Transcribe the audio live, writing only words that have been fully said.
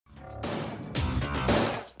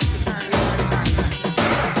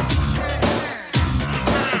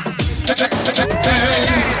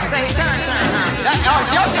Say turn, huh? Oh,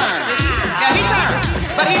 it's your turn. Yeah, he turned.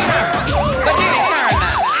 But he turned. But then he turned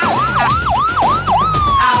now.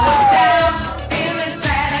 I was down, feeling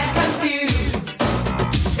sad and confused.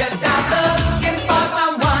 Just out looking for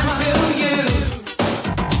someone to use.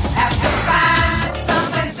 Have to find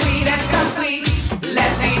something sweet and complete.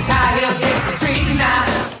 Let these high heels hit the street now.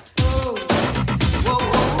 Whoa,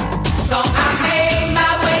 whoa. So I made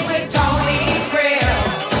my way to Tony's Grill.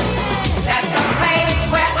 That's a place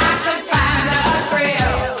where I could find a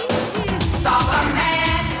thrill. Saw a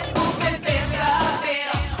man who can fit the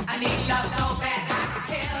bill. I need love so bad I could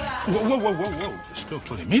kill her. Whoa. There's still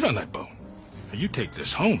plenty of meat on that bone. Now you take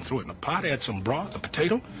this home, throw it in a pot, add some broth, a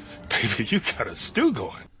potato. Baby, you got a stew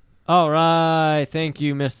going. All right. Thank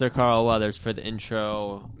you, Mr. Carl Weathers, for the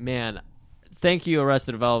intro. Man, thank you,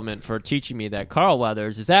 Arrested Development, for teaching me that Carl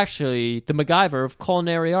Weathers is actually the MacGyver of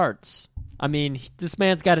culinary arts. I mean, this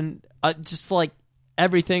man's got just like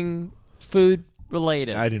everything food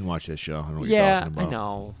related. I didn't watch that show. I don't know what you're talking about. I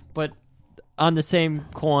know. But on the same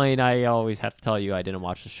coin, I always have to tell you I didn't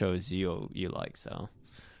watch the shows you like. So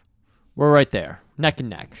we're right there, neck and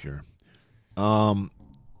neck. Sure.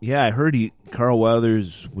 Yeah, I heard Carl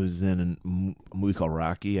Weathers was in a movie called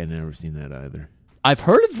Rocky. I never seen that either. I've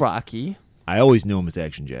heard of Rocky. I always knew him as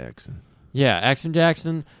Action Jackson. Yeah, Action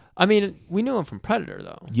Jackson. I mean, we knew him from Predator,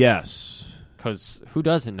 though. Yes. Because who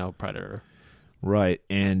doesn't know Predator? Right.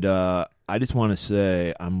 And I just want to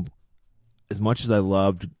say, as much as I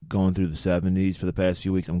loved going through the 70s for the past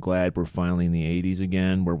few weeks, I'm glad we're finally in the 80s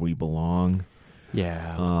again, where we belong.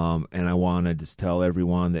 Yeah. And I want to just tell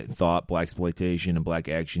everyone that thought blaxploitation and black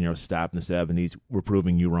action heroes stopped in the 70s. We're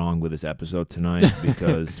proving you wrong with this episode tonight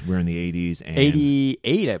because we're in the 80s. And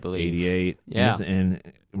 88, I believe. 88. Yeah. And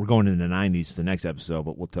we're going into the 90s for the next episode,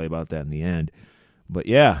 but we'll tell you about that in the end. But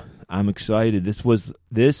yeah, I'm excited. Not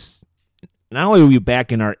only are we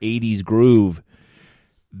back in our 80s groove,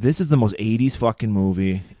 this is the most 80s fucking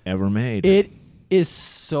movie ever made. It is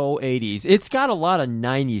so 80s. It's got a lot of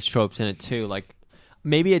 90s tropes in it, too. Like,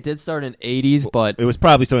 maybe it did start in 80s, but it was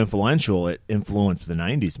probably so influential it influenced the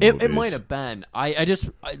 90s movies. It might have been. I just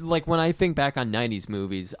like when I think back on 90s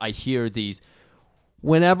movies, I hear these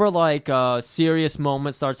whenever like a serious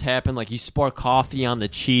moment starts happening, like you pour coffee on the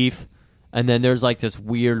chief, and then there's like this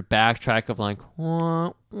weird backtrack of like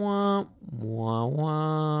wah, wah, wah,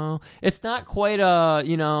 wah. It's not quite a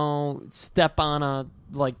step on a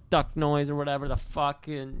like duck noise or whatever the fuck,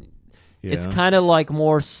 and it's kind of like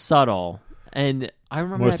more subtle. And I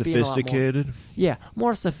remember more that being a lot sophisticated.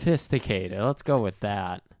 more sophisticated. Let's go with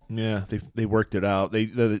that. Yeah, they worked it out.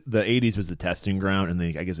 The 80s was the testing ground, and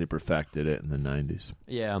I guess they perfected it in the 90s.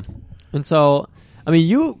 Yeah, and so I mean,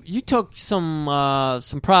 you took some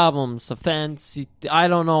problems, offense. I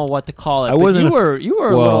don't know what to call it. But you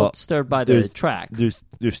were a little stirred by the track. There's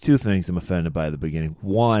two things I'm offended by at the beginning.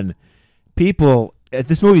 One, people.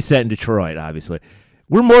 This movie's set in Detroit, obviously.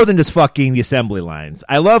 We're more than just fucking the assembly lines.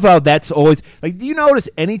 I love how that's always like. Do you notice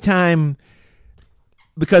anytime?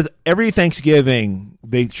 Because every Thanksgiving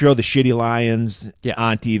they show the Shitty Lions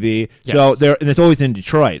on TV, so and it's always in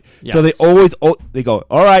Detroit. Yes. So they go,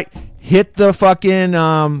 all right, hit the fucking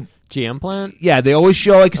GM plant. Yeah, they always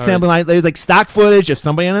show like assembly line. There's like stock footage of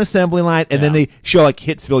somebody on an assembly line, and then they show like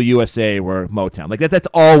Hitsville, USA, or Motown. Like that's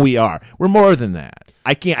all we are. We're more than that.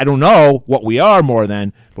 I don't know what we are more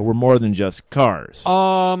than, but we're more than just cars.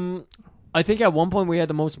 I think at one point we had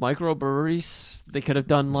the most microbreweries. They could have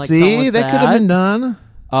done like that could have been done.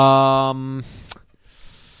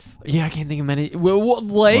 Yeah, I can't think of many.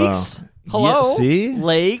 Lakes. Hello. Yeah, see,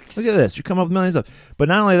 lakes. Look at this. You come up with millions of stuff. But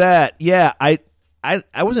not only that,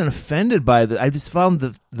 I wasn't offended by I just found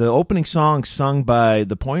the opening song sung by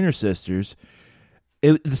the Pointer Sisters.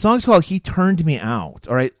 The song's called "He Turned Me Out."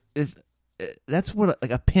 All right. That's what like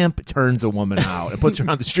a pimp turns a woman out and puts her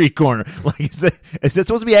on the street corner. Like, is that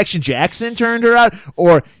supposed to be Action Jackson turned her out,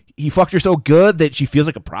 or he fucked her so good that she feels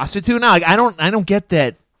like a prostitute now? Like, I don't get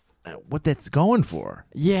that. What that's going for?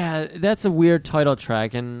 Yeah, that's a weird title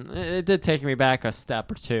track, and it did take me back a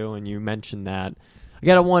step or two. And you mentioned that. I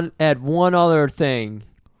gotta add one other thing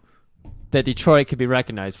that Detroit could be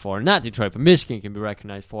recognized for. Not Detroit, but Michigan can be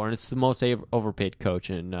recognized for, and it's the most overpaid coach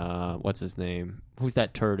in, what's his name? Who's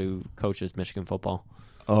that turd who coaches Michigan football?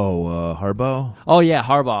 Oh, Harbaugh? Oh, yeah,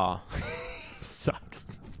 Harbaugh.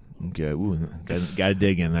 Sucks. Okay, got to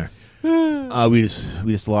dig in there. We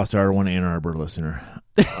just lost our one Ann Arbor listener.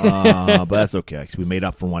 But that's okay, because we made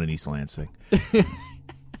up for one in East Lansing.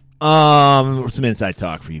 Some inside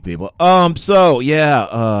talk for you people. So,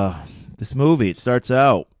 yeah, this movie, it starts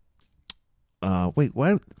out. Wait,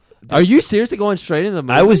 what? Are you seriously going straight into the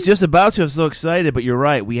movie? I was just about to. I'm so excited, but you're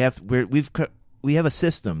right. We have a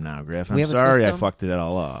system now, Griff. I'm We have a sorry I system? fucked it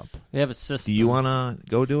all up. We have a system. Do you want to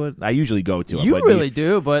go do it? I usually go to it. You but really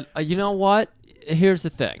do, but you know what? Here's the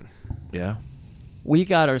thing. Yeah. We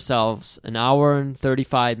got ourselves an hour and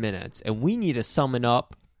 35 minutes, and we need to sum it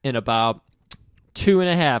up in about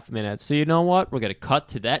 2.5 minutes. So you know what? We're going to cut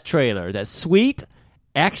to that trailer, that sweet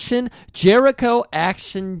action, Jericho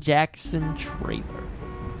Action Jackson trailer.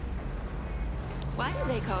 Why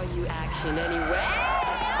do they call you Action anyway?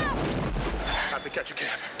 Got to catch a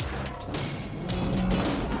cab.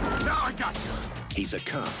 Now I got you. He's a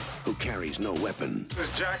cop who carries no weapon. This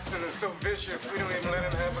Jackson is so vicious, we don't even let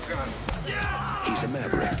him have a gun. He's a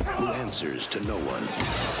maverick who answers to no one.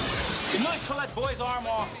 You might pull that boy's arm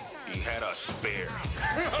off. He had a spare.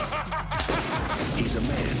 He's a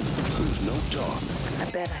man who's no talk I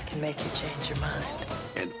bet I can make you change your mind.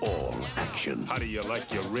 and all action. How do you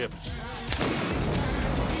like your ribs?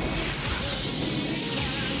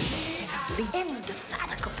 The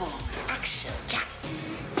indefatigable Action Jackson.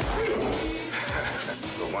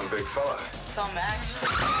 The one big fella. Some action.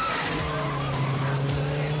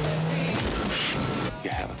 You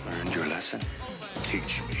haven't learned your lesson?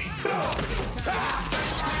 Teach me.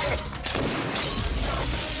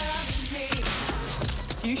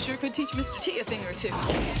 You sure could teach Mr. T a thing or two.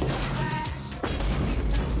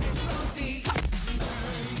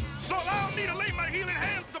 So allow me to lay my healing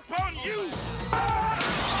hands upon you.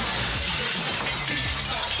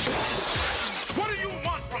 What do you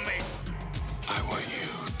want from me? I want you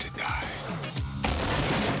to die.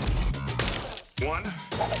 1, 2,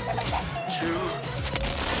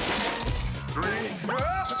 3.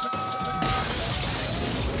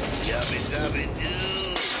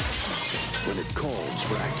 When it calls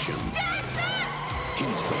for action,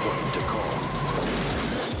 he's the one to call.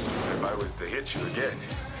 If I was to hit you again,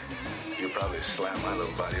 you'd probably slam my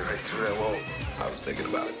little body right through that wall. I was thinking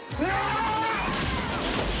about it.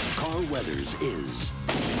 Carl Weathers is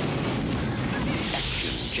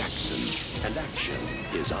Action Jackson, and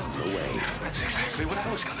action is on the way. That's exactly what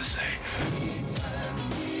I was gonna say.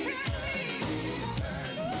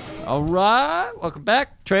 All right, welcome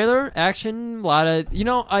back. Trailer, action, a lot of...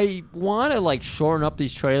 I want to, shorten up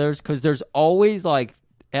these trailers because there's always,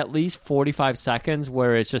 at least 45 seconds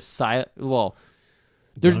where it's just silent. Well,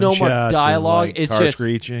 there's no more Gunshots and, dialogue. like, It's car just...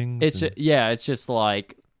 screechings. It's and- it's just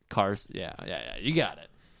like cars. Yeah, you got it.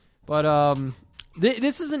 But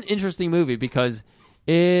this is an interesting movie because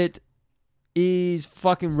it is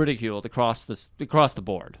fucking ridiculed across the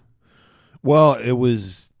board. Well, it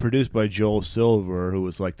was produced by Joel Silver, who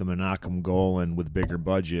was like the Menachem Golan with bigger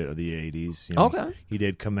budget of the 80s. Okay. He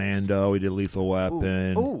did Commando, he did Lethal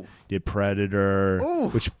Weapon, Ooh. did Predator, Ooh.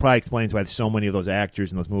 which probably explains why so many of those actors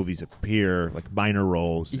in those movies appear like minor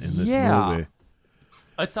roles in this movie.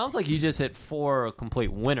 It sounds like you just hit 4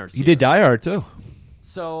 complete winners. He did Die Hard, too.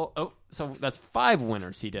 So that's 5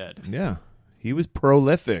 winners he did. Yeah. He was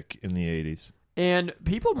prolific in the 80s. And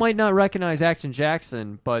people might not recognize Action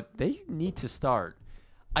Jackson, but they need to start.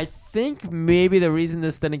 I think maybe the reason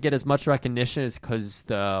this didn't get as much recognition is because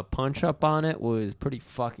the punch-up on it was pretty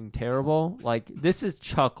fucking terrible. This is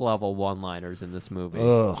Chuck-level one-liners in this movie.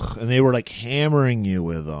 Ugh. And they were like hammering you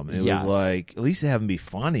with them. It Yes. was like, at least have them be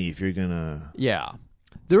funny if you're going to... Yeah.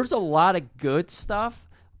 There's a lot of good stuff,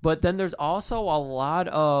 but then there's also a lot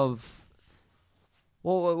of...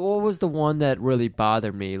 Well, what was the one that really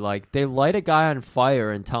bothered me? They light a guy on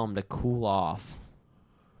fire and tell him to cool off.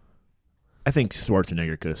 I think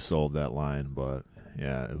Schwarzenegger could have sold that line, but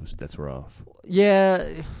yeah, that's rough.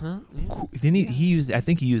 Yeah. Huh? Didn't he used? I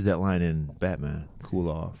think he used that line in Batman. Cool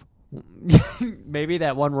off. Maybe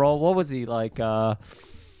that one role. What was he like? Was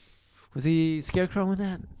he Scarecrow in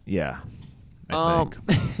that? Yeah, I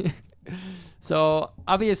think. So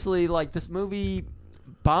obviously, this movie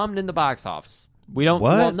bombed in the box office. We don't.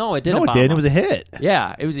 What? Well, no, it didn't. No, it bomb didn't. It out. was a hit.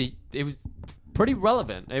 Yeah, it was pretty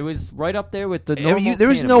relevant. It was right up there with the. I mean, normal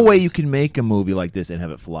there's Cannon no way movies. you can make a movie like this and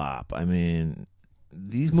have it flop. I mean,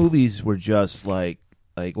 these movies were just well,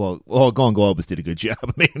 Golden Globus did a good job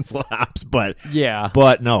of making flops, but Yeah.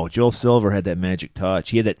 but no, Joel Silver had that magic touch.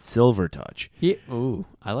 He had that silver touch. Ooh,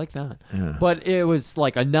 I like that. Yeah. But it was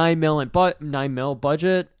like a $9 mil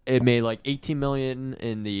budget. It made like $18 million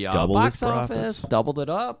in the Doubled box its profits. office, doubled it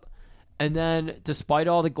up. And then, despite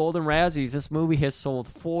all the golden Razzies, this movie has sold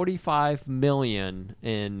 $45 million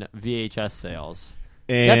in VHS sales.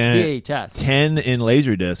 And That's VHS. 10 in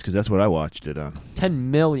Laserdisc, because that's what I watched it on. $10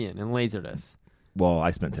 million in Laserdisc. Well,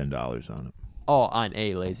 I spent $10 on it. Oh, on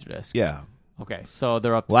a Laserdisc. Yeah. Okay, so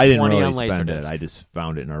they're up to Well, I didn't 20 really on spend it. Laserdisc. I just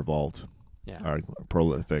found it in our vault. Yeah. Our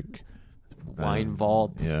prolific wine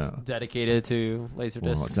vault Yeah. dedicated to Laserdiscs.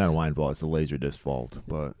 Well, it's not a wine vault; it's a Laserdisc vault.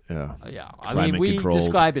 But yeah, Yeah, I Climate mean, we controlled.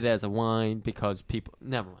 described it as a wine because people.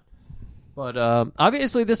 Never mind. But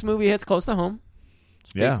obviously, this movie hits close to home.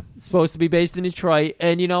 It's supposed to be based in Detroit,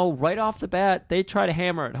 and right off the bat, they try to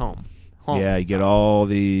hammer it home. Yeah, you get all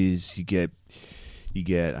these. You get.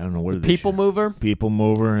 I don't know what are they? People Mover. People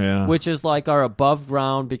Mover, yeah. Which is like our above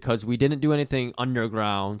ground because we didn't do anything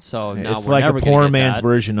underground, so now It's we're like never a gonna poor get man's that.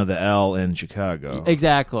 version of the L in Chicago.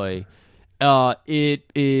 Exactly. It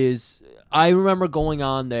is. I remember going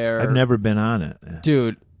on there. I've never been on it,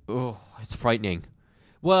 dude. Oh, it's frightening.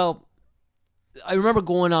 Well, I remember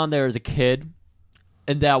going on there as a kid,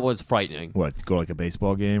 and that was frightening. What, go like a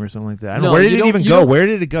baseball game or something like that? I don't No, know. Where did you it don't- even you go? don't- Where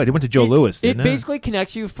did it go? It went to Joe Louis, didn't it? It basically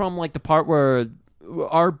connects you from like the part where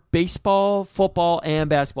our baseball, football, and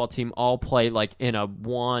basketball team all play like in a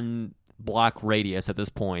one block radius at this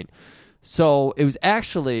point. So it was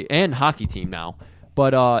actually, and hockey team now,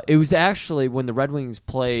 but it was actually when the Red Wings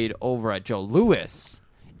played over at Joe Louis,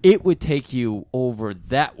 it would take you over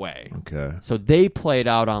that way. Okay. So they played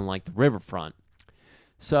out on like the riverfront.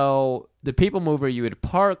 So the People Mover, you would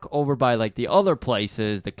park over by like the other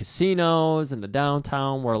places, the casinos and the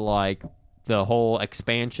downtown where like the whole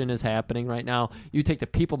expansion is happening right now. You take the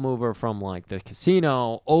People Mover from like the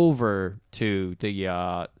casino over to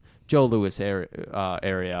the Joe Louis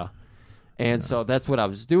area. And so that's what I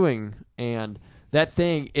was doing. And that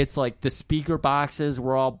thing, it's like the speaker boxes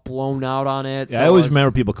were all blown out on it. Yeah, so I always it's-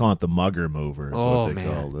 remember people calling it the Mugger Mover. Is Oh, what they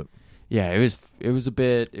man. called it. Yeah, it was a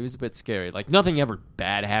bit scary. Like nothing ever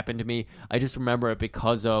bad happened to me. I just remember it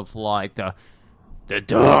because of like the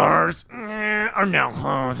doors are now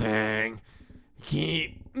closing.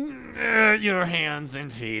 Keep your hands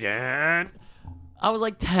and feet in. I was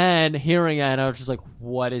like 10 hearing it, and I was just like,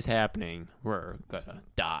 what is happening? We're gonna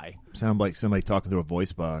die. Sound like somebody talking through a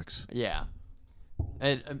voice box. Yeah.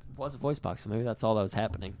 And it was a voice box, so maybe that's all that was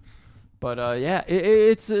happening. But yeah,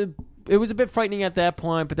 it was a bit frightening at that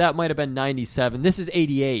point, but that might have been 97. This is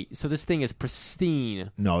 88, so this thing is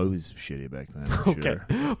pristine. No, it was shitty back then. I'm Okay.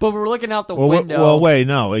 Sure. But we're looking out the Well, window. well, wait,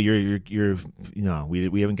 no, you're no,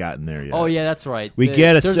 we haven't gotten there yet. Oh, yeah, that's right. We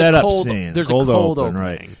get a There's setup cold, scene. There's cold a cold open, opening.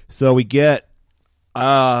 right? So we get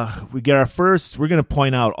our first. We're going to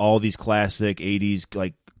point out all these classic '80s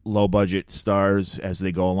like low budget stars as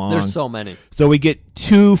they go along. There's so many. So we get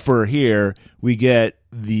two for here. We get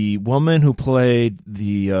the woman who played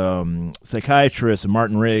the psychiatrist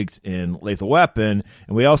Martin Riggs in Lethal Weapon,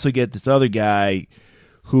 and we also get this other guy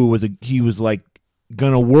who was like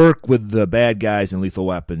gonna work with the bad guys in Lethal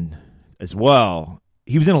Weapon as well.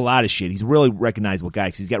 He was in a lot of shit. He's a really recognizable guy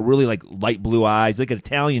because he's got really like light blue eyes, like an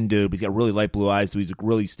Italian dude, but he's got really light blue eyes, so he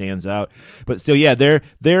really stands out. But still, yeah,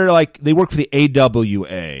 they're like they work for the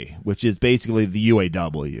AWA, which is basically the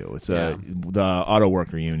UAW. It's the Auto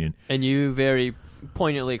Worker Union. And you very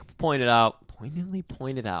poignantly pointed out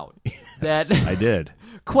that I did.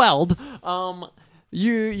 quelled.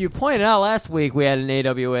 You pointed out last week we had an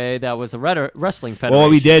AWA that was a wrestling federation. Well,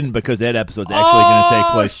 we didn't because that episode's actually going to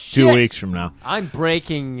take place 2 shit. weeks from now. I'm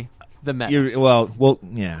breaking the meta.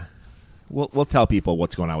 Yeah. We'll tell people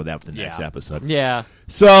what's going on with that for the next Yeah. episode. Yeah.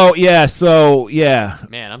 So yeah.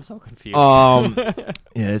 Man, I'm so confused. Yeah,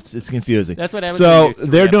 it's confusing. That's what happens So when you do 3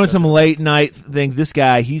 they're doing episodes. some late night thing. This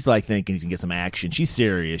guy, he's like thinking he's gonna get some action. She's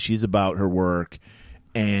serious. She's about her work.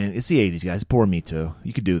 And it's the 80s, guys. Poor Me Too.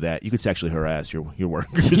 You could do that. You could sexually harass your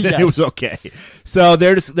workers, and Yes. it was okay. So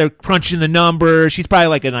they're crunching the numbers. She's probably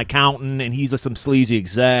like an accountant, and he's like some sleazy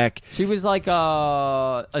exec. She was like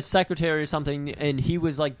a secretary or something, and he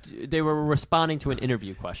was like, they were responding to an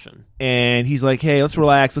interview question. And he's like, "Hey, let's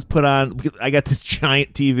relax. Let's put on. I got this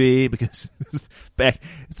giant TV because back.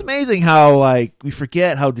 It's amazing how like we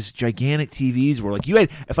forget how just gigantic TVs were. Like you had,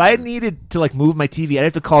 if I had needed to like move my TV, I'd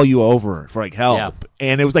have to call you over for like help. Yeah.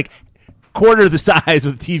 And it was like quarter the size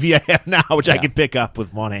of the TV I have now, which I Yeah. can pick up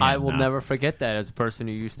with one hand. I will now. never forget that as a person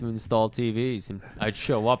who used to install TVs. And I'd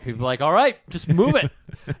show up, people were like, all right, just move it.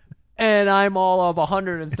 And I'm all of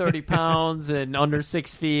 130 pounds and under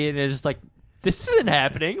 6 feet. And it's just like, this isn't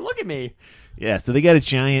happening. Look at me. Yeah. So they got a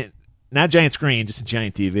giant, not giant screen, just a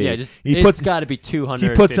giant TV. Yeah, just he it's got to be 250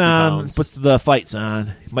 He puts on, pounds. puts the fights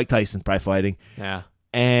on. Mike Tyson probably fighting. Yeah.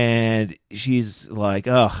 And she's like,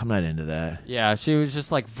 "Oh, I'm not into that." Yeah, she was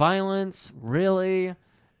just like, violence? Really?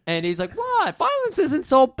 And he's like, what? Violence isn't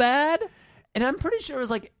so bad? And I'm pretty sure it was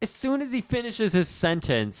like, as soon as he finishes his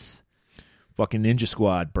sentence, Fucking Ninja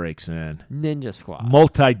Squad breaks in. Ninja Squad.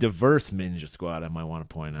 Multi-diverse Ninja Squad, I might want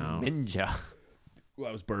to point out. Ninja. Well,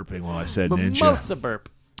 I was burping while I said ninja. Mimosa burp.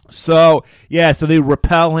 So so they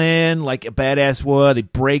rappel in like a badass would. They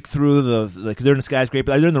break through because they're in the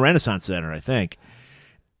skyscraper. They're in the Renaissance Center, I think.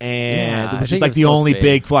 And it was just like the only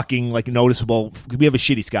big fucking like noticeable. We have a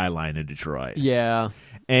shitty skyline in Detroit. Yeah.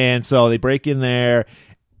 And so they break in there,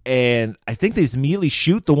 and I think they just immediately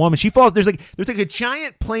shoot the woman. She falls. There's like a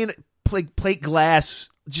giant plate glass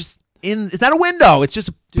just in. It's not a window. It's just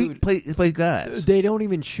a plate glass. They don't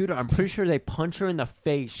even shoot her. I'm pretty sure they punch her in the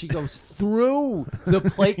face. She goes through the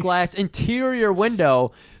plate glass interior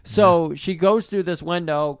window. So she goes through this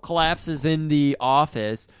window, collapses in the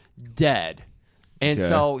office, dead. And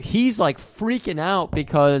so he's like freaking out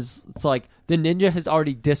because it's like the ninja has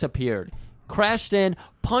already disappeared. Crashed in,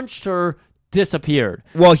 punched her, disappeared.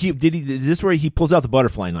 Well, is this where he pulls out the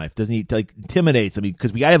butterfly knife? Doesn't he like intimidates? I mean,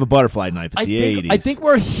 because we gotta have a butterfly knife. It's the 80s. I think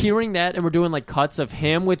we're hearing that, and we're doing like cuts of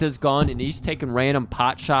him with his gun, and he's taking random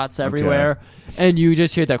pot shots everywhere, and you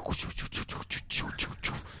just hear that.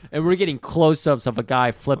 And we're getting close-ups of a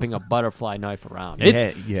guy flipping a butterfly knife around.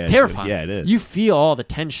 It's terrifying. Yeah, it is. You feel all the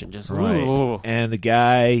tension just right. Ooh. And the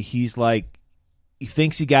guy, he's like, he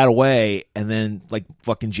thinks he got away, and then like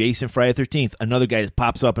fucking Jason Friday the 13th, another guy just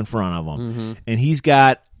pops up in front of him, and he's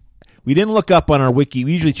got. We didn't look up on our wiki.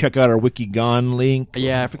 We usually check out our wiki gun link.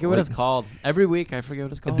 Yeah, I forget what it's called. Every week, I forget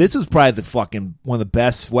what it's called. This was probably the fucking one of the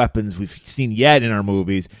best weapons we've seen yet in our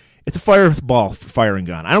movies. It's a fireball firing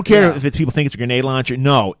gun. I don't care if people think it's a grenade launcher.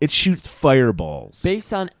 No, it shoots fireballs.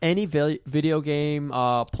 Based on any video game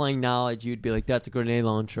playing knowledge, you'd be like, that's a grenade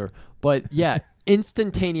launcher. But yeah,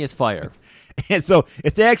 instantaneous fire. And so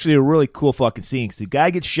it's actually a really cool fucking scene because the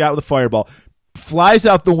guy gets shot with a fireball, flies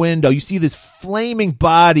out the window. You see this flaming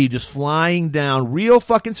body just flying down. Real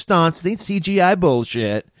fucking stunts. They ain't CGI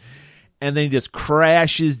bullshit. And then he just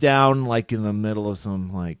crashes down like in the middle of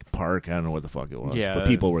some like park. I don't know what the fuck it was. Yeah, but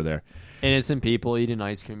people were there. Innocent people eating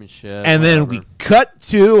ice cream and shit. And then we cut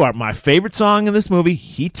to my favorite song in this movie,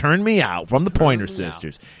 He Turned Me Out, from the Pointer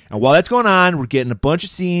Sisters. And while that's going on, we're getting a bunch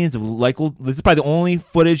of scenes of like, this is probably the only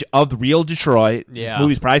footage of the real Detroit. Yeah. This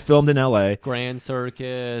movie's probably filmed in L.A. Grand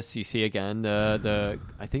Circus. You see again the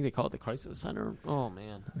I think they call it the Crisis Center. Oh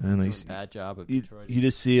man, bad job of Detroit. You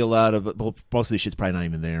just see a lot of most of this shit's probably not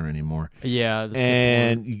even there anymore. Yeah,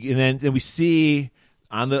 and then we see.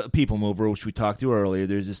 On the People Mover, which we talked to earlier,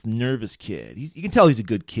 there's this nervous kid. You can tell he's a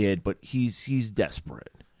good kid, but he's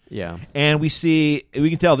desperate. Yeah. And we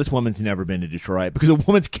can tell this woman's never been to Detroit because a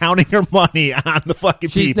woman's counting her money on the fucking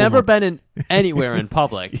People Mover. She's never been anywhere in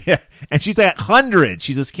public. Yeah. And she's at hundreds.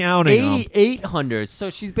 She's just counting 800. So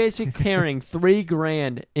she's basically carrying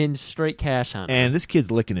 $3,000 in straight cash on her. And this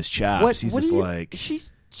kid's licking his chops. He's just like...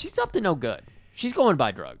 She's up to no good. She's going to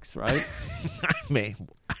buy drugs, right? Maybe.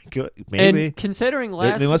 And considering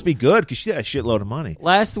they must be good because she had a shitload of money.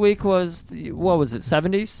 Last week was what was it?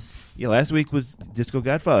 70s. Yeah, last week was Disco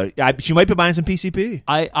Godfather. She might be buying some PCP.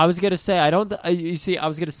 I was gonna say I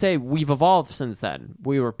was gonna say we've evolved since then.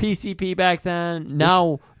 We were PCP back then.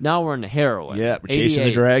 Now we're in the heroin. Yeah, we're chasing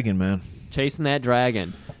the dragon, man. Chasing that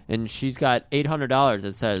dragon. And she's got $800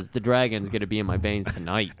 that says the dragon's going to be in my veins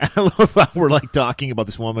tonight. I love how we're like talking about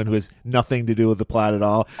this woman who has nothing to do with the plot at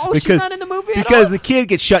all. Oh, she's not in the movie at all? Because the kid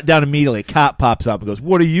gets shut down immediately. A cop pops up and goes,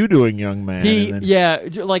 "What are you doing, young man?"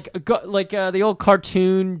 Like the old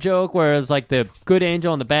cartoon joke where it's like the good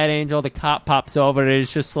angel and the bad angel. The cop pops over and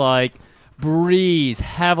it's just like breathes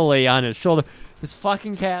heavily on his shoulder. This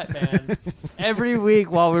fucking cat, man. Every week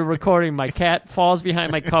while we're recording, my cat falls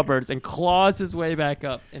behind my cupboards and claws his way back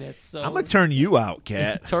up. And it's so... I'm going to turn you out,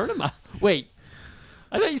 cat. Turn him out? Wait.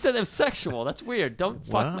 I thought you said that was sexual. That's weird. Don't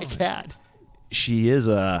fuck my cat. She is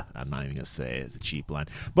I'm not even going to say it. It's a cheap line.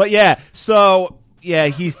 But yeah, so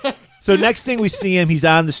next thing we see him, he's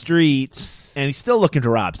on the streets. And he's still looking to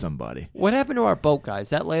rob somebody. What happened to our boat guy? Is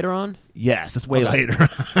that later on? Yes, that's way later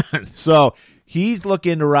on. So he's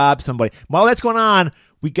looking to rob somebody. While that's going on,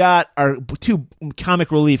 we got our two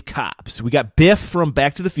comic relief cops. We got Biff from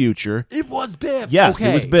Back to the Future. It was Biff. Yes,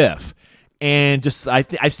 It was Biff. And just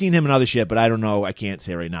I've seen him in other shit, but I don't know. I can't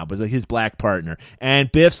say right now. But like his black partner,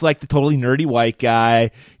 and Biff's like the totally nerdy white guy.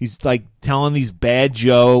 He's like telling these bad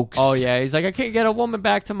jokes. Oh yeah, he's like, I can't get a woman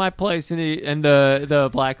back to my place, and the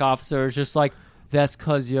black officer is just like, that's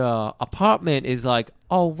because your apartment is like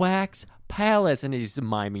a wax palace, and he's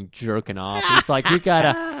miming jerking off. He's like, you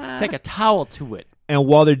gotta take a towel to it. And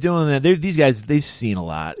while they're doing that, these guys, they've seen a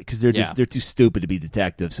lot because they're too stupid to be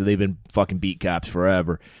detectives, so they've been fucking beat cops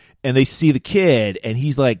forever. And they see the kid, and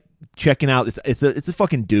he's like checking out. It's a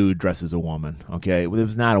fucking dude dressed as a woman. Okay, it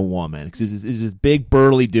was not a woman because it was this big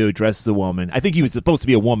burly dude dressed as a woman. I think he was supposed to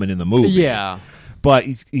be a woman in the movie. Yeah, But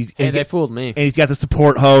he's Hey, they fooled me. and he's got the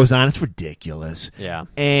support hose on. It's ridiculous. Yeah.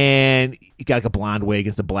 And he got like a blonde wig.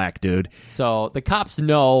 It's a black dude. So the cops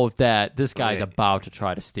know that this guy's about to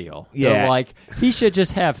try to steal. Yeah. They're like, he should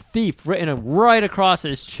just have thief written right across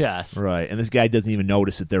his chest. Right. And this guy doesn't even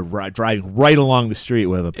notice that they're driving right along the street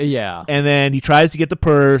with him. Yeah. And then he tries to get the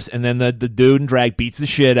purse, and then the dude in drag beats the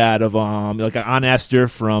shit out of him, like Aunt Esther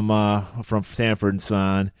from Sanford and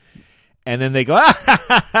Son. And then they go,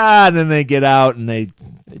 and then they get out and they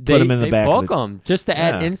put him in the back. They book him just to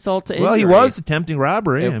add insult to injury. Well, he was attempting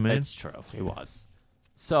robbery. I mean, it's true. He was.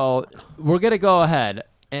 So we're going to go ahead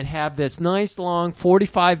and have this nice, long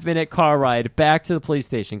 45-minute car ride back to the police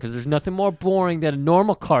station because there's nothing more boring than a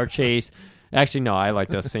normal car chase. Actually, no, I like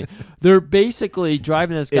this scene. They're basically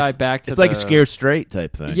driving this guy back to It's like a Scared Straight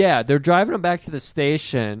type thing. Yeah, they're driving him back to the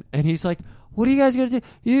station, and he's like, what are you guys going to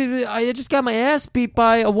do? I just got my ass beat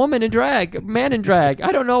by a woman in drag, man in drag.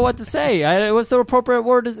 I don't know what to say. What's the appropriate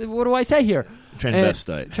word? What do I say here?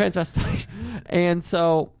 Transvestite. Transvestite. And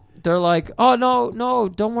so they're like, oh, no,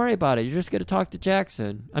 don't worry about it. You're just going to talk to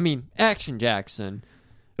Jackson. I mean, Action Jackson.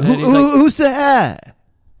 Who's that?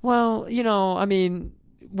 Well,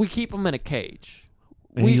 we keep him in a cage.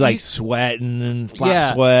 And he's like sweating and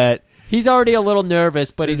sweat. He's already a little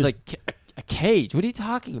nervous, but he's like, a cage? What are you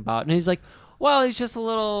talking about? And he's like, well, he's just a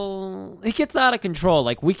little... He gets out of control.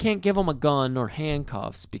 Like, we can't give him a gun or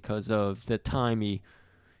handcuffs because of the time he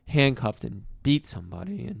handcuffed and beat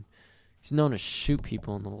somebody. And he's known to shoot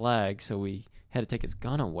people in the leg, so we had to take his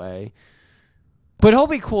gun away. But he'll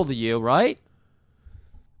be cool to you, right?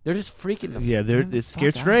 They're just freaking they're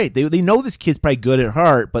scared straight. They know this kid's probably good at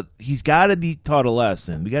heart, but he's got to be taught a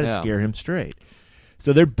lesson. We got to scare him straight.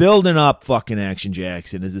 So they're building up fucking Action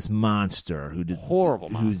Jackson as this monster who just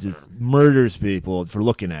murders people for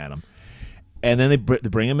looking at him. And then they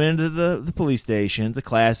bring him into the police station, the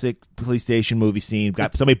classic police station movie scene.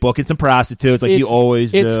 Got somebody booking some prostitutes like you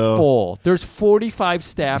always do. It's full. There's 45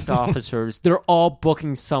 staffed officers. They're all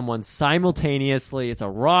booking someone simultaneously. It's a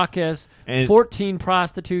raucous. And 14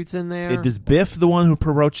 prostitutes in there. Is Biff the one who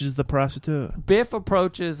approaches the prostitute? Biff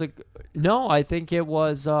approaches no, I think it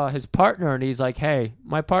was his partner, and he's like, hey,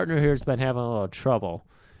 my partner here's been having a little trouble,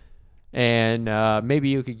 and maybe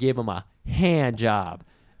you could give him a hand job.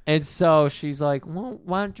 And so she's like, well,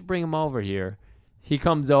 why don't you bring him over here? He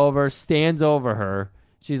comes over, stands over her.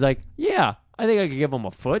 She's like, yeah, I think I could give him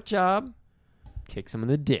a foot job. Kicks him in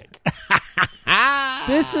the dick.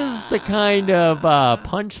 This is the kind of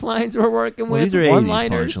punchlines we're working with. These are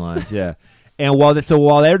one-liners. 80s punchlines, yeah. And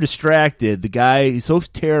while they're distracted, the guy is so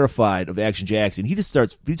terrified of Action Jackson, he just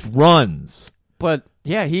runs. But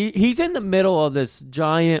yeah, he's in the middle of this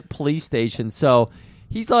giant police station, so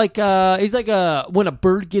he's like when a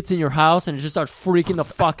bird gets in your house and it just starts freaking the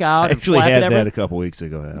fuck out. I actually had that a couple weeks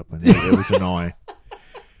ago happen. It was annoying.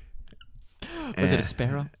 Was it a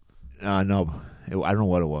sparrow? No, I don't know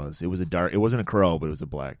what it was. It was it wasn't a crow, but it was a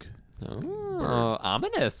black. Oh,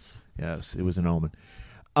 ominous. Yes, it was an omen.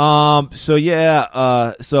 So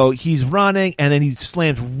he's running, and then he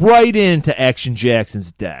slams right into Action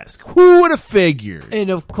Jackson's desk. Who would have figured? And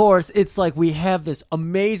of course, it's like we have this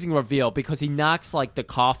amazing reveal because he knocks like the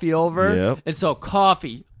coffee over. Yep. And so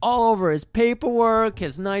coffee all over his paperwork,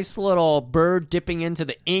 his nice little bird dipping into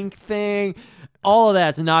the ink thing, all of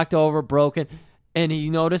that's knocked over, broken. And he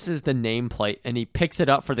notices the nameplate, and he picks it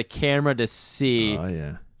up for the camera to see. Oh,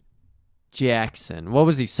 yeah. Jackson. What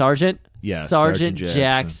was he, Sergeant? Yeah, Sergeant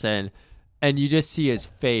Jackson. And you just see his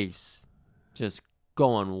face just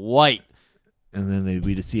going white. And then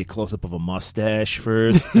we just see a close-up of a mustache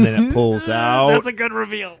first, and then it pulls out. That's a good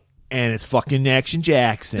reveal. And it's fucking Action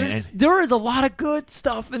Jackson. There is a lot of good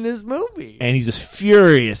stuff in this movie. And he's just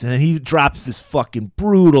furious, and then he drops this fucking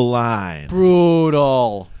brutal line.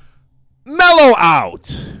 Brutal. Mellow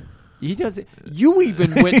out. He does it. You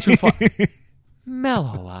even went too far.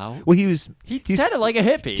 Mellow out. Well, he said it like a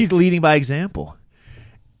hippie. He's leading by example.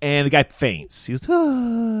 And the guy faints. He goes,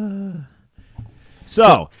 ah.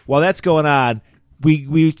 So, while that's going on, we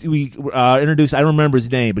introduced, I don't remember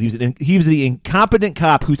his name, but he was the incompetent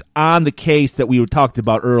cop who's on the case that we talked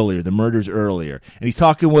about earlier, the murders earlier. And he's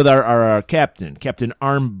talking with our Captain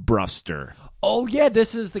Armbruster. Oh, yeah,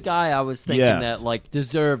 this is the guy I was thinking that,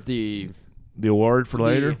 deserved the award for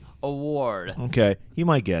later? Award. Okay. He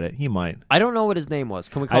might get it. He might. I don't know what his name was.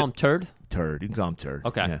 Can we call him Turd? Turd. You can call him Turd.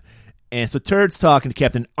 Okay. Yeah. And so Turd's talking to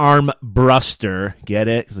Captain Armbruster. Get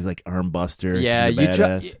it? Because he's like Armbuster. Yeah.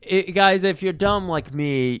 Guys, if you're dumb like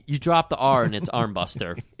me, you drop the R and it's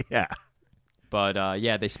Armbuster. Yeah. But,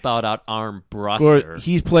 they spelled out Armbruster.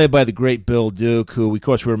 He's played by the great Bill Duke, who, of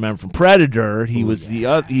course, we remember from Predator. He was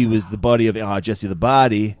the buddy of Jesse the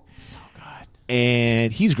Body. So good.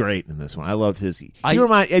 And he's great in this one. I loved his. Have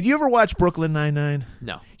you ever watched Brooklyn Nine-Nine?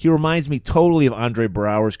 No. He reminds me totally of Andre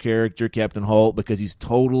Braugher's character, Captain Holt, because he's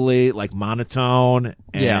totally like monotone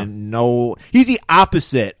and he's the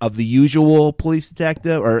opposite of the usual police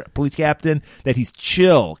detective or police captain, that he's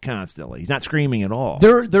chill constantly. He's not screaming at all.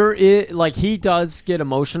 There is, like, he does get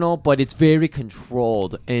emotional, but it's very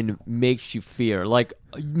controlled and makes you fear. Like,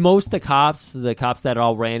 most of the cops that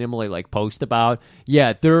all randomly like post about,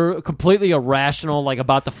 they're completely irrational, like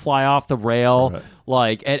about to fly off the rail. Right.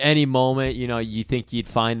 Like at any moment, you think you'd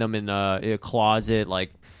find them in a closet,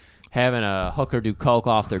 like having a hooker do coke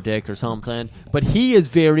off their dick or something. But he is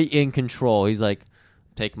very in control. He's like,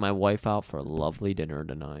 taking my wife out for a lovely dinner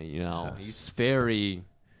tonight. He's very,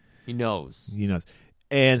 he knows.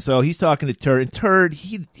 And so he's talking to Turd, and Turd,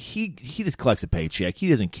 he just collects a paycheck. He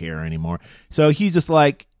doesn't care anymore. So he's just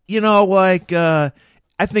like, I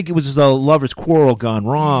think it was just a lover's quarrel gone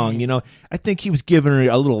wrong. I think he was giving her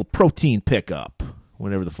a little protein pickup,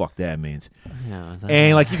 whatever the fuck that means. Yeah,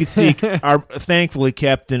 and like you can see, thankfully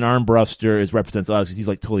Captain Armbruster represents us because he's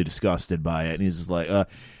like totally disgusted by it, and he's just like,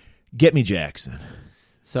 "Get me Jackson."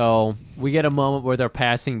 So we get a moment where they're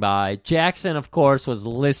passing by. Jackson, of course, was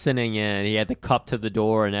listening in. He had the cup to the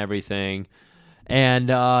door and everything.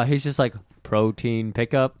 And he's just like, protein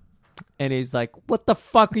pickup. And he's like, what the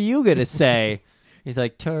fuck are you going to say? He's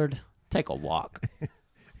like, Turd, take a walk.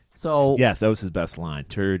 So yes, that was his best line.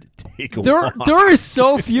 Turd, take a walk. There is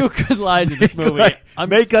so few good lines in this movie.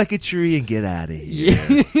 Make like a tree and get out of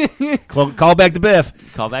here. Call back to Biff.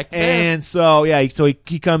 Call back to Biff. And so,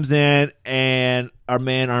 he comes in, and our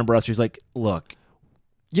man Armbruster's like, look.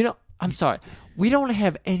 I'm sorry. We don't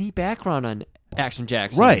have any background on Action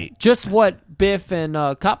Jackson. Right. Just what Biff and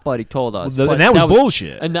Cop Buddy told us. And that was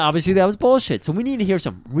bullshit. And obviously that was bullshit. So we need to hear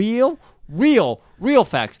some real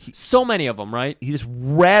facts. So many of them, right? He just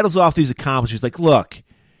rattles off these accomplishments. Like, look,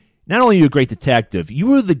 not only are you a great detective, you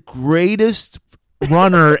were the greatest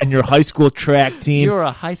runner in your high school track team. You're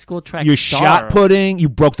a high school track Your star. shot putting, you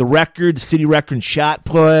broke the record, the city record in shot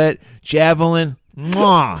put, javelin.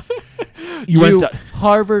 Mwah. You went to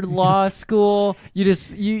Harvard Law School.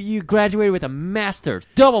 You graduated with a master's,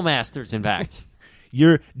 double master's, in fact.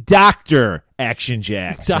 You're Dr. Action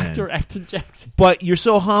Jackson. Dr. Action Jackson. But you're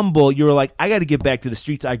so humble, you were like, I got to get back to the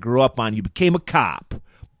streets I grew up on. You became a cop.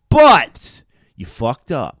 But you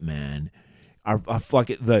fucked up, man.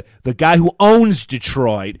 The guy who owns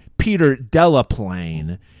Detroit, Peter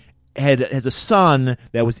Delaplane, has a son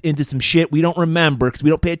that was into some shit we don't remember because we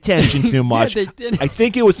don't pay attention too much. They didn't. I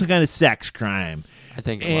think it was some kind of sex crime. I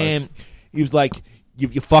think it and was. He was like,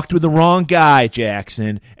 you fucked with the wrong guy,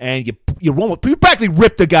 Jackson, and you practically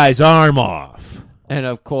ripped the guy's arm off. And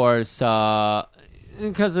of course,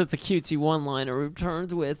 because it's a cutesy one-liner,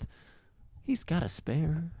 returns with, he's got a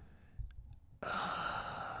spare. He's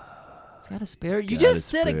got a spare. You just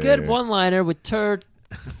did a good one-liner with Turd,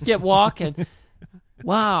 get walking.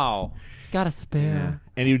 Wow. He's got a spare. Yeah.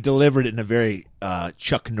 And he delivered it in a very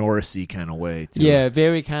Chuck Norris-y kind of way, too. Yeah,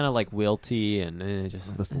 very kind of like wilty and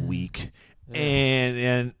just weak.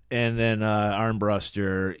 And then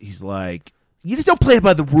Armbruster, he's like, you just don't play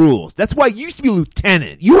by the rules. That's why you used to be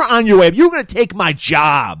lieutenant. You were on your way. You were going to take my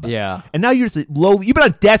job. Yeah. And now you're just you've been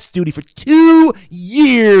on desk duty for 2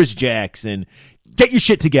 years, Jackson. Get your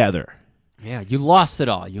shit together. Yeah, you lost it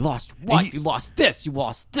all. You lost what? You lost this. You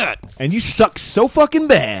lost that. And you suck so fucking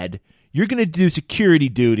bad, you're going to do security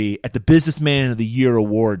duty at the Businessman of the Year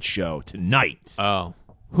award show tonight. Oh.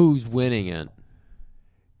 Who's winning it?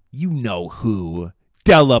 You know who.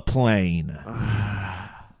 Delaplane.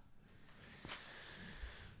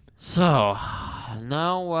 So,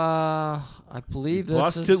 now, I believe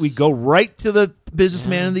this is... We go right to the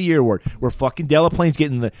Businessman of the Year award, where fucking Delaplane's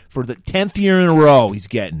getting for the 10th year in a row, he's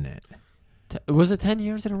getting it. Was it 10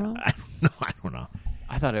 years in a row? I don't know.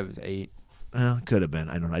 I thought it was 8. Well, it could have been.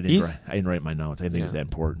 I don't know. I didn't write my notes. I didn't think it was that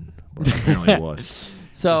important, but apparently it was.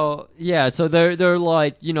 So they're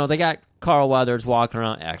like, they got Carl Weathers walking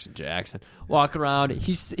around, Action Jackson, walking around.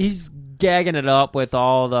 He's gagging it up with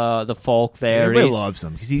all the folk there. Everybody loves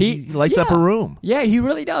him because he lights up a room. Yeah, he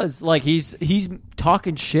really does. Like he's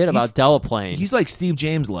talking shit about Delaplane. He's like Steve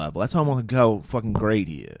James level. That's how fucking great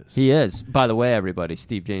he is. He is. By the way, everybody,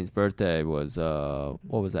 Steve James' birthday was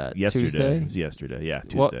what was that? Yesterday. Tuesday? It was yesterday. Yeah,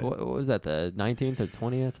 Tuesday. What was that? The 19th or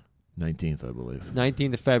 20th? 19th, I believe.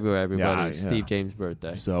 19th of February, everybody. Yeah. Steve James'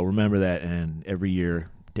 birthday. So remember that, and every year,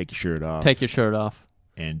 take your shirt off. Take your shirt off.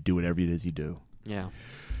 And do whatever it is you do. Yeah.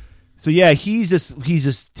 So yeah, he's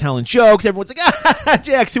just telling jokes. Everyone's like,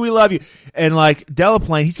 Jackson, we love you. And like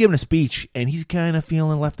Delaplane, he's giving a speech, and he's kind of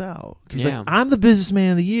feeling left out. He's like, I'm the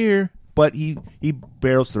Businessman of the Year, but he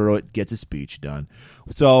barrels through it, gets his speech done.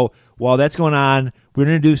 So while that's going on, we're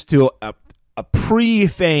introduced to a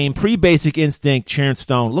pre-fame, pre-Basic Instinct Sharon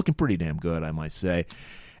Stone, looking pretty damn good, I might say.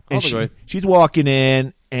 And she's walking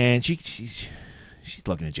in, and she's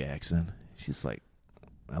looking at Jackson. She's like,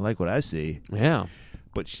 I like what I see. Yeah.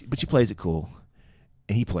 But she plays it cool,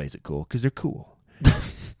 and he plays it cool because they're cool.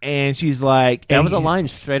 And she's like, that was a line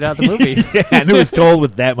straight out of the movie. Yeah, and it was told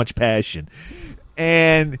with that much passion.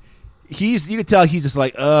 And you can tell he's just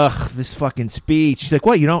like, ugh, this fucking speech. She's like,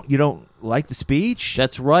 what? You don't like the speech?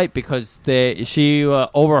 That's right, because she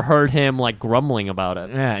overheard him like grumbling about it.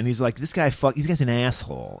 Yeah, and he's like, this guy's an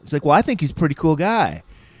asshole. He's like, well, I think he's a pretty cool guy.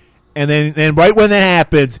 And then right when that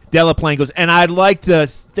happens, Delaplane goes, and I'd like to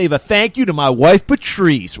give a thank you to my wife,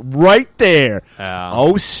 Patrice, right there.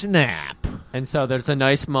 Oh, snap. And so there's a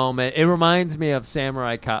nice moment. It reminds me of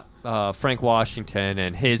Samurai Cop, Frank Washington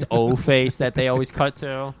and his O face that they always cut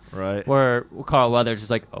to. Right. Where Carl Weathers is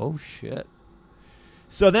like, oh, shit.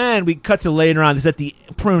 So then we cut to later on. This is at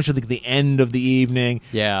pretty much the end of the evening.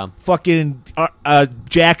 Yeah. Fucking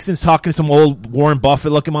Jackson's talking to some old Warren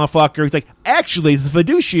Buffett looking motherfucker. He's like, actually, the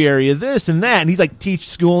fiduciary of this and that. And he's like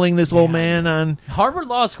schooling this old man on Harvard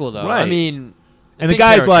Law School, though. Right. I mean, and the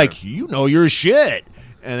guy's like, you know your shit.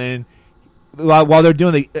 And then while they're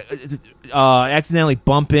doing accidentally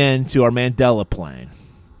bump into our man Delaplane.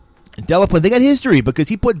 And Delaplane, they got history because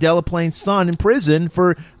he put Delaplane's son in prison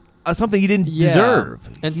for something he didn't deserve.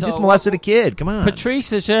 And he so, just molested a kid. Come on.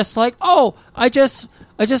 Patrice is just like, oh, I just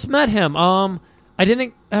met him. I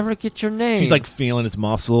didn't ever get your name. She's like feeling his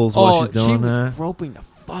muscles while she's doing she was that. groping the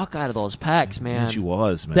fuck out of those pecs, man. Yeah, she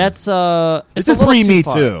was, man. That's this is pre-Me Too,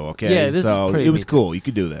 okay? Yeah, this so is pre-Me it was Too. cool. You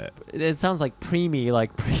could do that. It sounds like pre-me,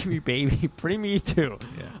 like pre-me baby, pre-me too.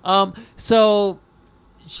 Yeah. So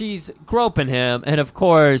she's groping him, and of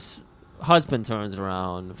course, husband turns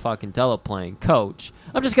around, fucking Delaplane, Coach.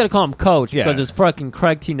 I'm just gonna call him Coach because it's fucking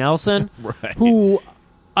Craig T. Nelson, right. who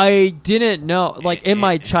I didn't know. Like in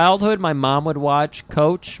my childhood, my mom would watch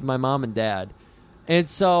Coach, my mom and dad, and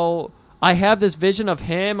so I have this vision of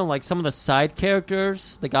him and like some of the side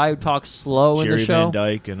characters, the guy who talks slow in the show. Jerry Van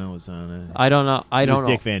Dyke, I know was on it. I don't know. I don't know.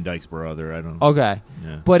 Dick Van Dyke's brother. I don't. Okay,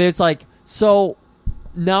 Yeah. but it's like so.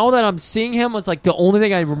 Now that I'm seeing him, it's like the only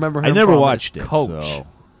thing I remember him. I never from watched is it. Coach. So.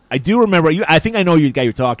 I do remember you. I think I know the guy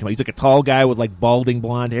you're talking about. He's like a tall guy with like balding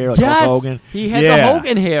blonde hair, like Yes, Hulk Hogan. he had the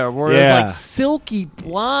Hogan hair, where Yeah. it's like silky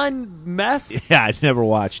blonde mess. Yeah, I never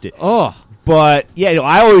watched it. Oh, but yeah,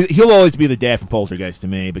 he'll always be the dad from Poltergeist to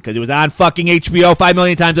me because it was on fucking HBO 5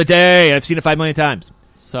 million times a day. I've seen it 5 million times.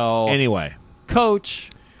 So anyway, Coach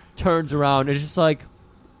turns around and is just like,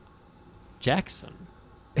 Jackson.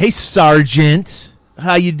 Hey, Sergeant,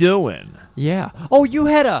 how you doing? Yeah. Oh, you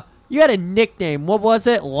had a nickname. What was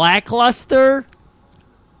it? Lackluster?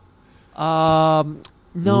 No,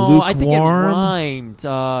 I think it Lukewarm? rhymed.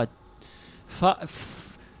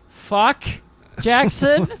 Fuck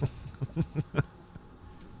Jackson?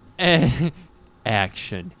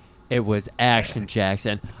 Action. It was Action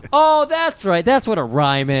Jackson. Oh, that's right. That's what a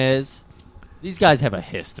rhyme is. These guys have a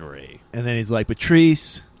history. And then he's like,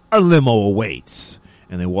 Patrice, our limo awaits.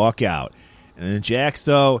 And they walk out. And then Jax,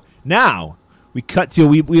 though, now we cut to,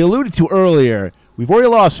 we alluded to earlier, we've already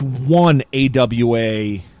lost one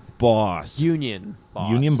AWA boss. Union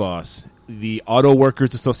boss. The Auto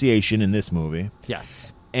Workers Association in this movie.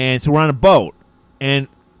 Yes. And so we're on a boat. And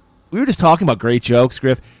we were just talking about great jokes,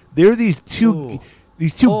 Griff. There are these two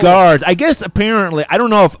guards. I guess apparently, I don't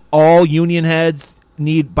know if all Union heads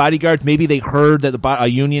need bodyguards. Maybe they heard that a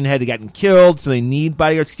Union head had gotten killed, so they need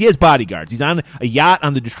bodyguards. He has bodyguards. He's on a yacht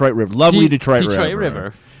on the Detroit River. Lovely Detroit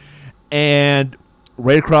River. And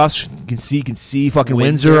right across, you can see fucking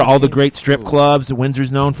Windsor, all the great strip clubs that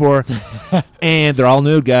Windsor's known for. And they're all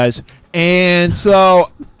nude, guys. And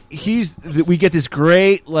so we get this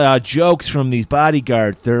great jokes from these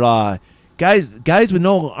bodyguards. They're guys with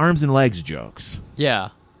no arms and legs jokes. Yeah.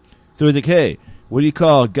 So he's like, hey, what do you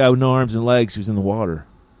call a guy with no arms and legs who's in the water?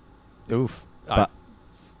 Oof.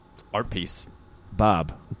 Art piece.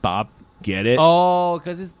 Bob. Get it? Oh,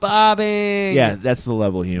 because it's bobbing. Yeah, that's the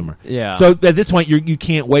level of humor. Yeah. So at this point, you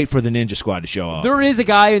can't wait for the Ninja Squad to show up. There is a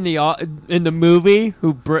guy in the movie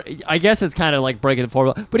who I guess it's kind of like breaking the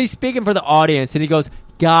formula, but he's speaking for the audience and he goes,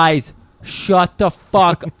 "Guys, shut the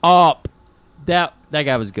fuck up." That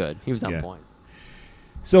guy was good. He was on point.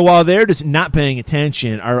 So while they're just not paying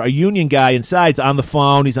attention, our Union guy inside's on the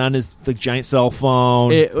phone. He's on his giant cell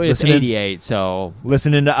phone. It's 88, so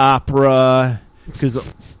listening to opera because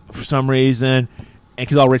for some reason, and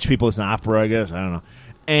because all rich people listen to opera, I guess I don't know.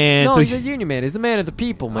 And No, so he's a union man. He's a man of the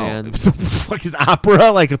people, man. So fuck is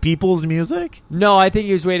opera like a people's music? No, I think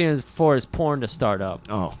he was waiting for his porn to start up.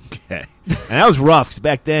 Oh, okay. And that was rough because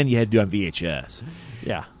back then you had to do it on VHS.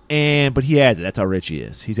 Yeah. But he has it. That's how rich he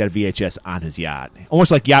is. He's got a VHS on his yacht,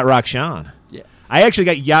 almost like Yacht Rock Sean. Yeah. I actually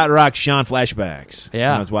got Yacht Rock Sean flashbacks when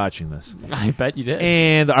I was watching this. I bet you did.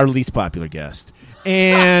 And our least popular guest.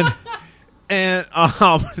 And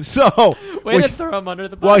so Way to throw him under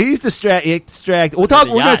the bus. well, he's distracted. We're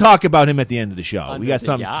going to talk about him at the end of the show. Under we got the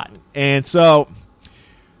something. yacht. And so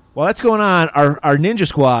while that's going on, our ninja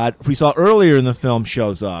squad we saw earlier in the film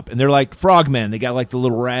shows up, and they're like frogmen. They got like the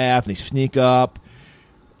little raft, and they sneak up.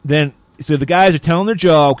 Then so the guys are telling their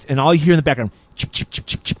jokes, and all you hear in the background, chip, chip, chip,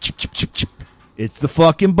 chip, chip, chip, chip, chip, chip. It's the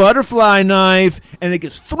fucking butterfly knife, and it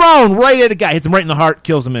gets thrown right at a guy, hits him right in the heart,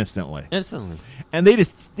 kills him instantly. And they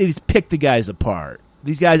just pick the guys apart.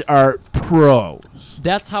 These guys are pros.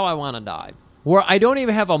 That's how I want to die. Where I don't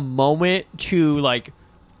even have a moment to like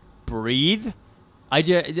breathe. I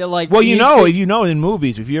just like. Well, you know in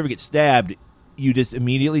movies, if you ever get stabbed, you just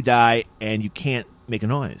immediately die, and you can't make a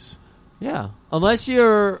noise. Yeah, unless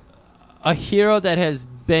you're a hero that has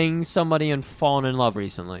banged somebody and fallen in love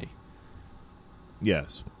recently.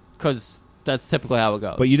 Yes, because that's typically how it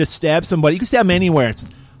goes. But you just stab somebody. You can stab them anywhere.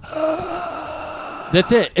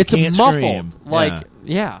 That's it. It's a muffled. Scream. Like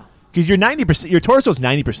yeah, because you're 90%. Your torso's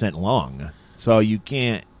 90% long, so you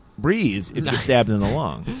can't breathe if you get stabbed in the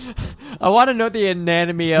lung. I want to know the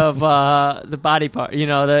anatomy of the body part. You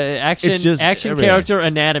know, the action everything. character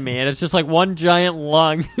anatomy, and it's just like one giant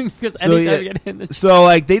lung. Because anytime you get in the so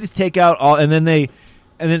like they just take out all, and then they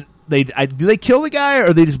do they kill the guy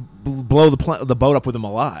or they just blow the boat up with him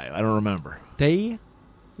alive? I don't remember. They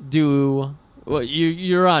do. Well,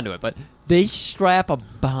 you're onto it, but they strap a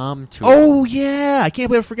bomb to him. Oh yeah, I can't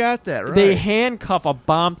believe I forgot that. Right. They handcuff a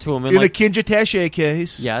bomb to him in a Kinjiteshi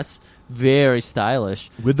case. Yes, very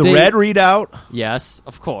stylish with the red readout. Yes,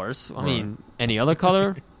 of course. I mean, any other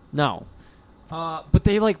color? No. But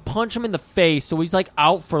they like punch him in the face, so he's like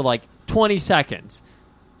out for like 20 seconds.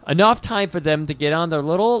 Enough time for them to get on their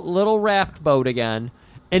little raft boat again,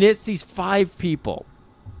 and it's these 5 people.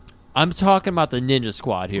 I'm talking about the Ninja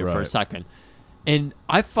Squad here for a second. And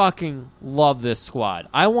I fucking love this squad.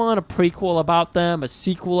 I want a prequel about them, a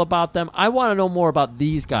sequel about them. I want to know more about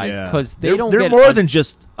these guys because they're more than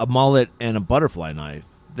just a mullet and a butterfly knife.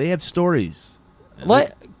 They have stories. Do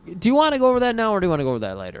you want to go over that now, or do you want to go over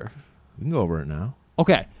that later? We can go over it now.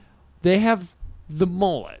 Okay. They have the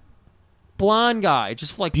mullet. Blonde guy,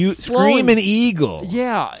 just like Screaming Eagle.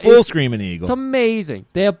 Yeah. Full Screaming Eagle. It's amazing.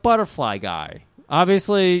 They have Butterfly guy.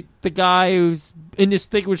 Obviously, the guy who's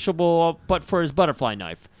indistinguishable but for his butterfly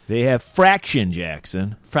knife. They have Fraction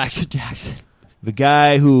Jackson. Fraction Jackson. The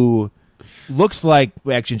guy who looks like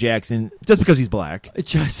Action Jackson just because he's black.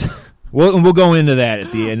 We'll go into that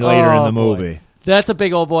at the end later in the movie. Boy. That's a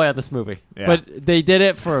big old boy on this movie. Yeah. But they did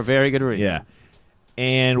it for a very good reason. Yeah.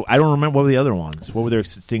 And I don't remember what were the other ones. What were their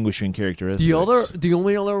distinguishing characteristics? The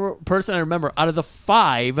only other person I remember out of the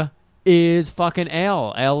 5 is fucking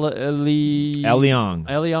Al Leong.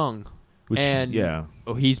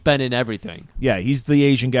 He's been in everything. Yeah, he's the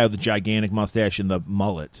Asian guy with the gigantic mustache and the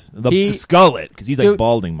mullet, the skullet, because he's like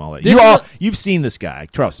balding mullet. You've seen this guy,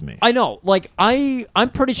 trust me. I know. Like I'm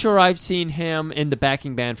pretty sure I've seen him in the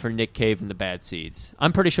backing band for Nick Cave and the Bad Seeds.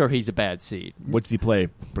 I'm pretty sure he's a Bad Seed. What's he play?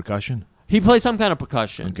 Percussion? He plays some kind of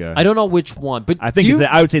percussion. Okay. I don't know which one, but I think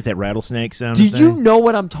I would say it's that rattlesnake sound. Do you know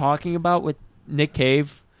what I'm talking about with Nick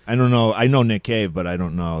Cave? I don't know. I know Nick Cave, but I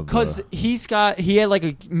don't know. Because he had like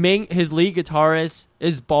his lead guitarist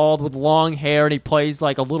is bald with long hair, and he plays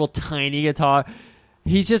like a little tiny guitar.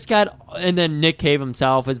 He's just got, and then Nick Cave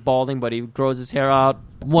himself is balding, but he grows his hair out.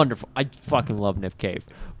 Wonderful. I fucking love Nick Cave.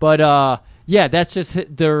 But yeah, that's just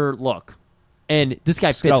their look, and this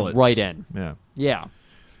guy fits right in. Yeah.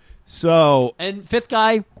 So and 5th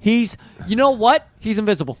guy, you know what? He's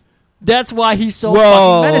invisible. That's why he's so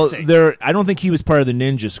fucking menacing. I don't think he was part of the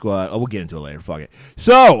Ninja Squad. Oh, we'll get into it later. Fuck it.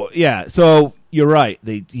 So yeah, so you're right.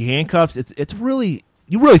 He handcuffs. It's really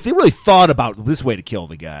they really thought about this way to kill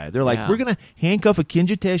the guy. They're like, we're gonna handcuff a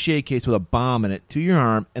Kinjiteshi case with a bomb in it to your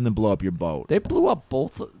arm and then blow up your boat. They blew up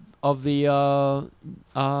both of the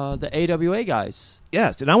AWA guys.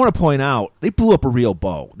 Yes, and I want to point out they blew up a real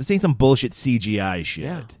boat. This ain't some bullshit CGI shit.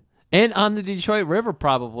 Yeah. And on the Detroit River,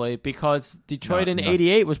 probably, because Detroit in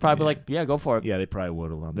 88 was probably like, yeah, go for it. Yeah, they probably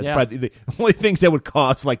would have. That's probably the only things that would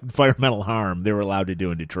cause like environmental harm they were allowed to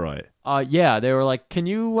do in Detroit. Yeah, they were like, can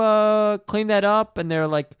you clean that up? And they're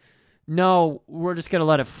like, no, we're just going to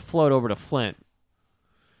let it float over to Flint.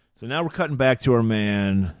 So now we're cutting back to our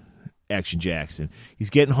man, Action Jackson. He's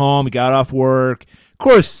getting home. He got off work. Of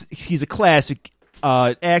course, he's a classic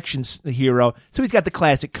action hero, so he's got the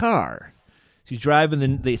classic car. So he's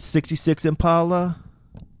driving the 66 Impala.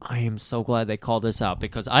 I am so glad they called this out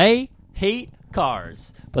because I hate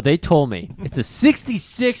cars, but they told me it's a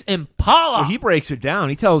 66 Impala. Well, he breaks it down.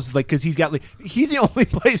 He tells, like, because he's the only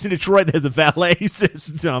place in Detroit that has a valet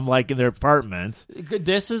system, like, in their apartments.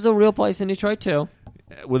 This is a real place in Detroit, too.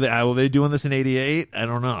 Were they doing this in 88? I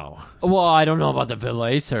don't know. Well, I don't know about the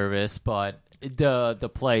valet service, but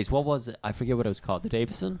the place, what was it? I forget what it was called. The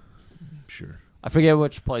Davison? Sure. I forget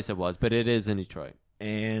which place it was, but it is in Detroit.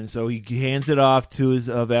 And so he hands it off to his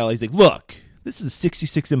valet. He's like, look, this is a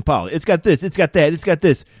 66 Impala. It's got this. It's got that. It's got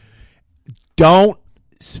this. Don't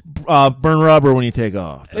burn rubber when you take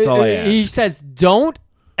off. That's all I ask. He says, don't,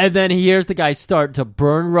 and then he hears the guy start to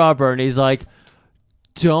burn rubber, and he's like,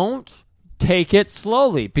 don't take it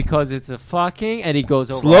slowly because it's a fucking, and he goes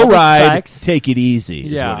over slow all the ride, specs. take it easy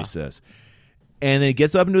is Yeah. what he says. And then he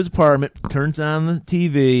gets up into his apartment, turns on the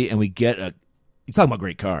TV, and we get you're talking about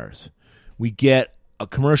great cars. We get a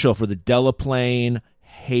commercial for the Delaplane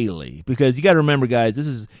Haley, because you got to remember, guys, this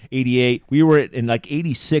is 88. We were in like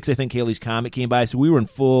 86, I think Haley's Comet came by, so we were in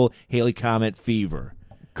full Haley Comet fever.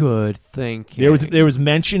 Good thinking. There was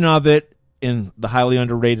mention of it in the highly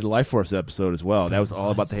underrated Life Force episode as well. That was all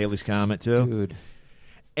about the Haley's Comet too. Dude.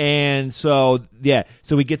 And so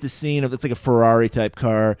we get the scene of it's like a Ferrari type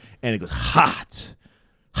car, and it goes hot,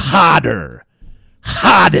 hotter,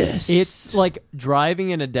 hottest. It's like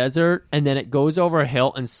driving in a desert, and then it goes over a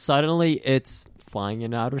hill, and suddenly it's flying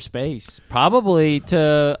in outer space, probably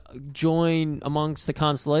to join amongst the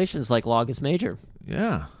constellations like Lagos Major.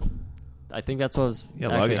 Yeah. I think that's what was. Yeah,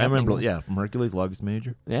 actually I remember. happening. Yeah, from Hercules, Lagos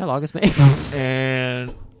Major. Yeah, Lagos Major.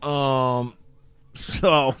 And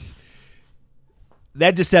so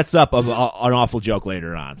that just sets up an awful joke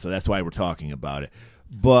later on. So that's why we're talking about it.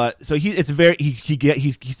 But so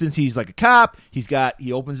since he's like a cop,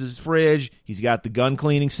 he opens his fridge. He's got the gun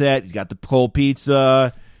cleaning set. He's got the cold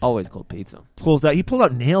pizza. Always cold pizza. He pulled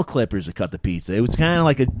out nail clippers to cut the pizza. It was kind of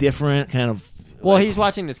like a different kind of. Well, he's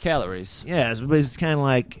watching his calories. Yeah, it's kind of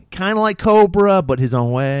like Cobra, but his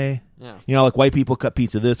own way. Yeah. You know, like white people cut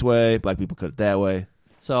pizza this way, black people cut it that way.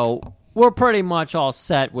 So we're pretty much all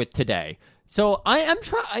set with today. So I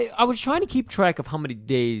was trying to keep track of how many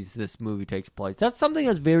days this movie takes place. That's something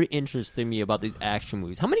that's very interesting to me about these action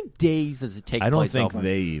movies. How many days does it take place? I don't think over?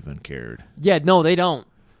 they even cared. Yeah, no, they don't.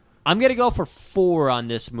 I'm going to go for 4 on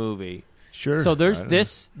this movie. Sure. So there's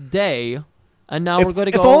this day, and now we're going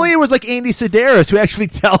to go... If only it was like Andy Sedaris, who actually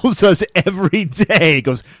tells us every day. He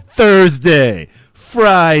goes, Thursday,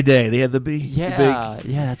 Friday. They had the big... Yeah,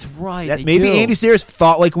 that's right. Maybe do. Andy Sedaris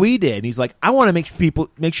thought like we did. And he's like, I want to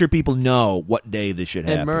make sure people know what day this shit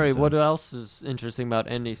happens. And Murray, on. what else is interesting about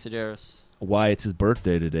Andy Sedaris? Why it's his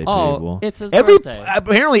birthday today, Oh, people. it's his birthday.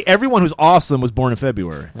 Apparently, everyone who's awesome was born in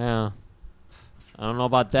February. Yeah. I don't know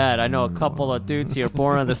about that. I know a couple of dudes here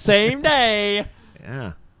born on the same day.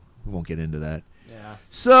 Yeah. We won't get into that. Yeah.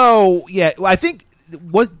 So, yeah, I think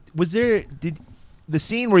was there the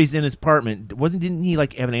scene where he's in his apartment, didn't he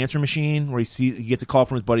like have an answer machine where he gets a call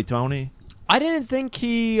from his buddy Tony? I didn't think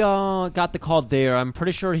he got the call there. I'm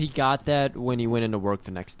pretty sure he got that when he went into work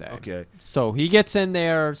the next day. Okay. So he gets in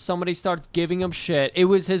there. Somebody starts giving him shit. It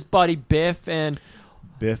was his buddy Biff and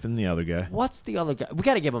the other guy. what's the other guy? We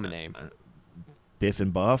got to give him a name. Biff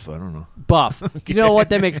and Buff? I don't know. Buff. You know what?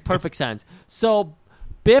 That makes perfect sense. So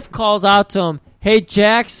Biff calls out to him, hey,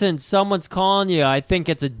 Jackson, someone's calling you. I think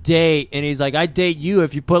it's a date. And he's like, I date you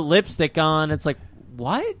if you put lipstick on. It's like,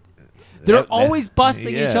 what? They're always busting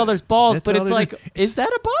each other's balls, That's but all it's they're like, doing. is that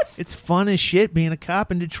a bust? It's fun as shit being a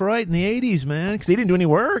cop in Detroit in the 80s, man, because they didn't do any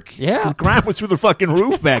work. Yeah. 'Cause crime was through the fucking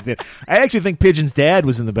roof back then. I actually think Pigeon's dad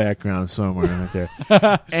was in the background somewhere right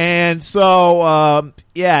there. And so,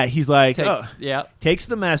 he's like, takes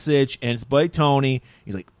the message, and it's buddy Tony.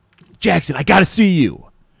 He's like, Jackson, I got to see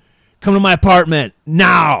you. Come to my apartment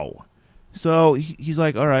now. So he's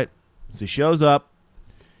like, all right. So he shows up.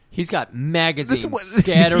 He's got magazines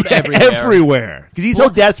scattered everywhere. Everywhere. Because he's so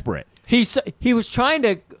desperate. He was trying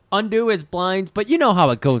to undo his blinds, but you know how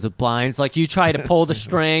it goes with blinds. Like, you try to pull the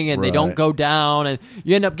string, and they don't Right. go down, and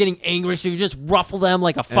you end up getting angry, so you just ruffle them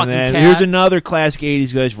like a fucking And then cat. here's another classic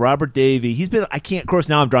 80s guy, Robert Davey. He's been, of course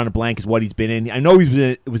now I'm drawing a blank as what he's been in. I know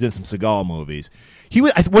he was in some Seagal movies.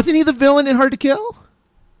 Wasn't he the villain in Hard to Kill?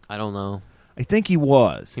 I don't know. I think he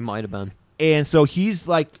was. He might have been. And so he's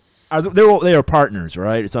like, they were partners,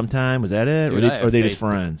 right? At some time, was that it? Dude, or are they just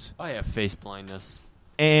friends? I have face blindness.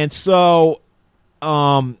 And so,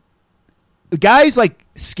 the guy's like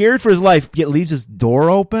scared for his life, yet leaves his door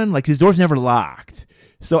open. Like, his door's never locked.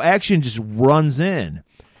 So Action just runs in.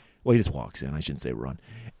 Well, he just walks in. I shouldn't say run.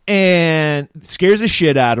 And scares the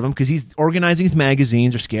shit out of him because he's organizing his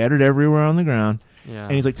magazines. They're scattered everywhere on the ground. Yeah.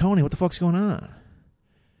 And he's like, Tony, what the fuck's going on?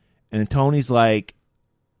 And then Tony's like,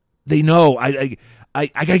 they know. I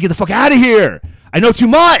got to get the fuck out of here. I know too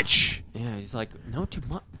much. Yeah, he's like, no, too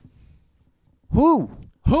much.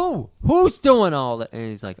 Who's doing all that? And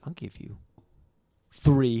he's like, I'll give you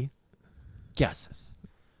 3 guesses.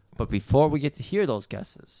 But before we get to hear those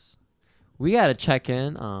guesses, we got to check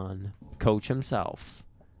in on Coach himself.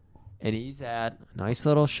 And he's at a nice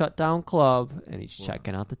little shutdown club, and he's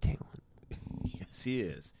checking out the talent. Yes, he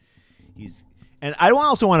is. And I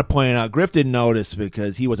also want to point out, Griff didn't notice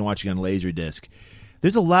because he wasn't watching on Laserdisc.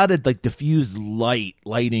 There's a lot of like diffused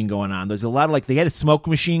lighting going on. There's a lot of like they had a smoke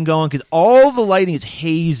machine going because all the lighting is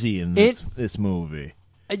hazy in this movie.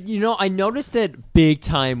 You know, I noticed it big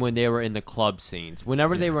time when they were in the club scenes.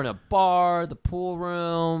 Whenever they were in a bar, the pool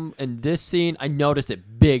room, and this scene, I noticed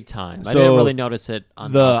it big time. I didn't really notice it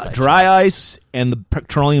on the dry ice and the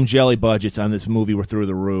petroleum jelly budgets on this movie were through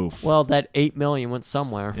the roof. Well, that $8 million went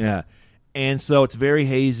somewhere. Yeah, and so it's very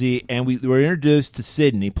hazy. And we were introduced to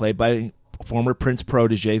Sydney, played by former Prince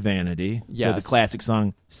protege Vanity. Yes. With the classic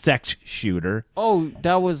song "Sex Shooter." Oh,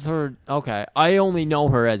 that was her. Okay, I only know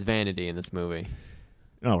her as Vanity in this movie.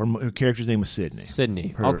 No, her character's name was Sydney. Sydney.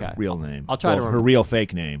 Her Okay. real name. I'll try to remember. Her real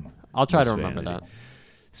fake name. I'll try was to remember Vanity. that.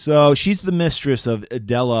 So she's the mistress of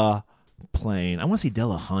Della Plane. I want to say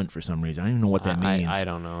Della Hunt for some reason. I don't even know what that means. I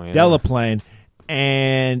don't know. Either. Della Plane.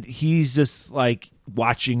 And he's just like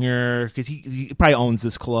watching her because he probably owns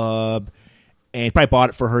this club. And he probably bought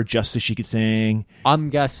it for her just so she could sing.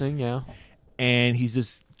 I'm guessing, yeah. And he's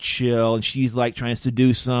just chill. And she's like trying to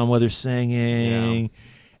seduce him while they're singing. Yeah.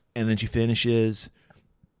 And then she finishes.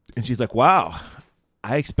 And she's like, wow,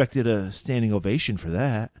 I expected a standing ovation for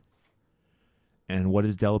that. And what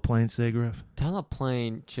does Delaplane say, Griff?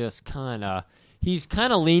 Delaplane just he's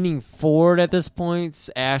kind of leaning forward at this point,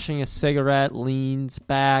 ashing a cigarette, leans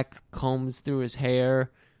back, combs through his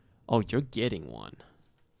hair. Oh, you're getting one.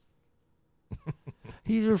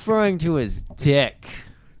 He's referring to his dick.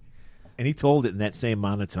 And he told it in that same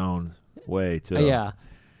monotone way, too. Yeah.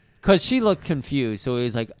 Because she looked confused, so he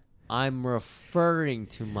was like, I'm referring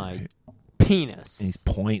to my penis. And he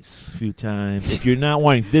points a few times. If you're not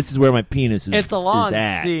wanting, this is where my penis is. It's a long is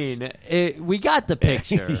at. scene. We got the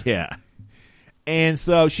picture. Yeah. And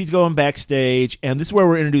so she's going backstage, and this is where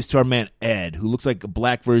we're introduced to our man Ed, who looks like a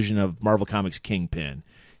black version of Marvel Comics Kingpin.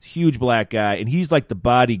 He's a huge black guy, and he's like the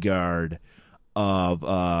bodyguard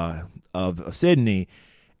of Sydney.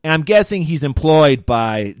 And I'm guessing he's employed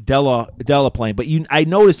by Delaplane, but I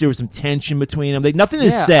noticed there was some tension between them. Nothing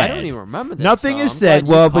is said. I don't even remember this. Nothing is said.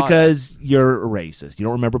 Well, because you're a racist. You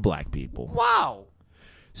don't remember black people. Wow.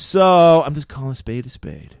 So I'm just calling a spade a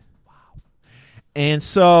spade. Wow. And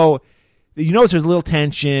so you notice there's a little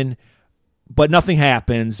tension, but nothing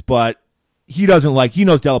happens. But he knows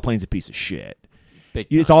Delaplane's a piece of shit.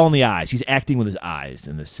 It's all in the eyes. He's acting with his eyes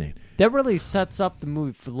in this scene. That really sets up the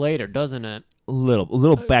movie for later, doesn't it? A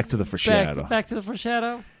little back to the foreshadow. Back to the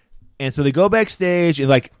foreshadow. And so they go backstage and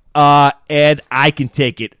like, Ed, I can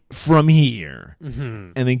take it from here.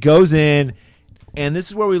 Mm-hmm. And then goes in, and this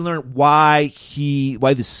is where we learn why the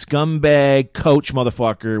scumbag coach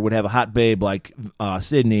motherfucker would have a hot babe like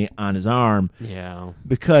Sydney on his arm. Yeah.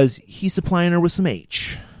 Because he's supplying her with some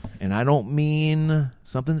H. And I don't mean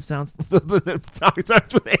something that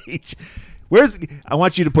starts with H. I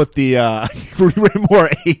want you to put the more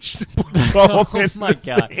H. Oh my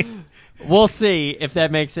God. We'll see if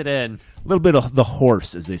that makes it in. A little bit of the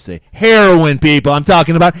horse, as they say. Heroin, people. I'm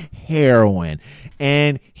talking about heroin.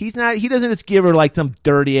 And he doesn't just give her like some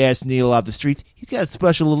dirty ass needle off the streets. He's got a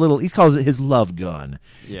special he calls it his love gun.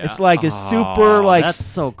 Yeah. It's like a super that's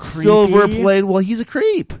so creepy. silver plated. Well, he's a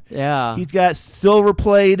creep. Yeah. He's got silver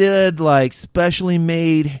plated, like specially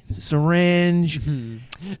made syringe. Mm-hmm.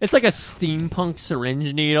 It's like a steampunk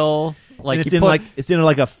syringe needle. Like and it's in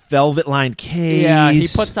a velvet lined case. Yeah, he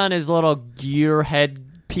puts on his little gear head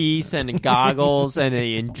piece and goggles, and then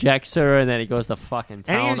he injects her, and then he goes to fucking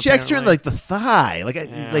town. And he injects her in like the thigh.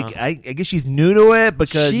 I guess she's new to it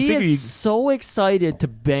because she is so excited to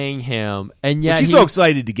bang him, and yet she's so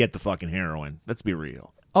excited to get the fucking heroin. Let's be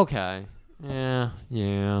real. Okay. Yeah.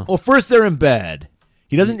 Well, first they're in bed.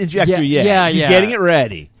 He doesn't inject her yet. Yeah, he's getting it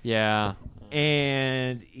ready. Yeah.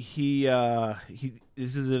 And he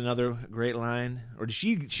this is another great line, or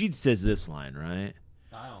she says this line, right?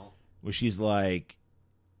 I don't. Where she's like,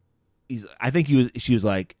 she was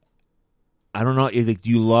like, I don't know, do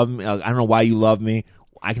you love me? I don't know why you love me.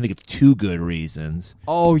 I can think of 2 good reasons.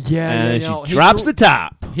 Oh yeah, and she drops the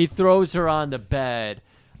top. He throws her on the bed,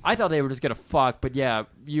 I thought they were just gonna fuck, but yeah,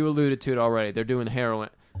 you alluded to it already. They're doing the heroin.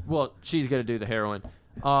 Well, she's gonna do the heroin.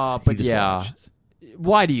 But just yeah, watches.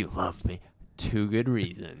 why do you love me? 2 good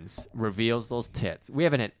reasons. Reveals those tits. We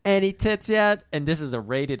haven't had any tits yet, and this is a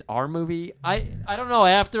rated R movie. I don't know.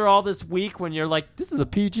 After all this week, when you're like, this is a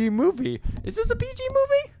PG movie. Is this a PG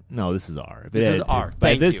movie? No, this is R. If This it is had- R. By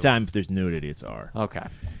Thank this you. time, if there's nudity, it's R. Okay.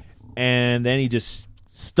 And then he just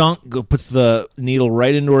puts the needle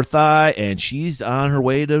right into her thigh, and she's on her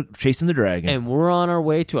way to chasing the dragon. And we're on our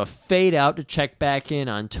way to a fade out to check back in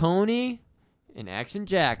on Tony and Action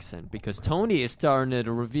Jackson, because Tony is starting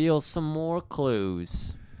to reveal some more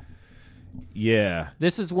clues. yeah.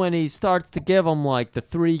 This is when he starts to give them like the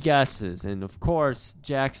 3 guesses, and of course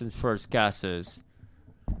Jackson's first guess is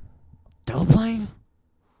double plane.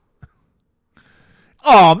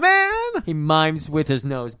 Oh man, He mimes with his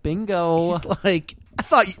nose. Bingo. he's like, I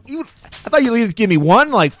thought you at least give me one,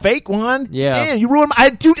 like fake one. Yeah. Man, you ruined.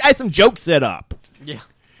 I had some jokes set up. Yeah.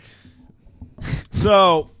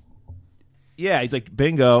 So, yeah, he's like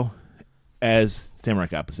bingo, as Samurai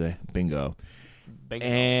Cop would say, bingo. Bingo.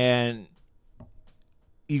 And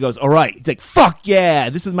he goes, all right. He's like, fuck yeah,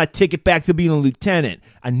 this is my ticket back to being a lieutenant.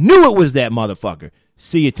 I knew it was that motherfucker.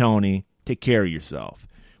 See you, Tony. Take care of yourself.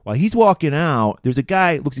 While he's walking out, there's a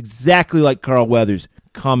guy who looks exactly like Carl Weathers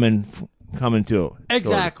coming to.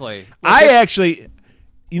 Exactly. I actually,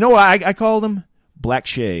 you know what I called him? Black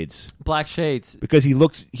Shades. Black Shades. Because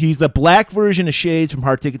he's the black version of Shades from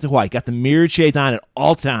Hard Ticket to Hawaii. Got the mirrored shades on at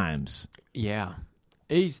all times. Yeah.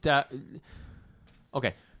 He's that.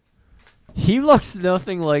 Okay. He looks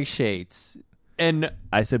nothing like Shades. And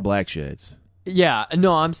I said Black Shades. yeah,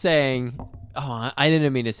 no, I'm saying. Oh, I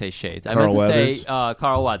didn't mean to say Shades. I Carl meant to Weathers? say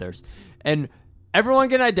Carl Weathers. And everyone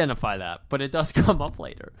can identify that, but it does come up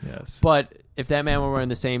later. Yes. But if that man were wearing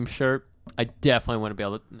the same shirt, I definitely wouldn't be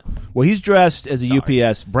able to. No. Well, he's dressed as a Sorry.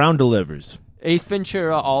 UPS. Brown delivers. Ace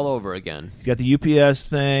Ventura all over again. He's got the UPS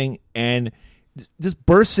thing and just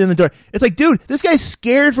bursts in the door. It's like, dude, this guy's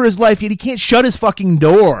scared for his life, yet he can't shut his fucking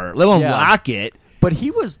door, let alone Yeah. lock it. But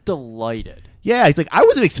he was delighted. Yeah, he's like, I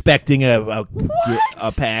wasn't expecting a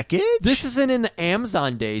package. This isn't in the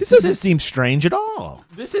Amazon days. This doesn't seem strange at all.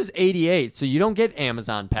 This is 88, so you don't get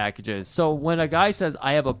Amazon packages. So when a guy says,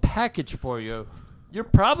 I have a package for you, you're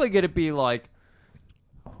probably going to be like,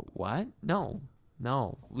 what? No,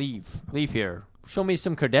 leave here. Show me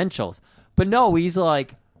some credentials. But no, he's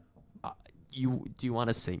like, do you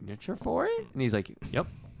want a signature for it? And he's like, yep,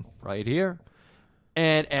 right here.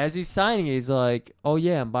 And as he's signing, he's like, oh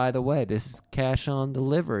yeah, and by the way, this is cash on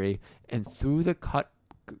delivery. And through the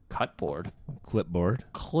clipboard,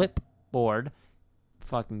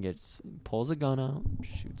 fucking pulls a gun out,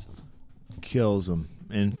 shoots him. Kills him.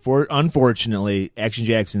 And unfortunately, Action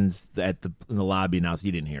Jackson's in the lobby now, so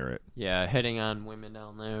you didn't hear it. Yeah, hitting on women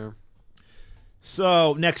down there.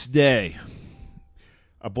 So, next day,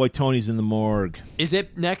 our boy Tony's in the morgue. Is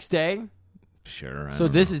it next day? Sure. So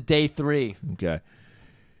this is day 3. Okay.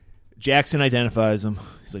 Jackson identifies him.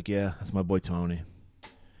 He's like, yeah, that's my boy Tony.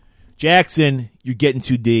 Jackson, you're getting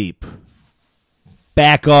too deep.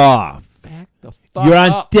 Back off. Back the fuck You're on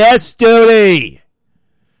up. desk duty.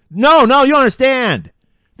 No, you don't understand.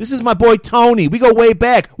 This is my boy Tony. We go way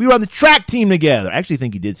back. We were on the track team together. I actually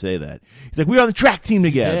think he did say that. He's like, we were on the track team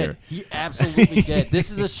together. He absolutely did. This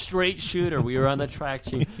is a straight shooter. We were on the track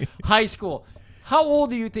team. High school. How old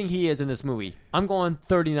do you think he is in this movie? I'm going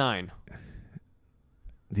 39.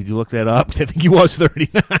 Did you look that up? I think he was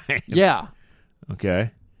 39. Yeah.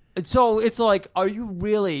 Okay. So it's like, are you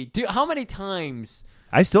really? How many times?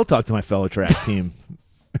 I still talk to my fellow track team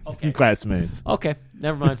classmates. Okay,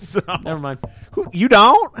 never mind. Never mind. You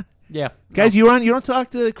don't? Yeah, Guys, you don't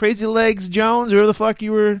talk to Crazy Legs Jones or who the fuck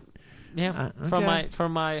you were? Yeah, okay.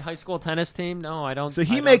 from my high school tennis team. No, I don't. So I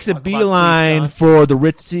he don't makes a talk about beeline Queens for the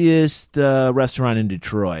ritziest restaurant in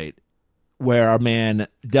Detroit, where our man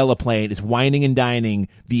Delaplane is whining and dining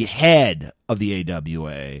the head of the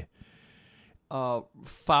AWA.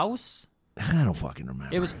 Faust. I don't fucking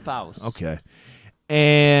remember. It was Faust. Okay.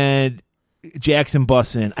 And Jackson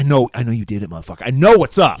busts in. I know you did it, motherfucker. I know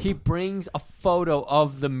what's up. He brings a photo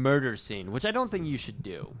of the murder scene, which I don't think you should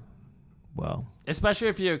do. Well, especially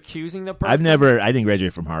if you're accusing the person. I didn't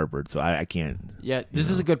graduate from Harvard, so I can't. Yeah, this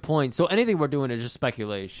is a good point. So anything we're doing is just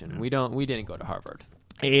speculation. We didn't go to Harvard.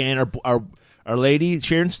 And our lady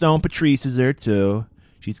Sharon Stone Patrice is there too.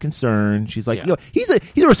 She's concerned. She's like, yo, he's a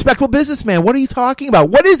respectable businessman. What are you talking about?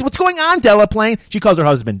 What's going on, Delaplane? She calls her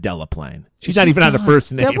husband Delaplane. She's not even on the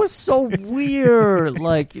first name. That was so weird.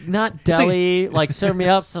 Like, not deli. Like, serve me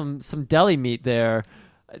up some deli meat there.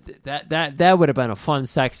 That would have been a fun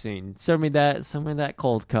sex scene. Serve me that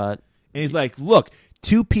cold cut. And he's like, look,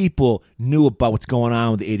 2 people knew about what's going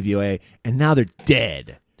on with the AWA, and now they're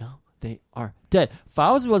dead. No, they are dead.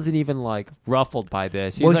 Faust wasn't even like ruffled by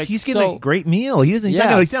this. He Well, was like, he's getting so, a great meal. He's Yeah. not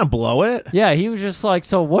going to blow it. Yeah, he was just like,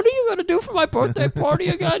 so what are you going to do for my birthday party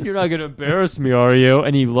again? You're not going to embarrass me, are you?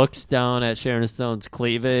 And he looks down at Sharon Stone's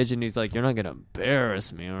cleavage, and he's like, you're not going to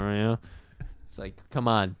embarrass me, are you? It's like, come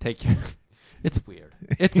on, take your... It's weird.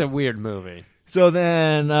 It's a weird movie. So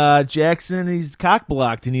then Jackson, he's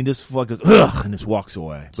cock-blocked, and he just fucking goes, ugh, and just walks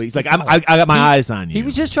away. But he's like, I got my eyes on you. He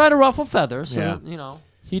was just trying to ruffle feathers, so, Yeah. you know,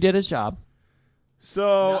 he did his job.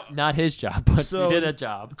 So... Not his job, but So- he did a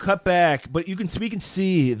job. Cut back, but we can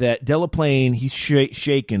see that Delaplane, he's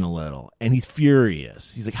shaking a little, and he's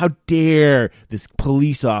furious. He's like, how dare this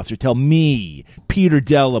police officer tell me, Peter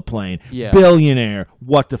Delaplane, Yeah. billionaire,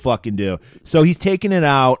 what to fucking do. So he's taking it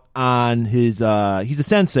out on his, he's a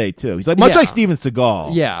sensei too. He's like, much Yeah. like Steven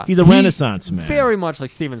Seagal. Yeah. He's a Renaissance man. Very much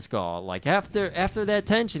like Steven Seagal. Like, after that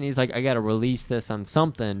tension, he's like, I got to release this on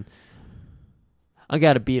something. I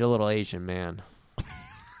got to beat a little Asian man.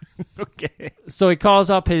 Okay. So he calls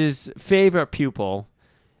up his favorite pupil,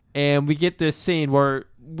 and we get this scene where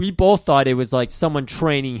we both thought it was like someone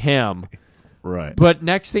training him. Right. But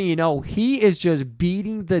next thing you know, he is just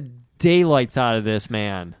beating the daylights out of this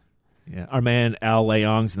man. Yeah. Our man Al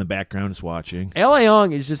Leong's in the background is watching. L.A.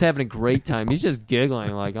 Young is just having a great time. He's just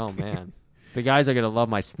giggling like, oh, man. The guys are going to love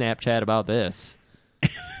my Snapchat about this.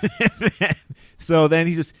 So then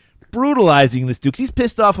he's just brutalizing this dude 'cause he's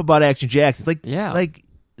pissed off about Action Jackson. It's like, Yeah. like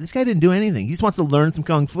this guy didn't do anything. He just wants to learn some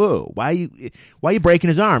kung fu. Why are you breaking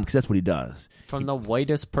his arm? Because that's what he does. From the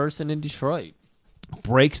whitest person in Detroit.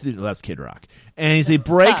 That's Kid Rock, and he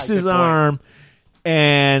breaks Good his point. arm,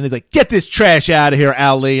 and he's like, "Get this trash out of here,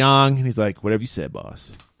 Al Leong." And he's like, "Whatever you said,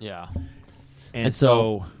 boss." Yeah. And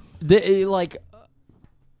so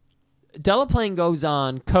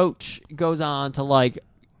Delaplane Coach goes on to like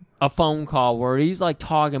a phone call where he's like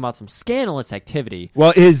talking about some scandalous activity.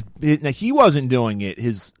 well, now, he wasn't doing it.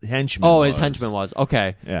 His henchman. Oh, was. his henchman was.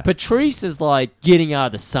 Okay. Yeah. Patrice is like getting out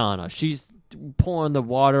of the sauna. She's pouring the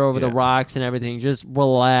water over the Yeah. rocks and everything, just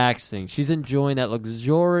relaxing. She's enjoying that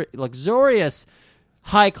luxurious,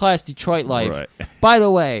 high-class Detroit life. Right. By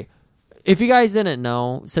the way, if you guys didn't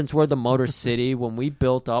know, since we're the Motor City, when we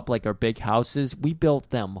built up like our big houses, we built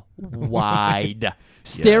them wide.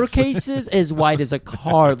 Staircases as wide as a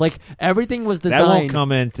car. Like, everything was designed. That won't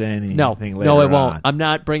come into anything. No, later no, it won't. on. I'm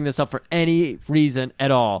not bringing this up for any reason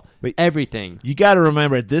at all. But- Everything. You got to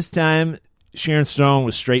remember, at this time, Sharon Stone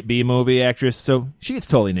was straight B movie actress, so she gets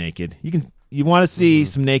totally naked. You want to see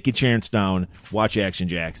some naked Sharon Stone? Watch Action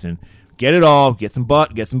Jackson. Get it all. Get some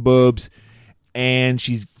butt. Get some boobs. And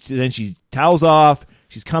she towels off.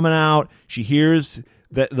 She's coming out. She hears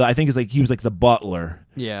that I think he was like the butler.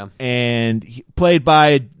 Yeah. And played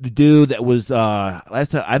by the dude that was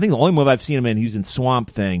last time. I think the only movie I've seen him in, he was in Swamp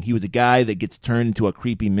Thing. He was a guy that gets turned into a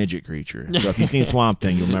creepy midget creature. So if you've seen Swamp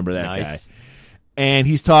Thing, you'll remember that Nice. guy. And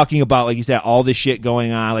he's talking about, like you said, all this shit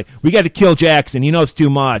going on. Like, we got to kill Jackson. He knows too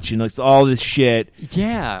much, and it's all this shit.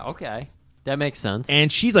 Yeah, okay. That makes sense.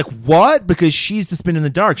 And she's like, "What?" Because she's just been in the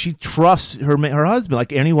dark. She trusts her husband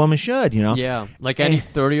like any woman should, you know. Yeah, like any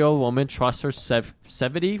 30-year-old woman trusts her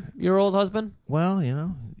 70-year-old husband. Well, you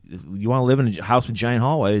know, you want to live in a house with giant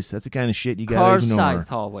hallways. That's the kind of shit you got to ignore. Car-sized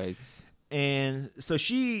hallways. And so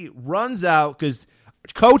she runs out because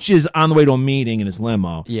Coach is on the way to a meeting in his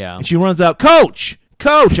limo. Yeah. And she runs out, Coach,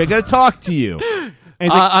 I got to talk to you. And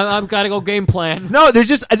he's like, I've got to go game plan. no, there's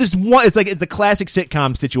just one. It's a classic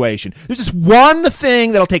sitcom situation. There's just one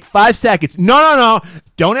thing that'll take 5 seconds. No.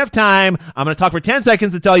 Don't have time. I'm going to talk for 10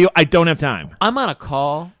 seconds to tell you I don't have time. I'm on a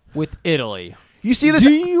call with Italy. You see this?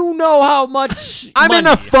 Do you know how much I'm in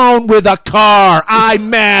money? a phone with a car. I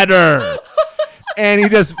matter. And he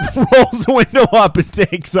just rolls the window up and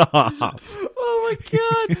takes off. Oh, my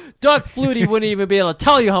God. Doug Flutie wouldn't even be able to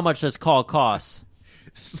tell you how much this call costs.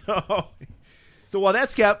 So while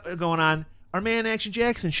that's kept going on, our man Action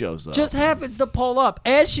Jackson shows up. Just happens to pull up.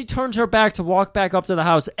 As she turns her back to walk back up to the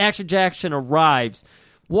house, Action Jackson arrives,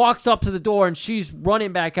 walks up to the door, and she's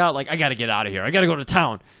running back out like, I got to get out of here. I got to go to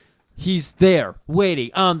town. He's there,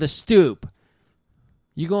 waiting on the stoop.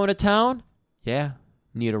 You going to town? Yeah.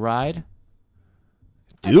 Need a ride?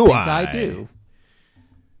 I think I do.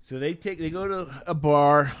 So they go to a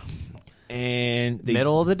bar, and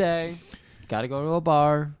Middle of the day. Got to go to a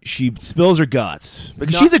bar. she spills her guts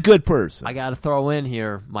because No. she's a good person. I got to throw in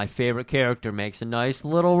here, my favorite character makes a nice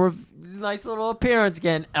little appearance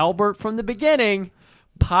again. Albert from the beginning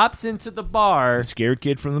pops into the bar. Scared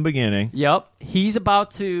kid from the beginning. Yep. He's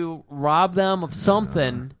about to rob them of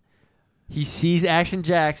something. He sees Action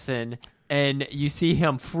Jackson, and you see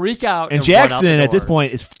him freak out. And run out the Jackson, at this door.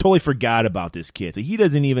 point, is totally forgot about this kid. So he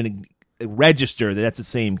doesn't even register that that's the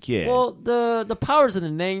same kid. Well, the powers of the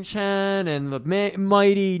Nangchen and the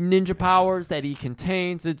mighty ninja powers that he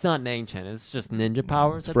contains, it's not Nangchen. It's just ninja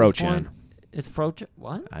powers at this Frochen. point. It's Frochen.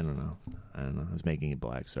 What? I don't know. I was making it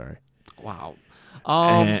black. Sorry. Wow.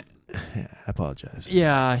 I apologize.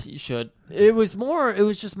 Yeah, you should. It was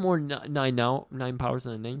just more nine powers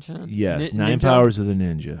than a Nangchen. Yes, Ni- 9 ninja. powers of the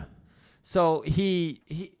ninja. So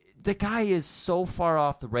the guy is so far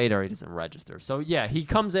off the radar he doesn't register. So yeah, he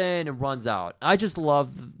comes in and runs out. I just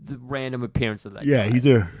love the random appearance of that Yeah, guy. he's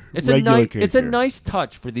a It's regular It's a character. nice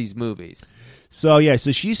touch for these movies. So yeah,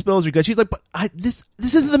 so she spills her guts. She's like, "But this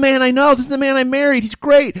isn't the man I know. This is the man I married. He's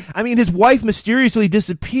great. I mean, his wife mysteriously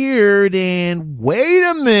disappeared, and wait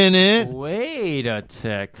a minute, Wait a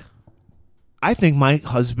tick. I think my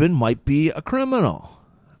husband might be a criminal.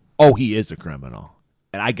 Oh, he is a criminal,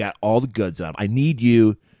 and I got all the goods on him. I need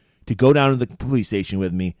you to go down to the police station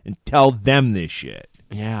with me and tell them this shit.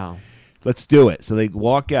 Yeah. Let's do it." So they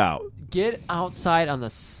walk out. Get outside on the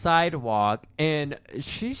sidewalk, and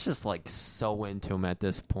she's just like so into him at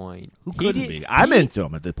this point. Who couldn't be? I'm into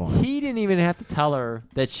him at this point. He didn't even have to tell her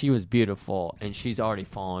that she was beautiful, and she's already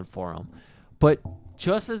fallen for him. But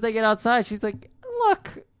just as they get outside, she's like, "Look,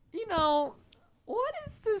 what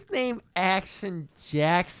is this name, Action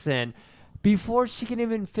Jackson?" Before she can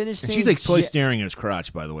even finish saying, She's like totally staring at his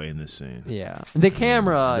crotch, by the way, in this scene. Yeah, the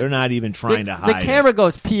camera. They're not even trying to hide The camera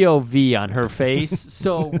goes POV on her face,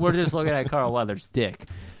 so we're just looking at Carl Weathers' dick.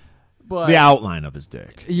 But the outline of his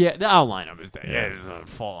dick. yeah, the outline of his dick. Yeah. It's a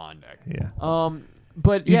full-on dick. Yeah.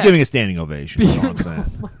 But He's yeah, giving a standing ovation. That's all I'm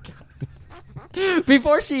saying.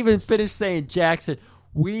 before she even finished saying Jackson,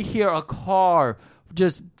 we hear a car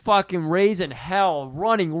just fucking raising hell,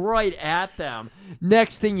 running right at them.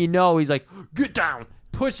 Next thing you know, he's like, "Get down!"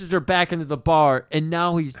 Pushes her back into the bar, and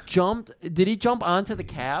now he's jumped. Did he jump onto the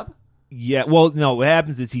cab? Yeah. Well, no. What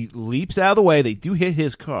happens is he leaps out of the way. They do hit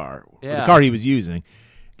his car, Yeah. the car he was using,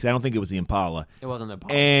 because I don't think it was the Impala. It wasn't the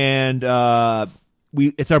Impala. And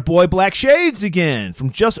it's our boy Black Shades again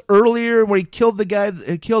from just earlier where he killed the guy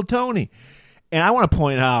that killed Tony. And I want to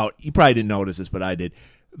point out, you probably didn't notice this, but I did.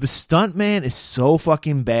 The stuntman is so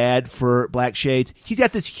fucking bad for Black Shades. He's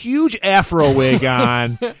got this huge afro wig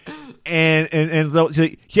on, and so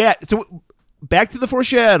yeah. So back to the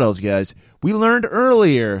foreshadows, guys. We learned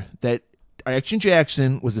earlier that Action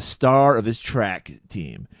Jackson was the star of his track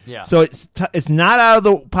team. Yeah. So it's not out of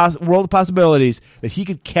the world of possibilities that he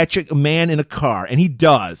could catch a man in a car, and he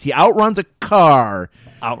does. He outruns a car.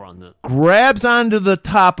 Outrun it. Grabs onto the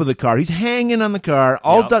top of the car. He's hanging on the car.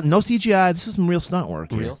 All Yep. done. No CGI. This is some real stunt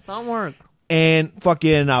work here. Real stunt work. And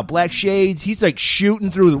fucking Black Shades, he's like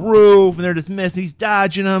shooting through the roof, and they're just missing. He's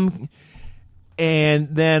dodging them.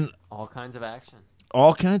 And then All kinds of action.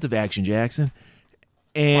 all kinds of Action Jackson.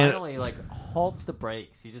 And Finally, halts the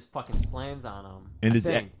brakes. He just fucking slams on him.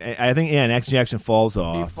 and I I think and Action Jackson falls he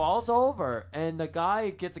off. falls over, and the guy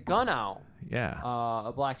gets a gun out. Yeah.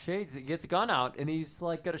 A Black Shades gets a gun out, and he's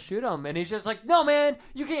like gonna shoot him, and he's just like, "No, man,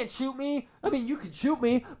 you can't shoot me. I mean, you can shoot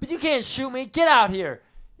me, but you can't shoot me. Get out here!"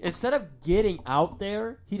 Instead of getting out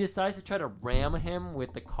there, he decides to try to ram him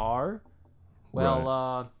with the car.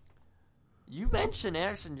 Well, you mentioned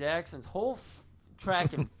Action Jackson's whole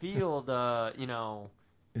track and field.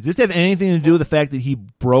 Does this have anything to do with the fact that he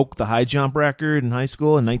broke the high jump record in high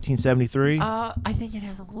school in 1973? I think it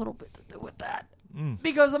has a little bit to do with that.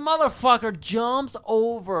 Because a motherfucker jumps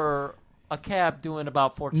over a cab doing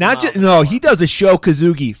about 14 Not miles just an no, hour. he does a Sho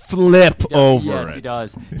Kazuki flip over Yes, it. he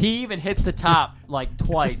does. He even hits the top like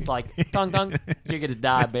twice, like dunk dunk, you're gonna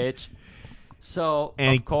die, bitch. So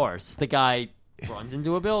And of course the guy runs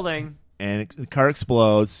into a building. And the car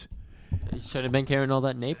explodes. He should have been carrying all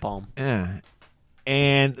that napalm. Yeah.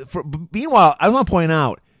 And meanwhile, I want to point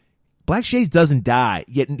out, Black Shades doesn't die,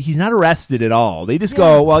 yet he's not arrested at all. They just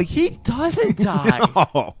go, well, he doesn't die.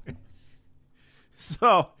 No.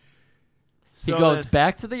 So he goes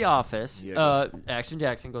back to the office. Yeah, Action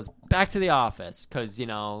Jackson goes back to the office because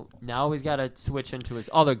now he's got to switch into his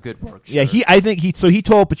other good work. Yeah, shirt. I think he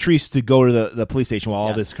told Patrice to go to the police station while all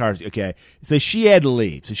Yes. this cars. Okay, so she had to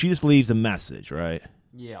leave, so she just leaves a message, right?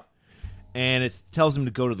 Yeah. And it tells him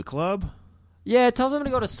to go to the club. Yeah, it tells him to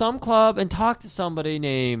go to some club and talk to somebody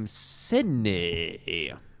named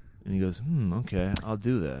Sydney. And he goes, okay, I'll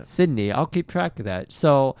do that. Sydney, I'll keep track of that.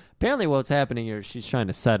 So apparently, what's happening here? She's trying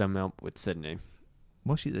to set him up with Sydney.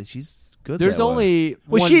 Well, she's good. There's that way. only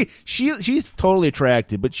well, one. she's totally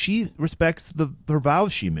attractive, but she respects her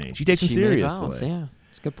vows she made. She takes them She made seriously. vows, yeah,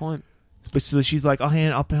 it's a good point. But so she's like, I'll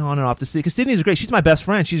hand it off to Sydney. Because Sydney's great. She's my best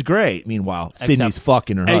friend. She's great. Meanwhile, Sydney's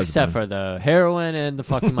fucking her husband. Except for the heroin and the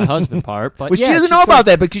fucking my husband part. But Well, yeah, she doesn't she's know about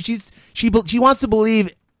great. that because she wants to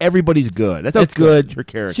believe everybody's good. That's how It's good her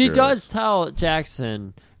character She does is. tell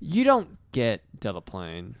Jackson, you don't get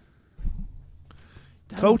Delaplane.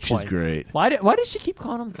 Coach is Delaplane. great. Why did she keep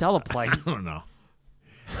calling him Delaplane? I don't know.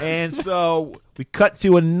 And so we cut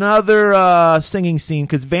to another singing scene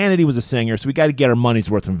because Vanity was a singer, so we got to get our money's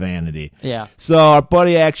worth from Vanity. Yeah. So our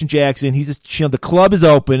buddy Action Jackson, he's just chilling. The club is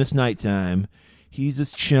open. It's nighttime. He's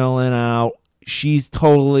just chilling out. She's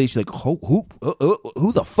like, who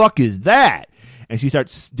the fuck is that? And she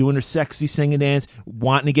starts doing her sexy singing dance,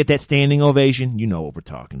 wanting to get that standing ovation. You know what we're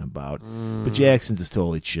talking about. But Jackson's just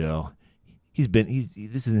totally chill.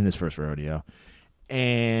 This isn't his first rodeo.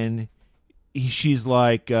 And she's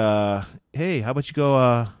like, hey, how about you go,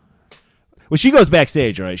 well, she goes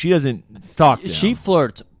backstage, right? She doesn't talk to him. She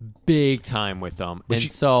flirts big time with him.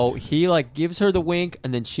 So he like gives her the wink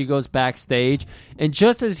and then she goes backstage. And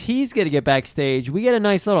just as he's going to get backstage, we get a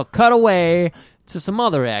nice little cutaway to some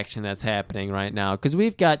other action that's happening right now. Because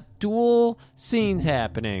we've got dual scenes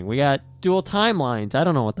happening. We got dual timelines. I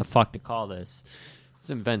don't know what the fuck to call this. It's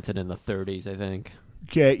invented in the 30s, I think.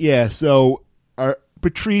 Okay, yeah, so our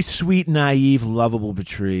Patrice, sweet, naive, lovable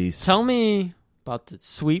Patrice. Tell me about the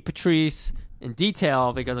sweet Patrice in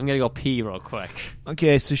detail because I'm going to go pee real quick.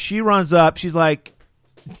 Okay, so she runs up. She's like,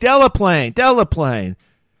 Delaplane.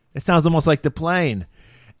 It sounds almost like the plane.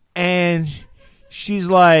 And she's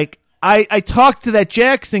like, I talked to that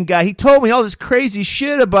Jackson guy. He told me all this crazy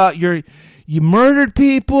shit about you murdered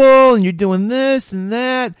people and you're doing this and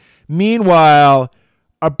that. Meanwhile,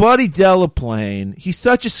 our buddy Delaplane, he's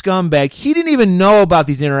such a scumbag. He didn't even know about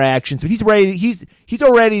these interactions, but he's ready. He's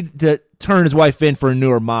all ready to turn his wife in for a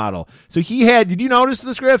newer model. So he had. Did you notice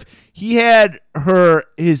this, Griff? He had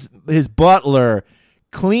his butler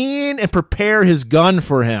clean and prepare his gun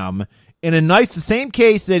for him in the same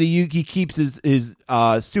case that he keeps his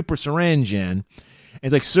super syringe in. And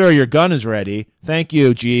he's like, "Sir, your gun is ready. Thank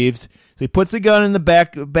you, Jeeves." So he puts the gun in the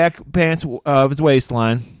back pants of his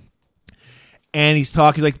waistline. And he's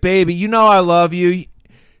talking like, baby, you know I love you.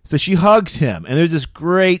 So she hugs him. And there's this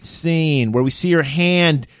great scene where we see her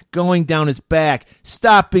hand going down his back,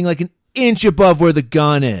 stopping like an inch above where the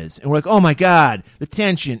gun is. And we're like, oh, my God, the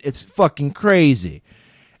tension. It's fucking crazy.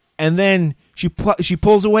 And then she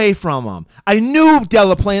pulls away from him. I knew,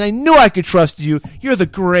 Delaplane, I knew I could trust you. You're the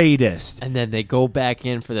greatest. And then they go back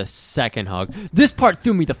in for the second hug. This part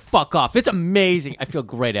threw me the fuck off. It's amazing. I feel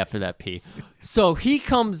great after that pee. So she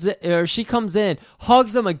comes in,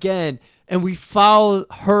 hugs him again, and we follow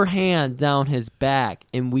her hand down his back,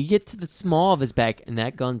 and we get to the small of his back, and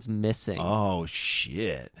that gun's missing. Oh,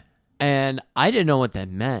 shit. And I didn't know what that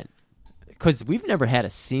meant, because we've never had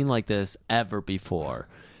a scene like this ever before.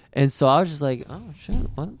 And so I was just like, oh, shit,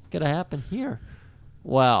 what's going to happen here?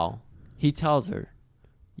 Well, he tells her,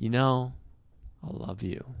 you know, I love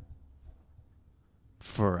you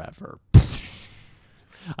forever.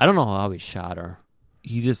 I don't know how he shot her.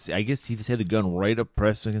 I guess he just had the gun right up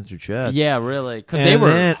pressed against her chest. Yeah, really. Because And they were.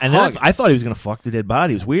 then I thought he was going to fuck the dead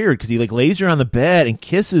body. It was weird because he like lays her on the bed and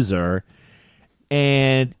kisses her.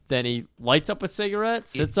 And then he lights up a cigarette,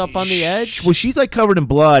 sits up on the edge. Well, she's like covered in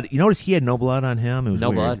blood. You notice he had no blood on him. It was No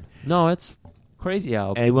weird. blood. No, it's crazy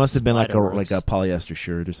how. And it must have been like spider a works. polyester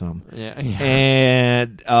shirt or something. Yeah.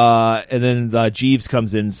 And then Jeeves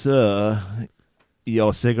comes in, sir,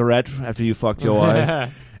 a cigarette after you fucked your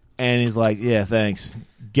wife. And he's like, yeah, thanks.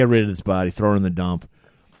 Get rid of this body. Throw her in the dump.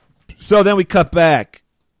 So then we cut back.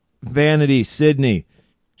 Vanity, Sydney.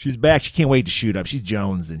 She's back. She can't wait to shoot up. She's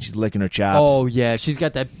jonesing. She's licking her chops. Oh, yeah. She's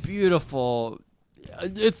got that beautiful.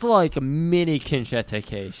 It's like a mini Kinshete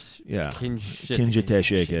case. Yeah.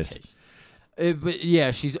 Kinshete case. But yeah,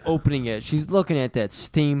 she's opening it. She's looking at that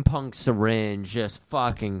steampunk syringe, just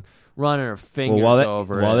fucking running her fingers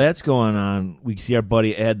over it. While that's going on, we see our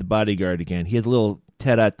buddy Ed, the bodyguard, again. He has a little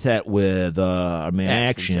tete-a-tete with our man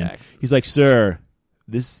Action. He's like, sir,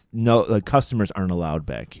 customers aren't allowed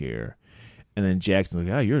back here. And then Jackson's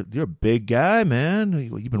like, oh, you're a big guy, man.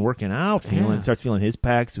 You've been working out. Starts feeling his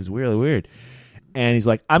packs. It was really weird. And he's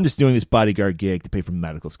like, I'm just doing this bodyguard gig to pay for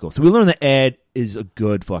medical school. So we learn that Ed is a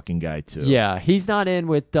good fucking guy, too. Yeah, he's not in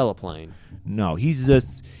with Delaplane. No, he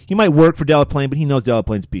might work for Delaplane, but he knows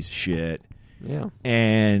Delaplane's a piece of shit. Yeah.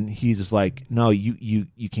 And he's just like, no, you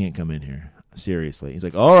can't come in here. Seriously. He's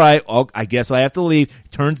like, all right, I guess I have to leave.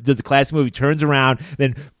 Does a classic movie, turns around,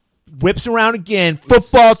 then whips around again.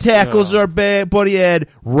 Football tackles our buddy Ed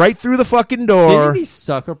right through the fucking door. Didn't he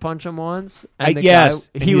sucker punch him once? And the yes.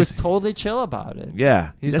 guy, And he he was was- totally chill about it.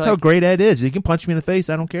 Yeah, He's that's like- how great Ed is. He can punch me in the face.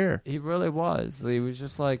 I don't care. He really was. He was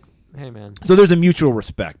just like, hey, man. So there's a mutual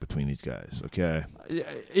respect between these guys. Okay.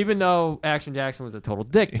 Even though Action Jackson was a total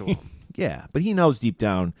dick to him. Yeah, but he knows deep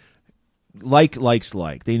down, likes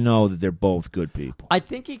like. They know that they're both good people. I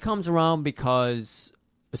think he comes around because,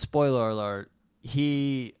 spoiler alert,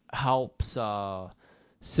 he helps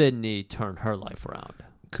Sydney turn her life around.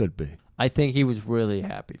 Could be. I think he was really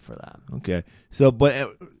happy for that. Okay. So,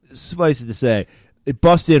 but suffice it to say, it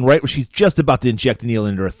busts in right where she's just about to inject the needle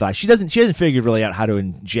into her thigh. She hasn't figured really out how to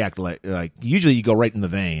inject like usually you go right in the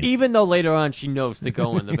vein. Even though later on she knows to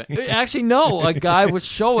go in the vein. Actually, no. A guy was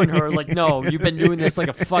showing her, like, no, you've been doing this like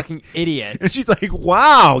a fucking idiot. And she's like,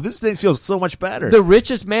 wow, this thing feels so much better. The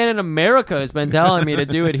richest man in America has been telling me to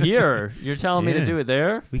do it here. You're telling me to Yeah. do it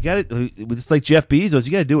there? We got it. It's like Jeff Bezos.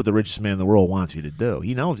 You got to do what the richest man in the world wants you to do.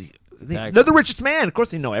 He knows. Exactly. They're the richest man. Of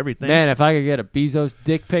course, they know everything. Man, if I could get a Bezos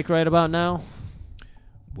dick pic right about now.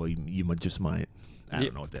 Well, you just might. I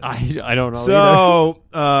don't know what that is. I don't know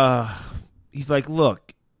So, he's like,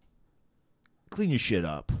 look, clean your shit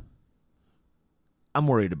up. I'm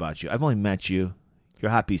worried about you. I've only met you. You're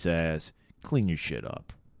a hot piece of ass. Clean your shit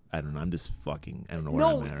up. I don't know. I'm just fucking, I don't know where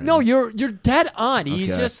I'm at right No, now. you're dead on.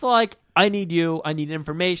 He's Okay. just like, I need you. I need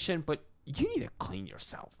information, but you need to clean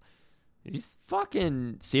yourself. He's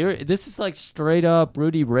fucking serious. This is like straight up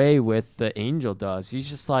Rudy Ray with the Angel does. He's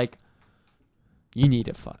just like, you need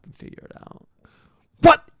to fucking figure it out.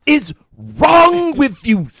 What is wrong with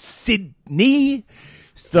you, Sydney?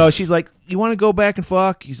 So she's like, you want to go back and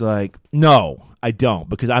fuck? He's like, no, I don't,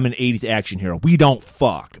 because I'm an 80s action hero. We don't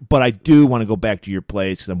fuck, but I do want to go back to your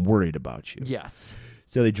place because I'm worried about you. Yes.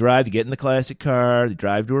 So they get in the classic car. They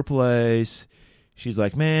drive to her place. She's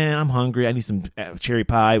like, man, I'm hungry. I need some cherry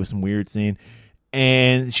pie with some weird scene.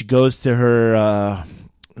 And she goes to her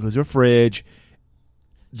fridge.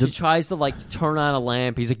 She tries to like turn on a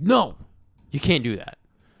lamp. He's like, no, you can't do that.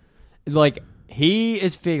 Like, he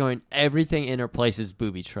is figuring everything in her place is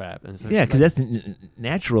booby trap. And so Yeah, she's because like, that's a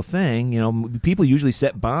natural thing. You know, people usually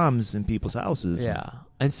set bombs in people's houses. yeah.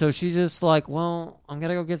 And so she's just like, well, I'm going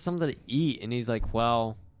to go get something to eat. And he's like,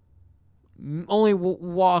 well, only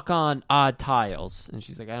walk on odd tiles. And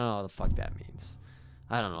she's like, I don't know what the fuck that means.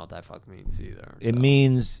 I don't know what that fuck means either. It so.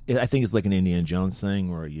 means, I think it's like an Indiana Jones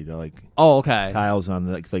thing where you like Oh, okay. tiles on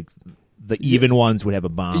the, like the even ones would have a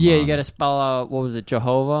bomb. Yeah, on you got to it. spell out, what was it,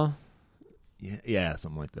 Jehovah? Yeah,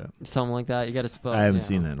 something like that. Something like that. You got to spell. I haven't yeah.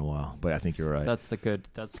 seen that in a while, but I think you're right. That's the good.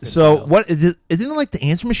 So title. what is it? Isn't it like the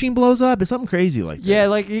answer machine blows up? It's something crazy like that. Yeah,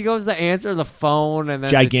 like he goes to answer the phone and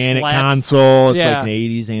then Gigantic it slaps. console. It's Yeah. like an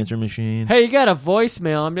 80s answer machine. Hey, you got a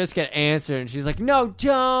voicemail. I'm just gonna answer. And she's like, no,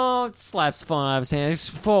 don't. Slaps the phone out of his hand. This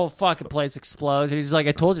full fucking place explodes. And he's like,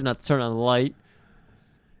 I told you not to turn on the light.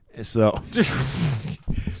 So,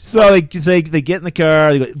 they get in the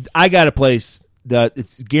car. They go, I got a place that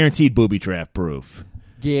it's guaranteed booby trap proof.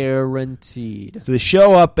 Guaranteed. So they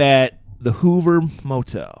show up at the Hoover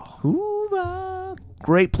Motel. Hoover.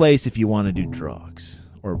 Great place if you want to do drugs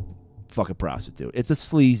or fuck a prostitute. It's a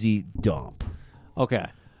sleazy dump. Okay.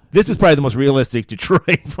 This is probably the most realistic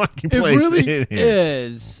Detroit fucking It place. really in here.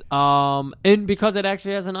 is. And because it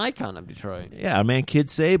actually has an icon of Detroit. Yeah, our man Kid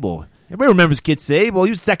Sable. Everybody remembers Kid Sable. He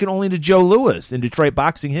was second only to Joe Louis in Detroit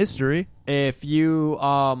boxing history. If you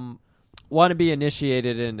want to be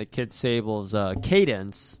initiated into Kid Sable's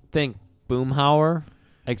cadence, think Boomhauer,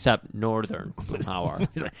 except Northern Boomhauer.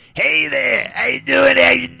 He's like, hey there, how you doing?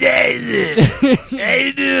 How you doing? How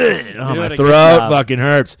you doing? Oh, doing my a good throat job. fucking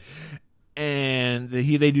hurts. And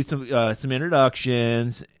they do some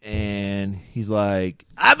introductions, and he's like,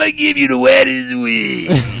 I'm gonna give you the wettest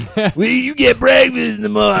week. Will you get breakfast in the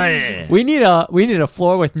morning? We need a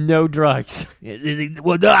floor with no drugs.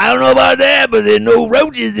 Well, no, I don't know about that, but there's no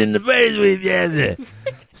roaches in the first week. Yeah.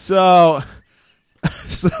 So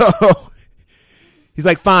he's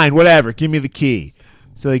like, fine, whatever, give me the key.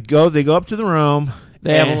 So they go up to the room.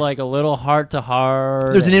 They have and like a little heart to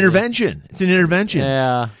heart. there's an intervention. It's an intervention.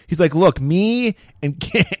 Yeah, He's like, look, me and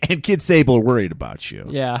Kid Sable are worried about you.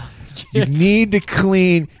 yeah. You need to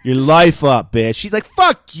clean your life up, bitch. She's like,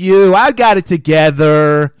 fuck you. I got it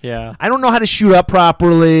together. Yeah. I don't know how to shoot up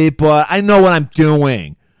properly, but I know what I'm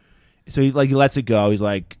doing. So he lets it go. He's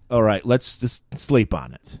like, all right, let's just sleep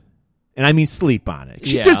on it. And I mean sleep on it.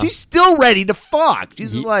 He's still ready to fuck.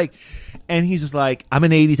 She's just like, and he's just like, I'm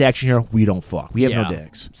an 80s action hero. We don't fuck. We have no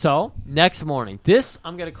dicks. So next morning, this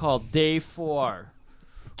I'm gonna call day 4.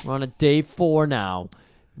 We're on a day 4 now.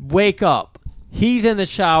 Wake up. He's in the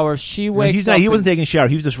shower. She wakes He's up. not. He wasn't taking a shower.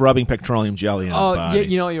 He was just rubbing petroleum jelly on his body.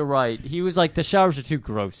 You know, you're right. He was like, the showers are too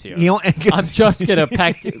gross here. He only- I'm just gonna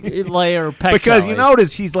layer peck because jelly. you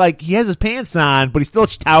notice he's like he has his pants on, but he's still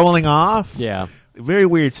toweling off. Yeah. Very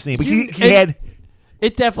weird scene. But he It- had.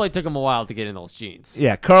 It definitely took him a while to get in those jeans.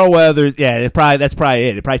 Yeah, Carl Weathers. Yeah, that's probably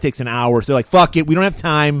it. It probably takes an hour. So like, fuck it, we don't have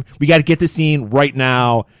time. We got to get the scene right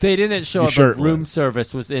now. They didn't show You're up. But room shirtless.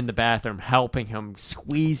 service was in the bathroom helping him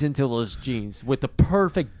squeeze into those jeans with the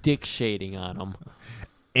perfect dick shading on him.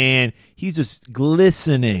 And he's just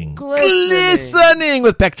glistening Glistening.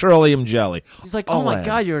 with petroleum jelly. He's like, oh my yeah.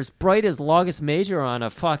 God, you're as bright as Logos Major on a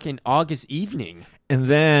fucking August evening. And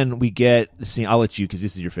then we get the scene. I'll let you because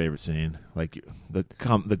this is your favorite scene, like the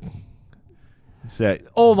set.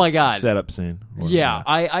 Oh my God. Setup scene. Yeah,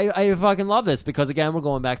 I fucking love this because, again, we're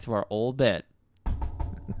going back to our old bit.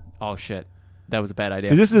 Oh, shit. That was a bad idea.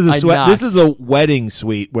 'Cause this is a I sweat. knocked. This is a wedding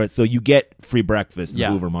suite where so you get free breakfast in Yeah.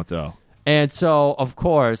 the Hoover Motel. And so, of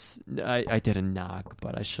course, I didn't knock,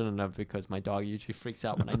 but I shouldn't have because my dog usually freaks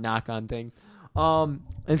out when I knock on things.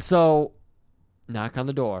 And so, knock on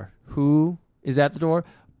the door. Who is at the door?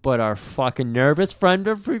 But our fucking nervous friend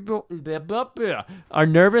our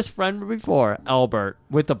nervous friend before, Albert,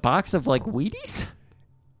 with a box of like Wheaties.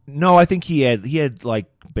 No, I think he had like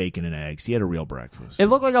bacon and eggs. He had a real breakfast. It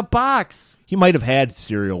looked like a box. He might have had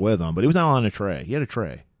cereal with him, but it was all on a tray. He had a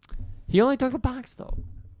tray. He only took a box though.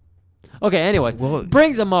 Okay, anyways, Well-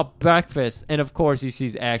 brings him up breakfast, and of course he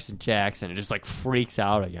sees Action Jackson and just like freaks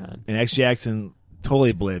out again. And X Jackson totally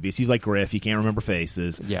oblivious. He's like Griff. He can't remember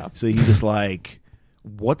faces. Yeah. So he's just like,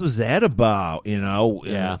 what was that about? You know?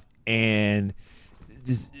 Yeah. And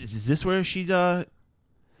is this where she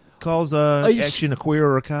calls Action a queer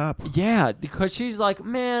or a cop? Yeah, because she's like,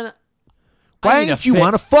 man, Why didn't you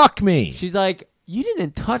want to fuck me? She's like, you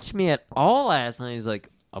didn't touch me at all last night. He's like,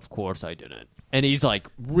 of course I didn't. And he's like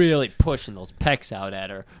really pushing those pecs out at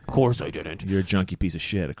her. Of course I didn't. You're a junky piece of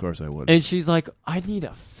shit. Of course I would. And she's like, I need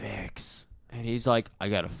a fix. And he's like, I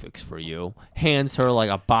got a fix for you. Hands her like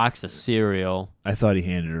a box of cereal. I thought he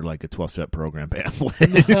handed her like a 12-step program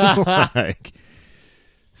pamphlet. Like,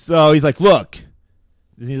 so he's like, look.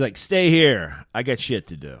 And he's like, stay here. I got shit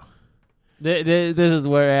to do. This is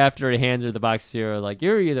where after he hands her the box of cereal, like,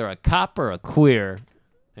 you're either a cop or a queer.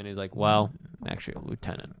 And he's like, well, I'm actually a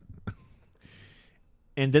lieutenant.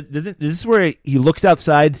 And this is where he looks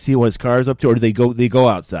outside to see what his car's up to, or do they go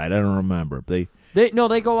outside? I don't remember. They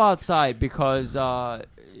go outside because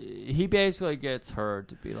he basically gets her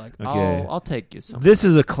to be like, Okay. I'll take you somewhere. This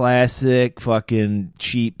is a classic fucking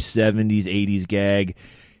cheap 70s, 80s gag.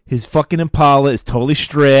 His fucking Impala is totally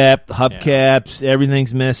stripped, hubcaps,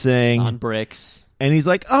 everything's missing. On bricks. And he's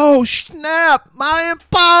like, oh, snap, my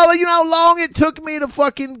Impala, you know how long it took me to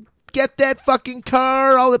fucking get that fucking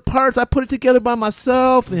car, all the parts, I put it together by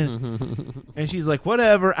myself. And, and she's like,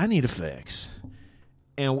 whatever, I need a fix.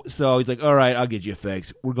 And so he's like, all right, I'll get you a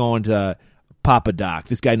fix. We're going to Papa Doc.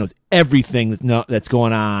 This guy knows everything that's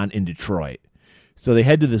going on in Detroit. So they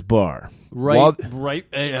head to this bar. Right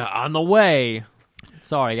on the way.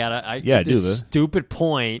 Sorry, I Yeah, this do this. stupid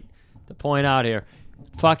point to point out here.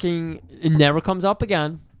 Fucking, it never comes up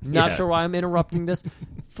again. Not Yeah. sure why I'm interrupting this.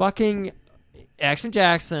 Fucking Action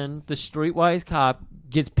Jackson, the streetwise cop,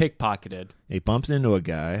 gets pickpocketed. He bumps into a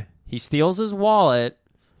guy. He steals his wallet,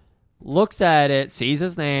 looks at it, sees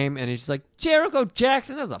his name, and he's just like, Jericho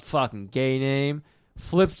Jackson, that's a fucking gay name.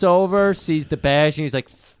 Flips over, sees the badge, and he's like,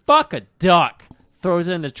 fuck a duck. Throws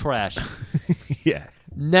it in the trash. Yeah.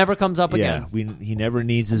 Never comes up Yeah, again. he never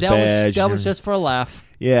needs his That badge. was just for a laugh.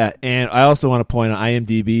 Yeah, and I also want to point out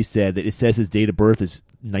IMDb said that it says his date of birth is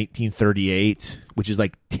 1938, which is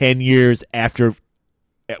like 10 years after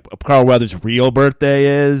Carl Weathers' real birthday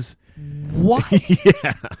is. What?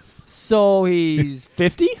 Yes. So he's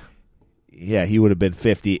 50? Yeah, he would have been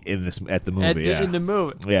 50 at the movie. In the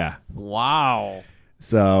movie. Yeah. Wow.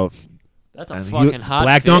 So That's a and fucking hot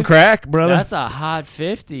black 50. don't crack, brother. That's a hot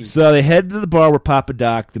 50. So they head to the bar where Papa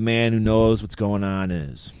Doc, the man who knows what's going on,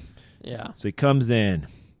 is. Yeah. So he comes in.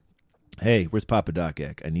 Hey, where's Papa Doc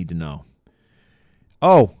at? I need to know.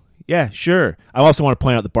 Oh, yeah, sure. I also want to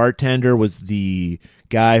point out the bartender was the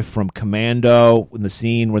guy from Commando in the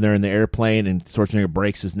scene where they're in the airplane and Schwarzenegger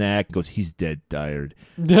breaks his neck and goes, he's dead tired.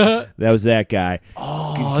 That was that guy.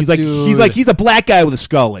 Oh, he's like dude. he's a black guy with a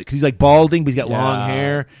skull because he's like balding, but he's got Yeah. long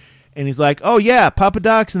hair. And he's like, oh yeah, Papa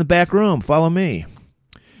Doc's in the back room. Follow me.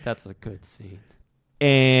 That's a good scene.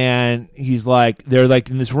 And he's like, they're like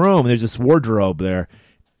in this room, and there's this wardrobe there.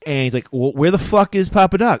 And he's like, well, where the fuck is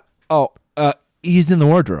Papa Doc? Oh, he's in the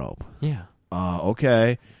wardrobe. Yeah.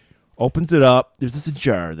 Okay. Opens it up. There's just a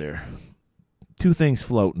jar there. Two things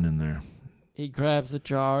floating in there. He grabs the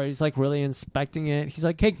jar. He's like really inspecting it. He's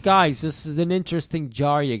like, "Hey guys, this is an interesting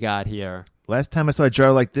jar you got here." Last time I saw a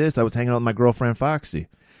jar like this, I was hanging out with my girlfriend Foxy.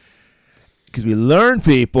 Because we learned,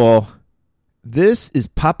 people, this is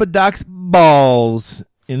Papa Doc's balls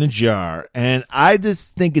in a jar. And I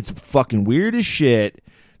just think it's fucking weird as shit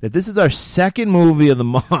that this is our second movie of the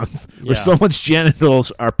month where someone's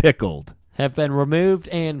genitals are pickled. Have been removed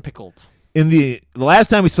and pickled. In the last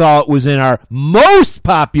time we saw it was in our most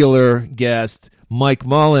popular guest, Mike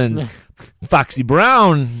Mullins' Foxy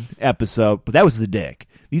Brown episode, but that was the dick.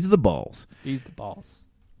 These are the balls. These are the balls.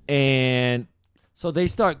 And so they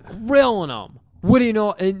start grilling him. What do you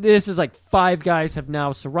know? And this is like 5 guys have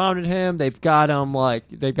now surrounded him. They've got him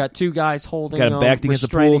they've got 2 guys holding him. Got him backed against the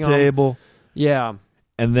pool table. Yeah.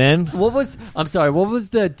 And then? What was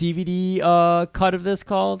the DVD cut of this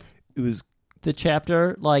called? It was the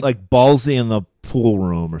chapter like ballsy in the pool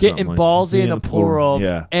room or getting something. Ballsy in the pool room.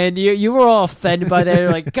 Yeah. And you were all offended by that.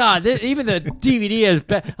 You're like, God, even the DVD is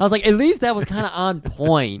bad. I was like, at least that was kind of on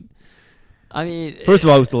point. I mean, first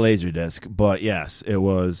of all, it was the Laserdisc, but yes, it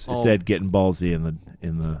was. It said getting ballsy in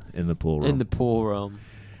the pool room. In the pool room.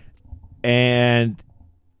 And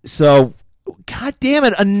so, God damn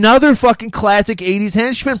it, another fucking classic 80s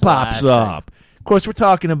henchman pops up. Of course, we're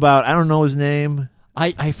talking about, I don't know his name.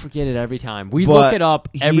 I forget it every time. We look it up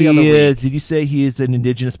every other week. Did you say he is an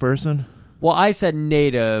indigenous person? Well, I said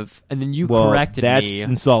native, and then you corrected me. That's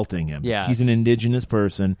insulting him. Yes. He's an indigenous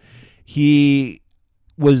person. He's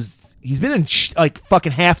been in like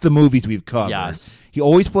fucking half the movies we've covered. Yes. He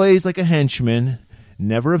always plays like a henchman,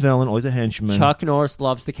 never a villain, always a henchman. Chuck Norris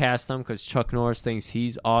loves to cast him because Chuck Norris thinks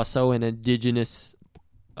he's also an indigenous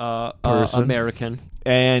person. American.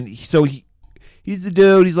 And so he's the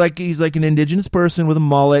dude. He's like an indigenous person with a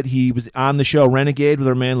mullet. He was on the show Renegade with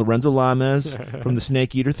our man Lorenzo Lamas from the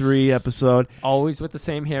Snake Eater 3 episode. Always with the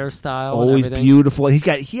same hairstyle. Always and everything. beautiful.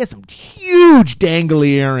 He has some huge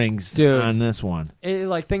dangly earrings on this one.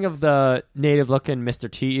 Think of the native looking Mr.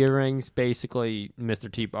 T earrings. Basically,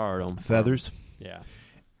 Mr. T borrowed them. Feathers. Yeah.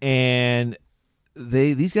 And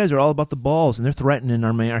these guys are all about the balls, and they're threatening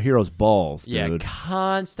our hero's balls, dude. Yeah,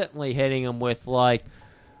 constantly hitting him with like,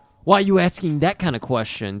 why are you asking that kind of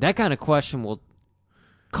question? That kind of question will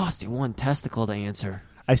cost you 1 testicle to answer.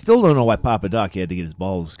 I still don't know why Papa Doc had to get his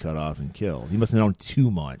balls cut off and killed. He must have known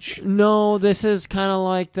too much. No, this is kind of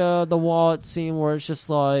like the wallet scene where it's just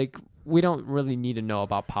like, we don't really need to know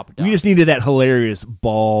about Papa Doc. We just needed that hilarious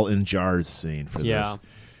ball in jars scene for this.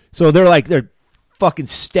 So they're fucking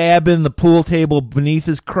stabbing the pool table beneath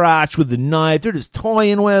his crotch with the knife. They're just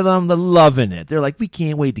toying with him. They're loving it. They're like, we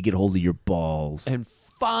can't wait to get hold of your balls. And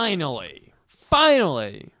finally,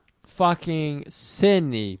 fucking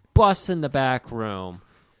Sidney busts in the back room,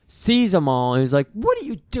 sees them all, and he's like, what are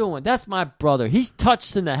you doing? That's my brother. He's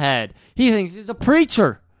touched in the head. He thinks he's a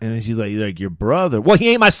preacher. And she's like, your brother? Well,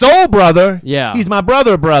 he ain't my soul brother. Yeah. He's my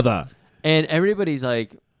brother. And everybody's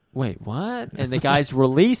like, wait, what? And the guys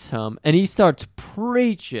release him, and he starts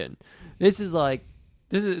preaching. This is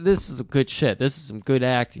some good shit. This is some good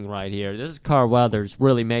acting right here. This is Carl Weathers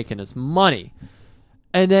really making us money.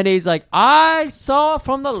 And then he's like, I saw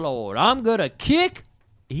from the Lord, I'm going to kick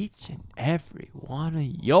each and every one of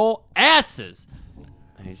your asses.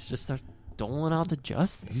 And he just starts doling out the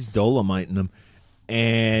justice. He's dolomiting them.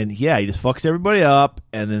 And, yeah, he just fucks everybody up.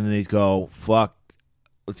 And then they go, fuck,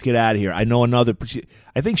 let's get out of here. I know another.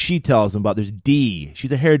 I think she tells him about there's Dee.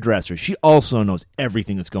 She's a hairdresser. She also knows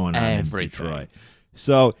everything that's going on in Detroit.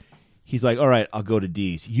 So he's like, all right, I'll go to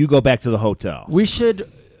Dee's. You go back to the hotel. We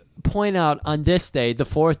should point out on this day, the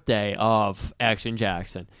 4th day of Action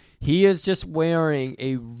Jackson, he is just wearing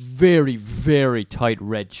a very, very tight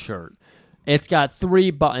red shirt. It's got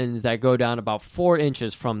 3 buttons that go down about 4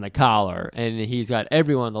 inches from the collar, and he's got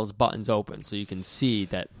every one of those buttons open, so you can see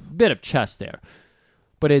that bit of chest there.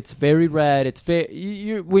 But it's very red. It's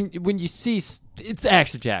very when you see it's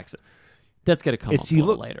Action Jackson. That's gonna come up a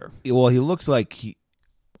little later. Well, he looks like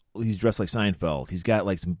he's dressed like Seinfeld. He's got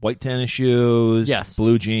like some white tennis shoes,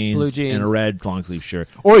 blue jeans, and a red long sleeve shirt.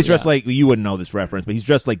 Or he's dressed like, you wouldn't know this reference, but he's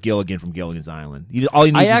dressed like Gilligan from Gilligan's Island.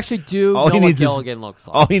 I actually do know what Gilligan looks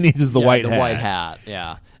like. All he needs is the white hat. The white hat,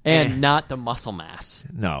 yeah. And not the muscle mass.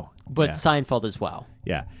 No. But Seinfeld as well.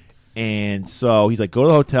 Yeah. And so he's like, go to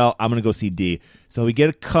the hotel. I'm going to go see Dee. So we get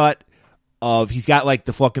a cut of, he's got like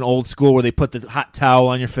the fucking old school where they put the hot towel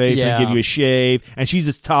on your face and give you a shave. And she's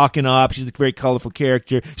just talking up. She's a very colorful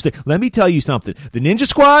character. She's like, let me tell you something. The Ninja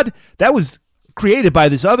Squad, that was created by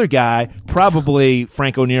this other guy, probably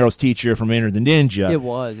Franco Nero's teacher from Enter the Ninja. It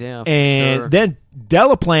was, yeah. And then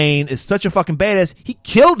Delaplane is such a fucking badass. He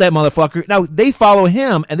killed that motherfucker. Now they follow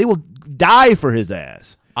him and they will die for his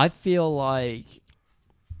ass. I feel like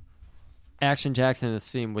Action Jackson in the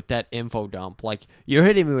scene with that info dump, like, you're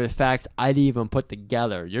hitting me with facts I didn't even put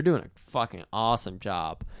together. You're doing a fucking awesome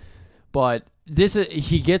job. But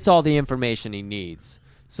he gets all the information he needs.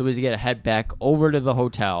 So he's going to head back over to the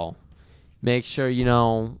hotel. Make sure,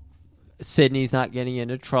 Sydney's not getting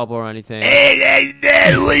into trouble or anything. Hey,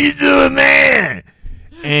 Dad, what you doing, man?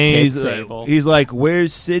 And he's like,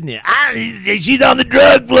 where's Sydney? She's on the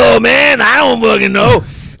drug floor, man. I don't fucking know.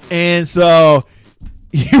 And so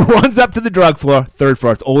he runs up to the drug floor, third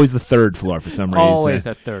floor. It's always the third floor for some reason. Always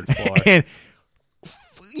the third floor. And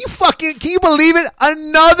can you believe it?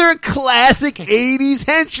 Another classic 80s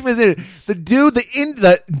henchman. The dude, the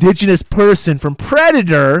indigenous person from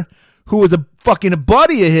Predator, who was a fucking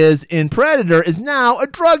buddy of his in Predator, is now a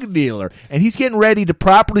drug dealer. And he's getting ready to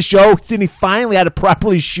properly show Sidney finally how to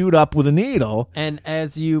properly shoot up with a needle. And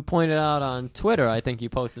as you pointed out on Twitter, I think you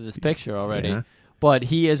posted this picture already. Yeah. But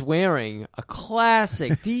he is wearing a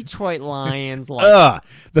classic Detroit Lions.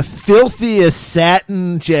 The filthiest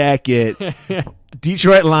satin jacket.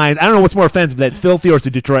 Detroit Lions. I don't know what's more offensive, that's filthy or it's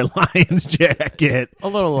a Detroit Lions jacket. A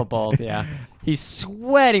little of both, yeah. He's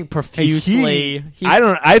sweating profusely.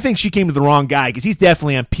 I think she came to the wrong guy because he's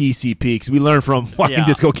definitely on PCP because we learned from fucking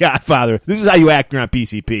Disco Godfather. This is how you act when you're on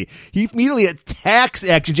PCP. He immediately attacks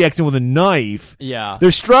Action Jackson with a knife. Yeah.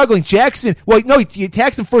 They're struggling. Jackson, he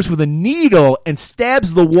attacks him first with a needle and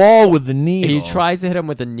stabs the wall with the needle. He tries to hit him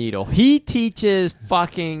with a needle. He teaches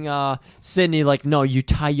fucking Sydney, like, no, you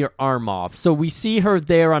tie your arm off. So we see her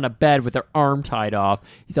there on a bed with her arm tied off.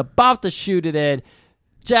 He's about to shoot it in.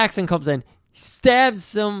 Jackson comes in.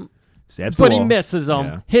 Stabs him, but he misses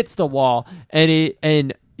him, hits the wall,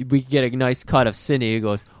 and we get a nice cut of Sydney who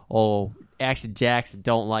goes, "Oh, Action Jackson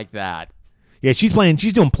don't like that." Yeah, she's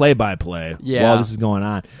doing play-by-play while this is going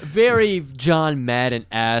on. Very John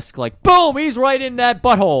Madden-esque, like, boom, he's right in that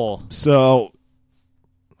butthole. So,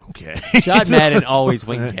 okay. John Madden always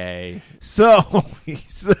win K. So,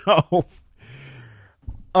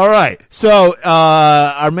 all right. So,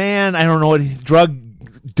 our man, I don't know what he's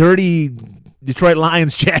dirty Detroit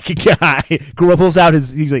Lions jacket guy pulls out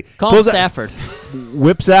Stafford.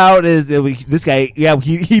 Whips out this guy. Yeah,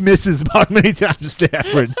 he misses about as many times as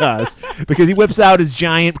Stafford does because he whips out his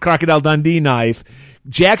giant Crocodile Dundee knife.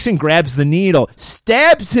 Jackson grabs the needle,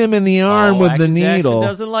 stabs him in the arm with the needle. Jackson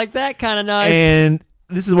doesn't like that kind of knife. And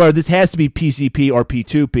this is where this has to be PCP or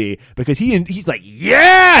P2P because he's like,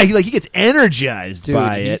 yeah, he gets energized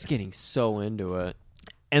by it. He's getting so into it.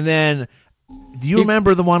 And then, do you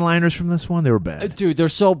remember the one-liners from this one? They were bad. Dude, they're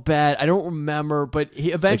so bad. I don't remember, but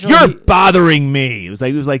he eventually... You're bothering me. It was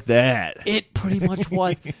like that. It pretty much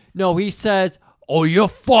was. No, he says, "Oh, you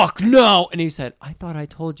fuck no." And he said, "I thought I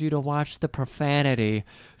told you to watch the profanity."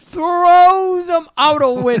 Throws him out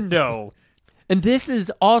a window. And this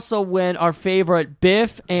is also when our favorite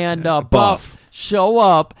Biff and Buff show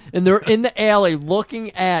up, and they're in the alley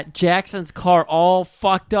looking at Jackson's car all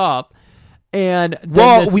fucked up. And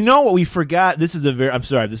we know what we forgot. This is a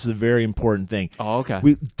very important thing. Oh, okay.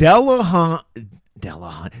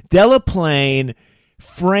 Delaplane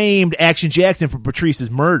framed Action Jackson for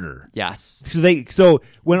Patrice's murder. Yes. We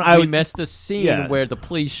missed the scene where the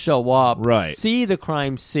police show up, see the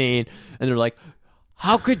crime scene, and they're like,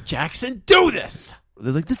 "How could Jackson do this?"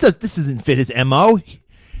 They're like, "This doesn't fit his MO."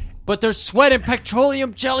 But there's sweat and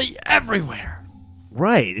petroleum jelly everywhere.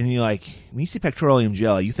 Right, and you're like, when you see petroleum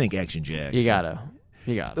jelly, you think Action Jackson. You gotta.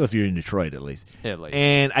 If you're in Detroit, at least.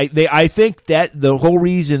 And I think that the whole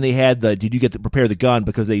reason they had did you get to prepare the gun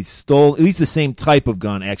because they stole at least the same type of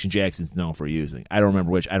gun Action Jackson's known for using. I don't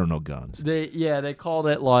remember which. I don't know guns. They called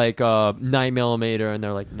it like 9mm, and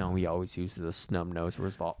they're like, no, we always use the snub nose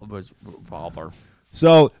revolver.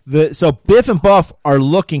 So Biff and Buff are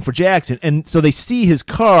looking for Jackson, and so they see his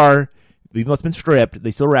car. Even though it's been stripped,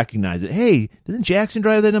 they still recognize it. Hey, doesn't Jackson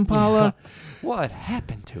drive that Impala? Yeah. What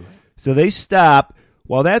happened to it? So they stop.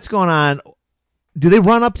 While that's going on, do they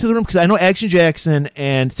run up to the room? Because I know Action Jackson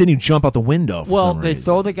and Sidney jump out the window for some reason. They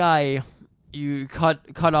throw the guy... You cut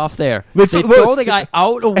off there. They throw the guy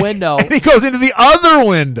out a window. And he goes into the other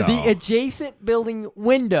window. The adjacent building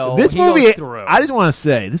window. This movie, goes through. I just want to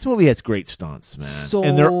say, this movie has great stunts, man.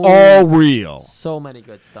 And they're all real. So many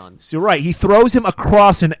good stunts. You're right. He throws him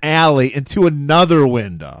across an alley into another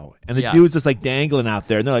window. And the dude's just like dangling out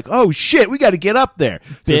there. And they're like, oh shit, we got to get up there.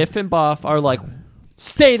 Biff and Buff are like,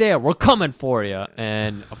 stay there. We're coming for you.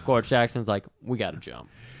 And of course, Jackson's like, we got to jump.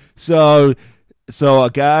 So a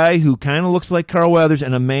guy who kind of looks like Carl Weathers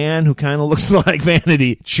and a man who kind of looks like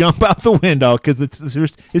Vanity jump out the window because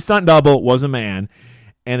his stunt double was a man,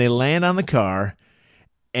 and they land on the car,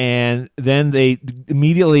 And then they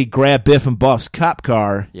immediately grab Biff and Buff's cop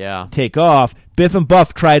car, Yeah. take off. Biff and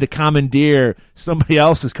Buff try to commandeer somebody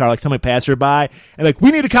else's car, like somebody passed her by, and like, we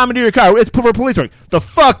need to commandeer your car. It's for police work. The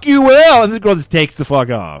fuck you will! And this girl just takes the fuck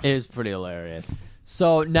off. It is pretty hilarious.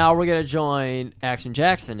 So now we're going to join Action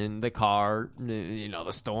Jackson in the car, the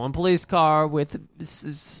stolen police car with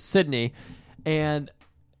Sydney. And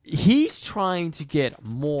he's trying to get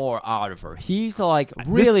more out of her. He's like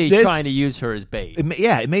really This- trying to use her as bait.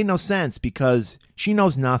 It made no sense because she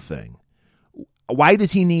knows nothing. Why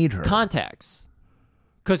does he need her? Contacts.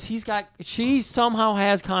 Because she somehow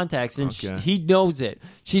has contacts and Okay. he knows it.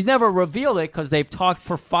 She's never revealed it because they've talked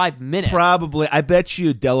for 5 minutes. Probably. I bet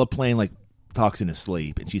you Delaplane like talks in his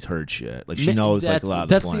sleep and she's heard shit. Like she knows like a lot of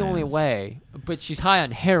the That's plans. the only way. But she's high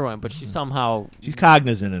on heroin, but she's somehow She's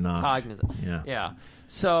cognizant enough. cognizant. Yeah. Yeah.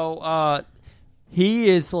 So he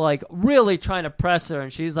is like really trying to press her,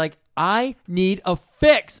 and she's like, I need a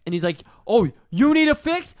fix. And he's like, oh, you need a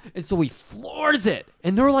fix? And so he floors it.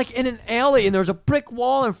 And they're like in an alley, and there's a brick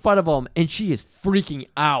wall in front of them, and she is freaking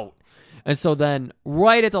out. And so then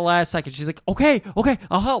right at the last second, she's like, okay,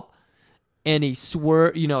 I'll help. And he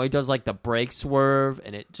he does like the brake swerve,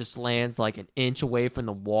 and it just lands like an inch away from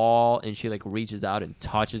the wall, and she like reaches out and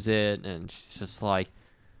touches it, and she's just like,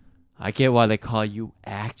 I get why they call you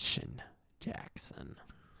Action Jackson.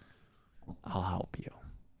 I'll help you.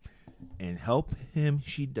 And help him,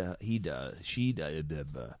 he does.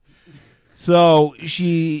 So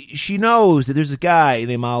she knows that there's a guy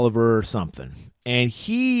named Oliver or something, and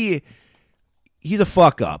he's a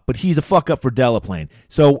fuck up, but he's a fuck up for Delaplane.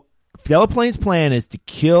 So Delaplane's plan is to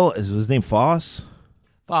kill. Is his name Faust?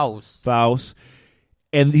 Faust,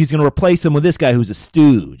 and he's going to replace him with this guy who's a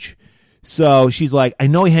stooge. So she's like, I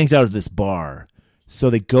know he hangs out at this bar. So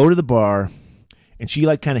they go to the bar, and she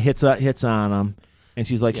like kind of hits on him. And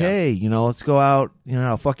she's like, hey, let's go out.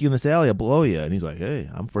 I'll fuck you in this alley. I'll blow you. And he's like, hey,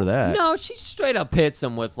 I'm for that. No, she straight up hits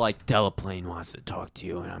him with like, Delaplane wants to talk to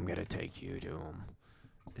you, and I'm going to take you to him.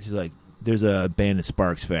 She's like, there's a abandoned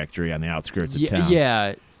Sparks factory on the outskirts of town.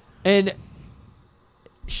 Yeah. And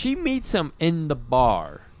she meets him in the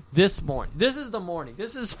bar this morning. This is the morning.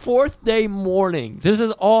 This is fourth day morning. This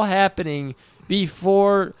is all happening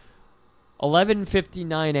before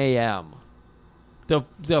 11:59 a.m.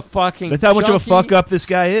 The fucking That's how much of a junkie- fuck up this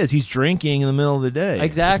guy is. He's drinking in the middle of the day.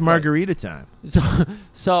 Exactly. It's margarita time.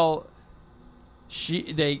 So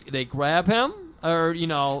they grab him, or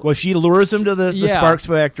Well, she lures him to the Yeah. Sparks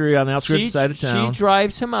factory on the outskirts side of town. She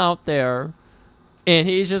drives him out there, and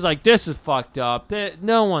he's just like, this is fucked up.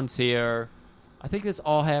 No one's here. I think this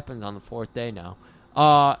all happens on the fourth day now.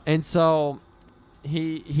 And so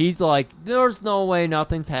he's like, there's no way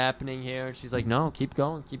nothing's happening here. And she's like, no, keep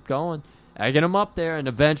going. I get him up there, and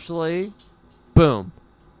eventually, boom,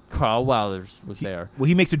 Carl Weathers was there. Well,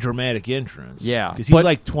 he makes a dramatic entrance. Yeah, Because he's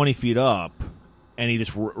like 20 feet up, and he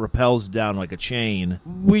just rappels down like a chain.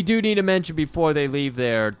 We do need to mention before they leave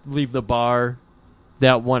the bar,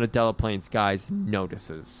 that one of Delaplane's guys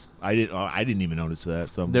notices. I didn't even notice that,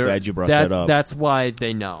 so I'm glad you brought that up. That's why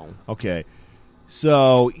they know. Okay.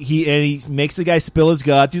 So he makes the guy spill his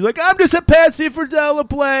guts. He's like, I'm just a patsy for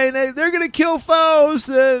Delaplane. They're going to kill Faust.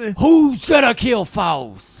 And who's going to kill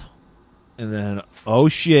Faust? And then, oh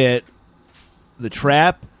shit, the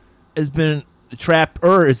trapper is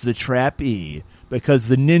the trappee because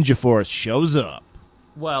the Ninja Force shows up.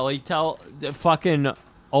 Well, he tell the fucking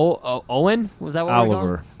Owen, was that what we called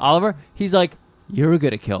him? Oliver. He's like, you're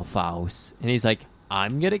going to kill Faust. And he's like,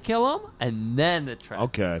 I'm going to kill him? And then the trap.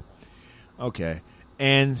 Okay.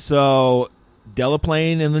 And so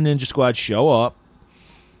Delaplane and the Ninja Squad show up.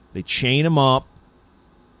 They chain him up.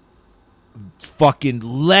 Fucking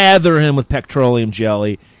lather him with petroleum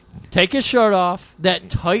jelly. Take his shirt off. That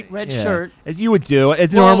tight red shirt. As you would do.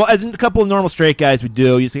 As a couple of normal straight guys would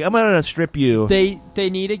do. You say, I'm going to strip you. They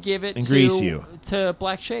need to give it and grease you to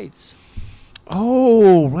Black Shades.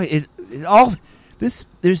 Oh, right. It all fits.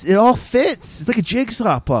 It's like a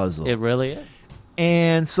jigsaw puzzle. It really is.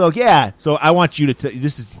 And so, so I want you to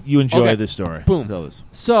you enjoy this story. Boom. Tell us.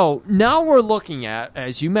 So now we're looking at,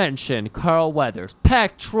 as you mentioned, Carl Weathers,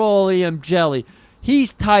 petroleum jelly.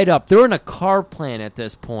 He's tied up. They're in a car plant at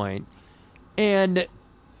this point. And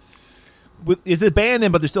it's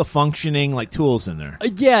abandoned, but there's still functioning like tools in there.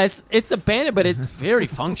 Yeah, it's abandoned, but it's very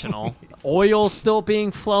functional. Oil's still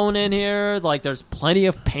being flown in here. Like, there's plenty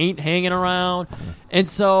of paint hanging around. And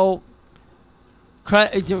so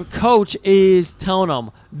Coach is telling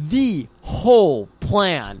them the whole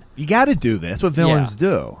plan. You got to do that. That's what villains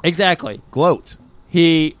do. Exactly. Gloat.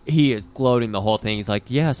 He is gloating the whole thing. He's like,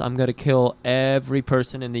 yes, I'm going to kill every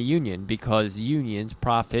person in the union because unions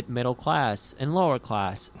profit middle class and lower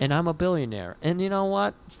class, and I'm a billionaire. And you know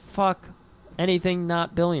what? Fuck anything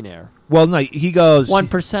not billionaire. Well, no, he goes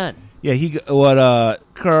 1%. Yeah,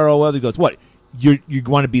 Carl Weather goes, what? You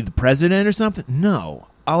want to be the president or something? No.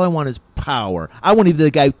 All I want is power. I want to be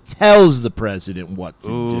the guy who tells the president what to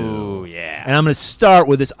do. Ooh, yeah. And I'm going to start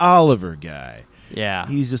with this Oliver guy. Yeah.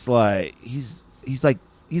 He's just like he's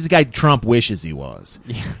the guy Trump wishes he was.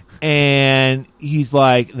 Yeah. And he's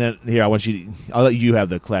like, here, I'll let you have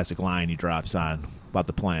the classic line he drops on about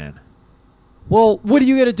the plan. Well, what are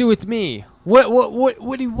you going to do with me? What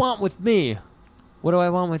do you want with me? What do I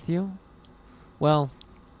want with you? Well,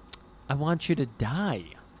 I want you to die.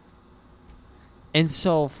 And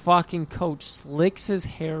so fucking Coach slicks his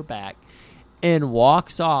hair back and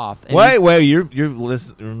walks off. And Wait, you're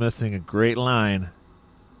missing a great line.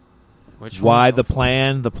 Which Why one? the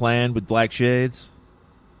plan? The plan with black shades?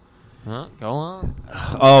 Huh? Go on.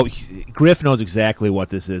 Oh, Griff knows exactly what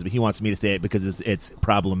this is, but he wants me to say it because it's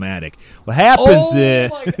problematic. What happens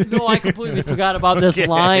is... No, I completely forgot about this Okay.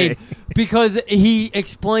 line because he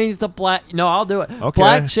explains the black... No, I'll do it. Okay.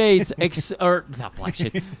 Black Shades... or not Black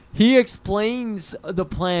Shades. He explains the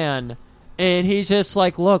plan, and he's just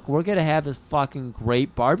like, look, we're going to have this fucking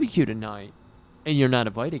great barbecue tonight, and you're not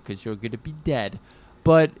invited because you're going to be dead.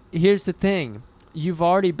 But here's the thing. You've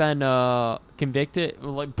already been convicted,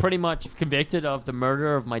 like pretty much convicted of the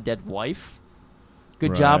murder of my dead wife.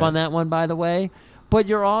 Good job Right. on that one, by the way. But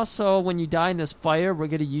you're also, when you die in this fire, we're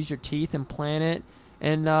going to use your teeth and plant it.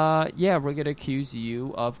 And, we're going to accuse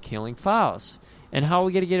you of killing Faust. And how are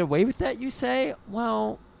we going to get away with that, you say?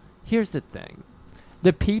 Well, here's the thing.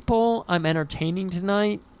 The people I'm entertaining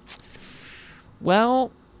tonight,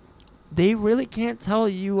 well, they really can't tell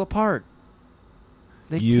you apart.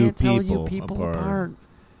 They can't tell you people apart.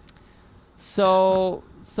 So,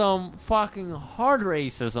 some fucking hard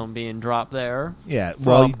racism being dropped there. Yeah,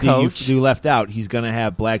 well, Coach. you left out. He's going to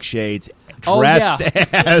have black shades Oh, dressed yeah.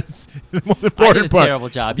 as the most I important did a part. terrible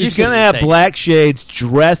job. You He's going to shouldn't have say. black shades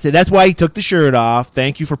dressed. That's why he took the shirt off.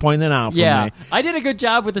 Thank you for pointing that out for Yeah, me. I did a good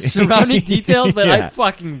job with the surrounding details, but I Yeah.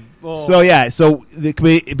 fucking... Oh. So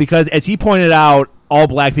because as he pointed out, all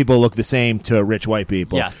black people look the same to rich white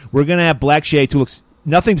people. Yes. We're going to have black shades who looks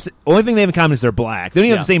nothing. Only thing they have in common is they're black. They don't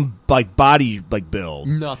even have the same like body like build.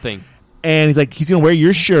 Nothing. And he's like, he's going to wear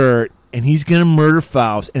your shirt, and he's going to murder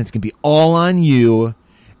Faust, and it's going to be all on you,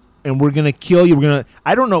 and we're going to kill you. We're going to,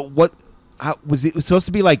 I don't know what, was it supposed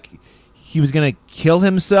to be like he was going to kill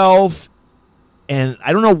himself, and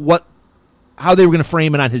I don't know how they were going to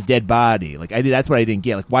frame it on his dead body. Like, that's what I didn't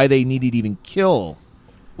get. Like, why they needed to even kill.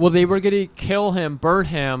 Well, they were going to kill him, burn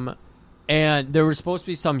him, and there was supposed to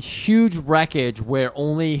be some huge wreckage where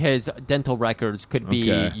only his dental records could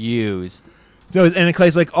be used. So, and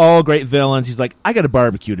Clay's like, all great villains. He's like, I got a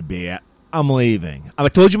barbecue to be at. I'm leaving. I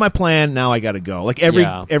told you my plan. Now I got to go. Like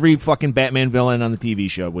every fucking Batman villain on the TV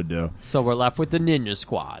show would do. So we're left with the Ninja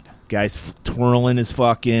Squad. Guy's twirling his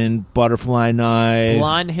fucking butterfly knife.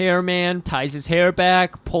 Blonde hair man ties his hair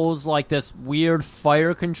back, pulls like this weird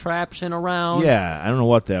fire contraption around. Yeah, I don't know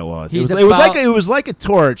what that was. He's It was like a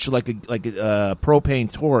torch, like a propane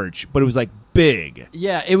torch, but it was like big.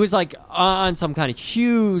 Yeah, it was like on some kind of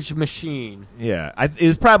huge machine. Yeah, it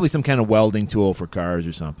was probably some kind of welding tool for cars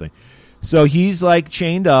or something. So he's like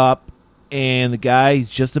chained up, and the guy's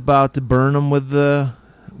just about to burn him with the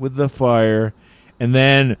fire, and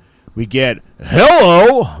then we get,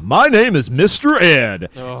 hello, my name is Mr. Ed.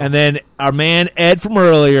 Oh. And then our man Ed from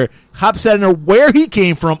earlier hops out of there. Where he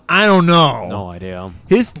came from, I don't know. No idea.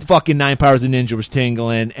 His fucking 9 powers of ninja was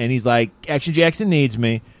tingling, and he's like, Action Jackson needs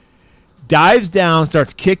me. Dives down,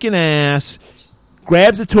 starts kicking ass,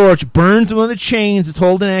 grabs the torch, burns one of the chains that's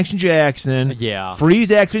holding Action Jackson. Yeah.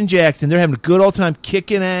 Frees Action Jackson. They're having a good old time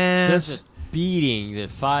kicking ass. Just beating the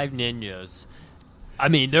 5 ninjas. I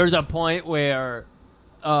mean, there's a point where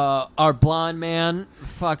our blonde man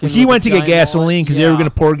fucking... He with went the to get giant gasoline because mullet- they were Yeah. going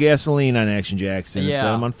to pour gasoline on Action Jackson and Yeah.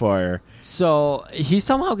 set him on fire. So he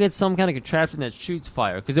somehow gets some kind of contraption that shoots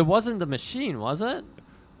fire because it wasn't the machine, was it?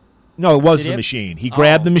 No, it was Did the he have- machine. He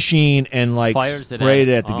grabbed Oh. the machine and like Fires it sprayed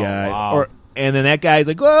at it at the him. Oh, guy. wow. And then that guy's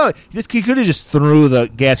like, "Oh, he could have just threw the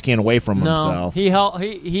gas can away from himself." He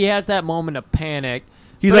has that moment of panic.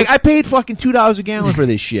 He's But like, "I paid fucking $2 a gallon for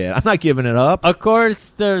this shit. I'm not giving it up." Of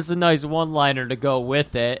course, there's a nice one-liner to go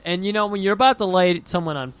with it. And, you know, when you're about to light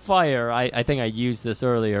someone on fire, I think I used this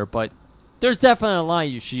earlier, but there's definitely a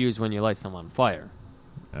line you should use when you light someone on fire.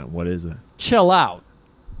 What is it? Chill out.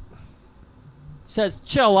 Says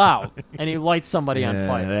chill out, and he lights somebody on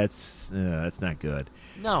fire. That's not good.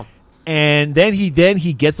 No. And then he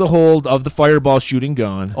gets a hold of the fireball shooting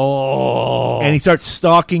gun. Oh. And he starts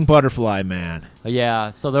stalking Butterfly Man. Yeah,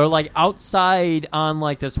 so they're like outside on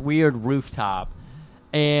like this weird rooftop,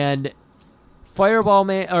 and Fireball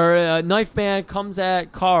Man or Knife Man comes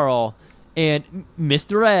at Carl, and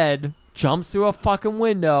Mr. Ed jumps through a fucking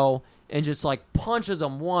window and just like punches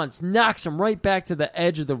him once, knocks him right back to the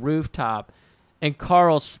edge of the rooftop, and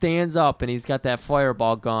Carl stands up and he's got that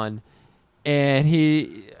fireball gun, and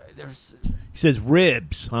he says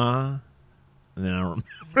ribs, huh? And then I don't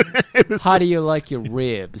remember. How do you like your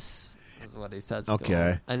ribs? Is what he says. Okay. To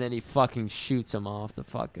him. And then he fucking shoots him off the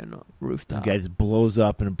fucking rooftop. The guy just blows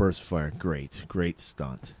up in a burst of fire. Great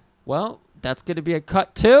stunt. Well, that's going to be a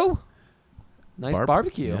cut too. Nice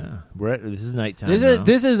barbecue. Yeah, this is nighttime.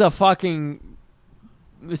 This is a fucking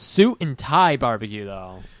suit and tie barbecue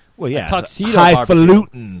though. Well, yeah, a tuxedo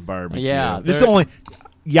highfalutin barbecue. Yeah, this is only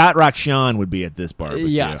Yacht Rock Sean would be at this barbecue.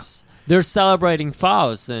 Yes, they're celebrating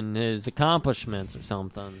Faust and his accomplishments or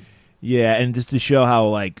something. Yeah, and just to show how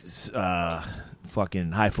like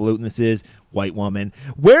fucking highfalutin this is, white woman.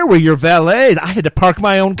 Where were your valets? I had to park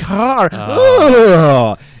my own car.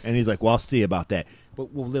 Ugh. And he's like, "Well, I'll see about that."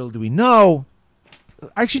 But little do we know,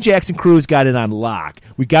 Action Jackson crew's got it on lock.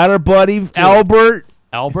 We got our buddy Albert.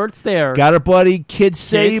 Albert's there. Got our buddy Kid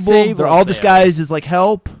Sable. They're all disguised as like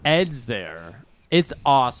help. Ed's there. It's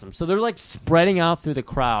awesome. So they're like spreading out through the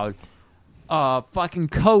crowd. Fucking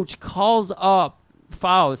Coach calls up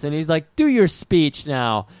Faust and he's like, "Do your speech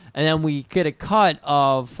now." And then we get a cut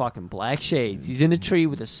of fucking Black Shades. He's in a tree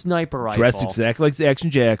with a sniper rifle. Dressed exactly like Action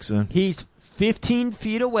Jackson. He's 15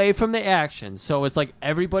 feet away from the action, so it's like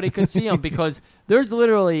everybody could see him because there's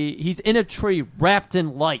literally, he's in a tree wrapped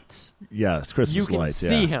in lights. Yes, Christmas lights. You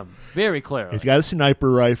can see him very clearly. He's got a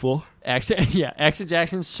sniper rifle. Action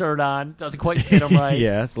Jackson's shirt on doesn't quite fit him right.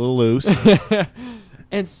 Yeah, it's a little loose.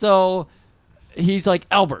 And so he's like,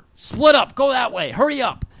 "Albert, split up, go that way, hurry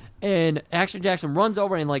up!" And Action Jackson runs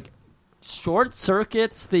over and like short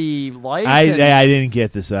circuits the lights. I didn't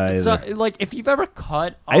get this either. So, like, if you've ever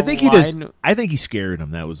cut, I think he scared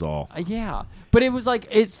him. That was all. Yeah, but it was like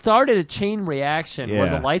it started a chain reaction where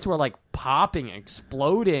the lights were like popping,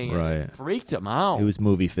 exploding, and it freaked him out. It was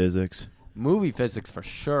movie physics. Movie physics for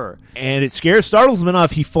sure. And it startles him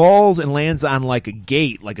enough. He falls and lands on like a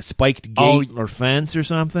gate, like a spiked gate or fence or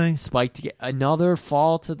something. Another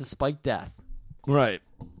fall to the spiked death. Right.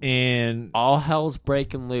 And all hell's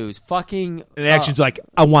breaking loose. Fucking. And Action's like,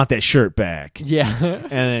 "I want that shirt back." Yeah.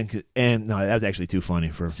 and no, that was actually too funny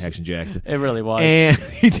for Action Jackson. It really was. And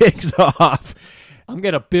he takes off. I'm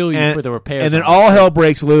gonna bill you for the repairs. And then all hell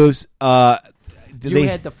breaks loose. You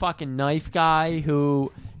had the fucking knife guy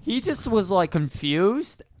who he just was like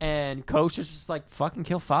confused, and Coach was just like, "Fucking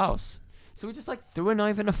kill Faust." So he just like threw a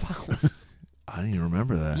knife into Faust. I didn't even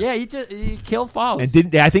remember that. Yeah, he killed Faust.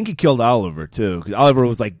 And I think he killed Oliver too, because Oliver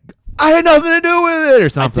was like, "I had nothing to do with it," or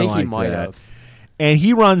something like that. I think he might have. And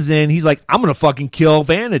he runs in. He's like, "I'm gonna fucking kill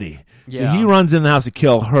Vanity." Yeah. So he runs in the house to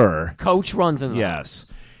kill her. Coach runs in the house.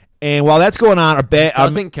 And while that's going on,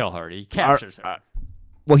 doesn't kill her. He captures her.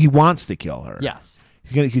 Well, he wants to kill her. Yes.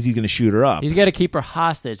 Because he's gonna shoot her up. He's gonna keep her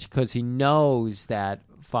hostage because he knows that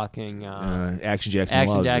fucking Action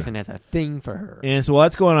Jackson has a thing for her. And so while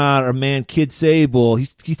that's going on, our man Kid Sable,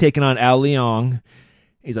 he's taking on Al Leong.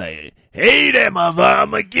 He's like, "Hey there, mother,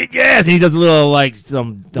 I'm gonna kick your ass." And he does a little like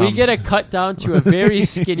some dumb... We get a cut down to a very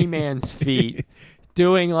skinny man's feet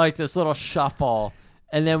doing like this little shuffle,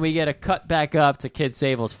 and then we get a cut back up to Kid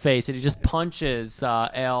Sable's face, and he just punches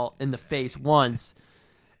Al in the face once,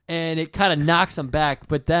 and it kind of knocks him back,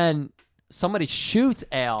 but then somebody shoots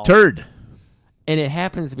Al. Turd. And it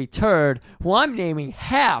happens to be Turd, who I'm naming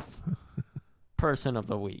half person of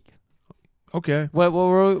the week. Okay. What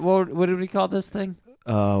did we call this thing?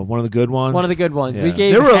 One of the good ones. One of the good ones. Yeah. We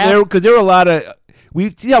gave there were a lot of. We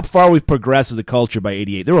see how far we've progressed as a culture by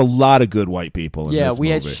 '88. There were a lot of good white people. In this we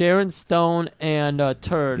movie. had Sharon Stone and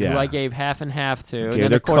Turd, who I gave half and half to. Okay, and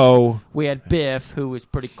then of course we had Biff, who was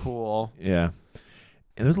pretty cool. Yeah,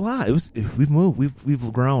 and there's a lot. We've moved.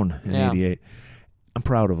 We've grown in '88. I'm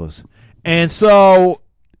proud of us. And so,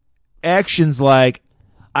 Action's like,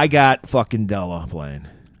 "I got fucking Della playing."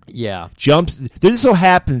 Yeah. Jumps. There just so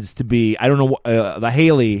happens to be, I don't know, the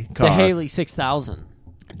Haley car. The Haley 6000.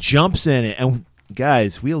 Jumps in it. And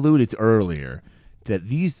guys, we alluded to earlier that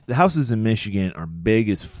the houses in Michigan are big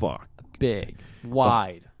as fuck. Big.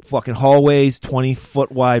 Wide. Fucking hallways,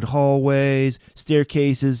 20-foot wide hallways,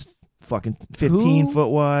 staircases, fucking 15-foot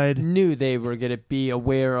wide. Knew they were going to be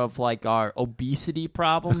aware of like our obesity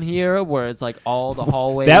problem here, where it's like all the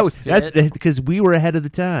hallways That's because we were ahead of the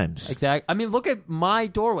times. Exactly. I mean, look at my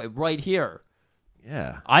doorway right here.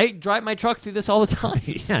 Yeah. I drive my truck through this all the time.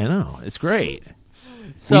 Yeah, I know. It's great.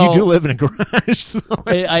 So Well, you do live in a garage. So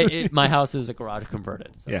my house is a garage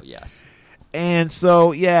converted. So Yeah. yes. And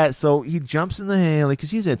so, yeah, so he jumps in the Haley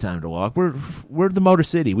because he's had time to walk. We're the Motor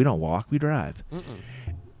City. We don't walk. We drive.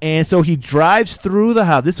 And so he drives through the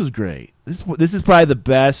house. This was great. This is probably the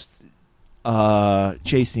best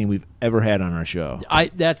chase scene we've ever had on our show.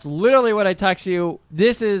 That's literally what I text you.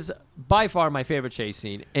 This is by far my favorite chase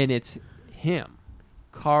scene, and it's him,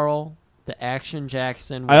 Carl, the Action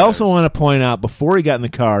Jackson. I also want to point out before he got in the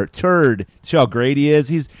car, Turd, see how great he is.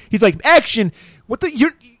 He's like, Action. What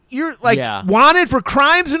the you're like wanted for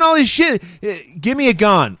crimes and all this shit. Give me a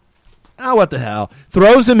gun. Oh, what the hell?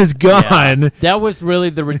 Throws him his gun. Yeah, that was really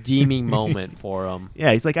the redeeming moment for him.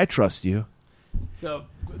 Yeah, he's like, I trust you. So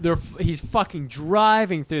he's fucking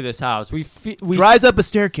driving through this house. We drives up a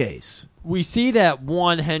staircase. We see that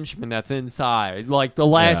one henchman that's inside, like the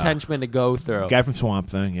last henchman to go through. Guy from Swamp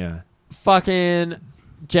Thing, yeah. Fucking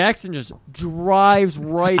Jackson just drives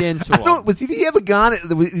right into him. Did he have a gun?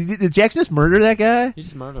 Did Jackson just murder that guy? He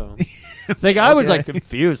just murdered him. The guy was like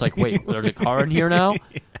confused, like, wait, there's a car in here now?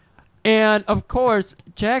 Yeah. And of course,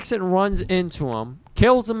 Jackson runs into him,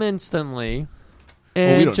 kills him instantly,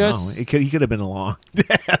 and we don't know. He could have been a long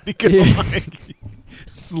death. He could have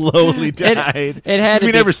slowly died. It had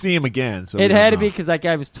we never see him again. So it had to be because that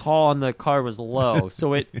guy was tall and the car was low.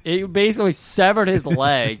 So it basically severed his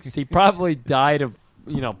legs. He probably died of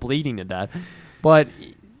bleeding to death. But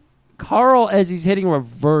Carl, as he's hitting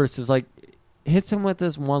reverse, is like hits him with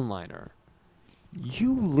this one-liner.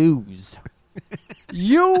 You lose.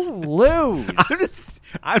 You lose.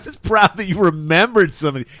 I'm just proud that you remembered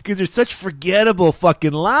some of these because they're such forgettable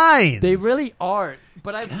fucking lines. They really aren't.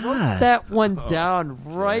 But I wrote that one down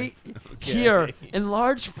right here in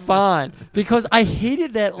large font because I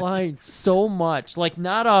hated that line so much. Like,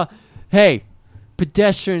 not hey,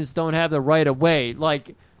 pedestrians don't have the right of way.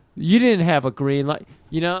 Like, you didn't have a green light.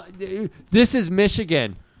 This is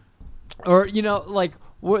Michigan. Or, like,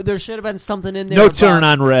 there should have been something in there. No turn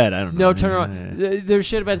on red. I don't know. No turn on. There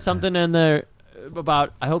should have been something in there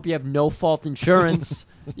about, I hope you have no fault insurance.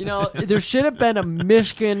 There should have been a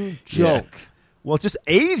Michigan joke. Yeah. Well, just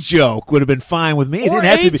a joke would have been fine with me. It Or didn't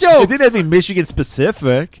have a to be. joke. It didn't have to be Michigan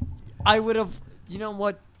specific. I would have. You know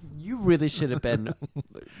what? You really should have been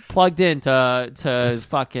plugged into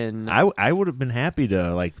fucking. I would have been happy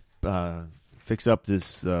to fix up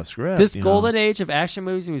this script. This golden age of action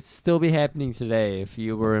movies would still be happening today if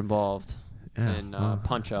you were involved in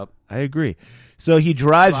Punch Up. I agree. So he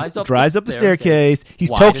drives up the staircase. He's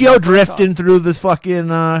Wide Tokyo enough for a drifting car. through this fucking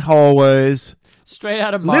hallways. Straight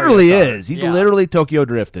out of Mario Literally Kart. is. He's Yeah. literally Tokyo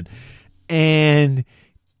drifting. And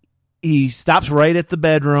he stops right at the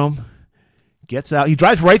bedroom, gets out. He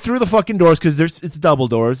drives right through the fucking doors because it's double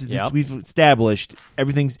doors. Yep. We've established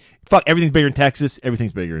everything's bigger in Texas.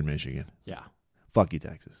 Everything's bigger in Michigan. Yeah. Fuck you,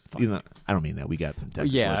 Texas. I don't mean that. We got some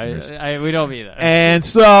Texas listeners. We don't mean that. And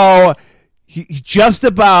so he's just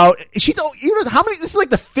about. How many? This is like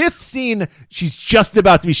the fifth scene. She's just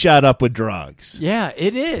about to be shot up with drugs. Yeah,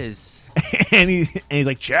 it is. and he's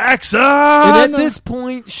like, Jackson. And at this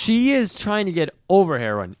point, she is trying to get over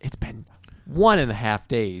heroin. It's been 1.5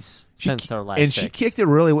 days since our last. And she kicked it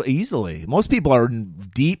really easily. Most people are in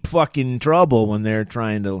deep fucking trouble when they're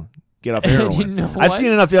trying to get off heroin. You know I've what?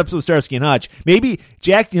 seen enough episodes of Starsky and Hutch. Maybe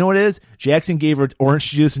Jack. You know what it is? Jackson gave her orange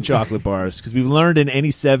juice and chocolate bars because we've learned in any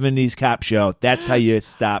 '70s cop show that's how you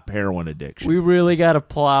stop heroin addiction. We really got to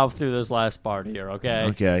plow through this last part here, okay?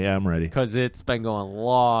 Okay, yeah, I'm ready. Because it's been going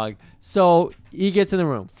long. So he gets in the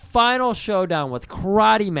room. Final showdown with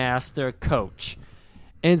Karate Master Coach.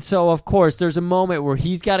 And so, of course, there's a moment where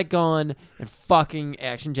he's got a gun and fucking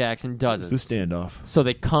Action Jackson doesn't. It's a standoff. So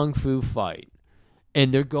they kung fu fight.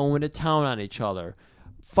 And they're going to town on each other.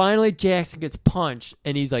 Finally, Jackson gets punched,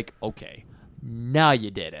 and he's like, okay, now you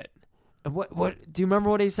did it. And what? Do you remember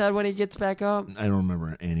what he said when he gets back up? I don't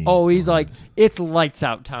remember any. Oh, he's like, it's lights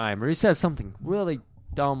out time. Or he says something really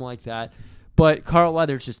dumb like that. But Carl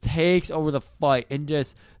Weathers just takes over the fight, and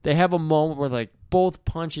they have a moment where both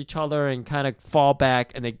punch each other and kind of fall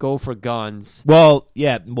back, and they go for guns. Well,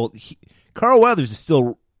 yeah. Well, Carl Weathers is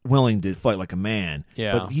still willing to fight like a man.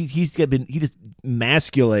 Yeah. But he just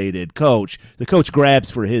emasculated Coach. The Coach grabs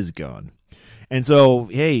for his gun. And so,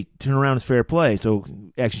 hey, turn around is fair play. So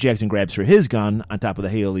Action Jackson grabs for his gun on top of the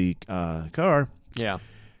Haley car. Yeah.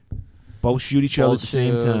 Both shoot each other at the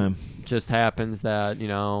same time. Just happens that,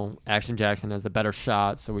 Action Jackson has the better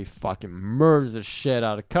shot, so he fucking murders the shit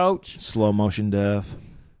out of Coach. Slow motion death.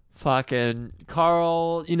 Fucking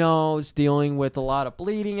Carl, is dealing with a lot of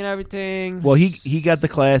bleeding and everything. Well, he got the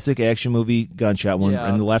classic action movie gunshot one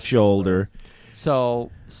in the left shoulder. So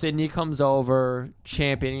Sydney comes over,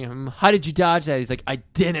 championing him. How did you dodge that? He's like, I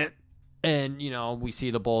didn't. And, we see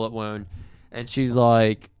the bullet wound. And she's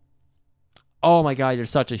like, oh, my God, you're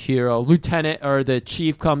such a hero. Lieutenant, or the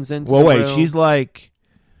chief comes into the room. She's like,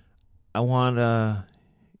 I want to,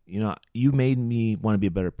 you made me want to be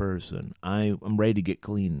a better person. I'm ready to get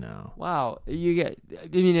clean now. Wow.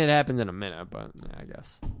 It happens in a minute, but I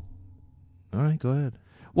guess. All right, go ahead.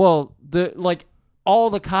 Well,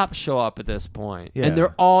 all the cops show up at this point, Yeah. and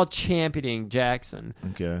they're all championing Jackson.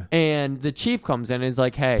 Okay. And the chief comes in and is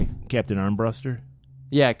like, hey. Captain Armbruster?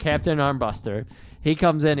 Yeah, Captain Armbuster. He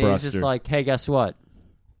comes in and he's just like, hey, guess what?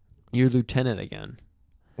 You're lieutenant again.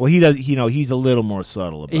 Well, he does. He's a little more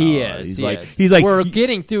subtle about He it. is. He's like, we're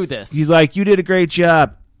getting through this. He's like, you did a great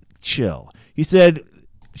job. Chill. He said,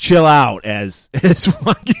 chill out, as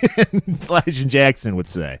fucking Elijah Jackson would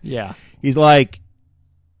say. Yeah. He's like,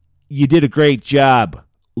 you did a great job,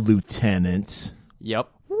 Lieutenant. Yep.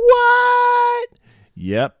 What?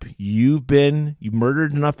 Yep. You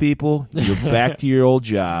murdered enough people. You're back to your old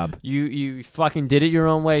job. You fucking did it your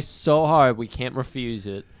own way so hard, we can't refuse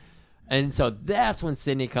it. And so that's when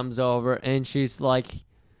Sydney comes over, and she's like,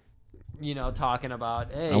 talking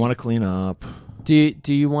about, hey, I want to clean up. Do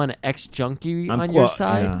you want an ex-junkie on your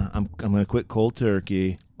side? Yeah, I'm going to quit cold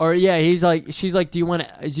turkey. Or she's like, do you want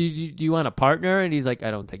a partner? And he's like, I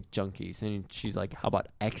don't take junkies. And she's like, how about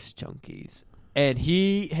ex-junkies? And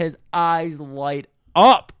his eyes light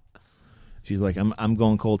up. She's like, I'm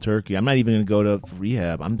going cold turkey. I'm not even going to go to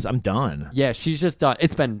rehab. I'm done. Yeah, she's just done.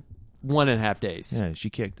 It's been 1.5 days. Yeah, she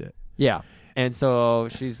kicked it. Yeah. And so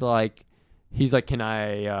he's like, can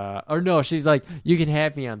I, or no, she's like, you can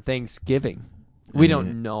have me on Thanksgiving. We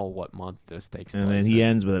don't know what month this takes place. And then he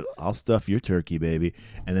ends with, I'll stuff your turkey, baby.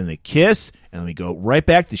 And then they kiss, and then we go right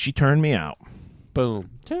back to she turned me out. Boom.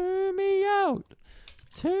 Turn me out.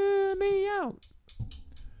 Turn me out.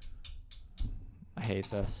 I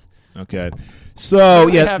hate this. Okay. So, What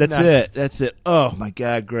do we have that's next? it. That's it. Oh, my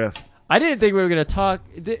God, Griff. I didn't think we were going to talk.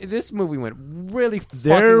 This movie went really fucking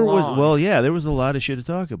There was long. there was a lot of shit to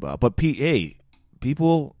talk about. But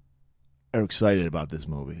people are excited about this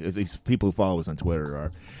movie. At least people who follow us on Twitter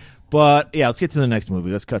are. But yeah, let's get to the next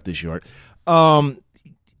movie. Let's cut this short.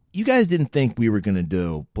 You guys didn't think we were going to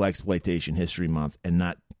do Blaxploitation History Month and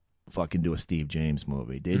not fucking do a Steve James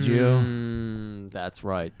movie, did you? That's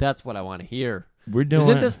right. That's what I want to hear. We're doing.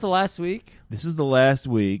 Isn't this the last week? This is the last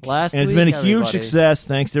week. Last and it's week, been a huge everybody. success.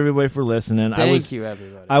 Thanks to everybody for listening. Thank you,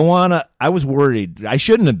 everybody. I was worried. I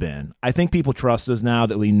shouldn't have been. I think people trust us now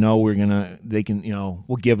that we know we'll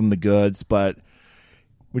give them the goods, but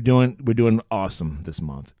we're doing awesome this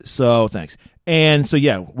month. So thanks. And so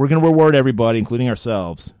yeah, we're going to reward everybody, including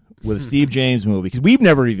ourselves, with a Steve James movie, because we've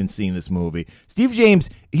never even seen this movie. Steve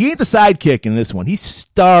James, he ain't the sidekick in this one. He's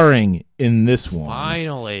starring in this one.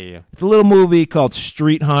 Finally. It's a little movie called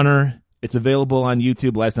Street Hunter. It's available on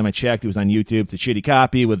YouTube. Last time I checked, it was on YouTube. It's a shitty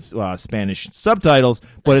copy with Spanish subtitles,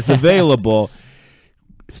 but it's available.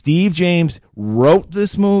 Steve James wrote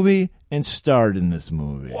this movie and starred in this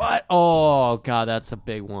movie. What? Oh, God, that's a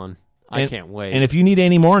big one. I can't wait. And if you need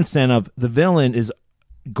any more incentive, the villain is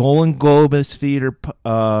Golden Globus Theater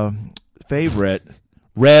favorite,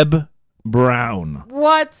 Reb Brown.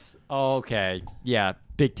 What? Okay. Yeah,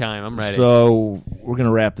 big time. I'm ready. So we're going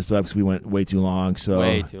to wrap this up because we went way too long. So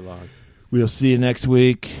way too long. We'll see you next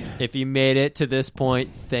week. If you made it to this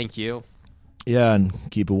point, thank you. Yeah, and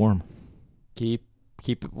keep it warm. Keep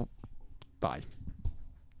it. Bye.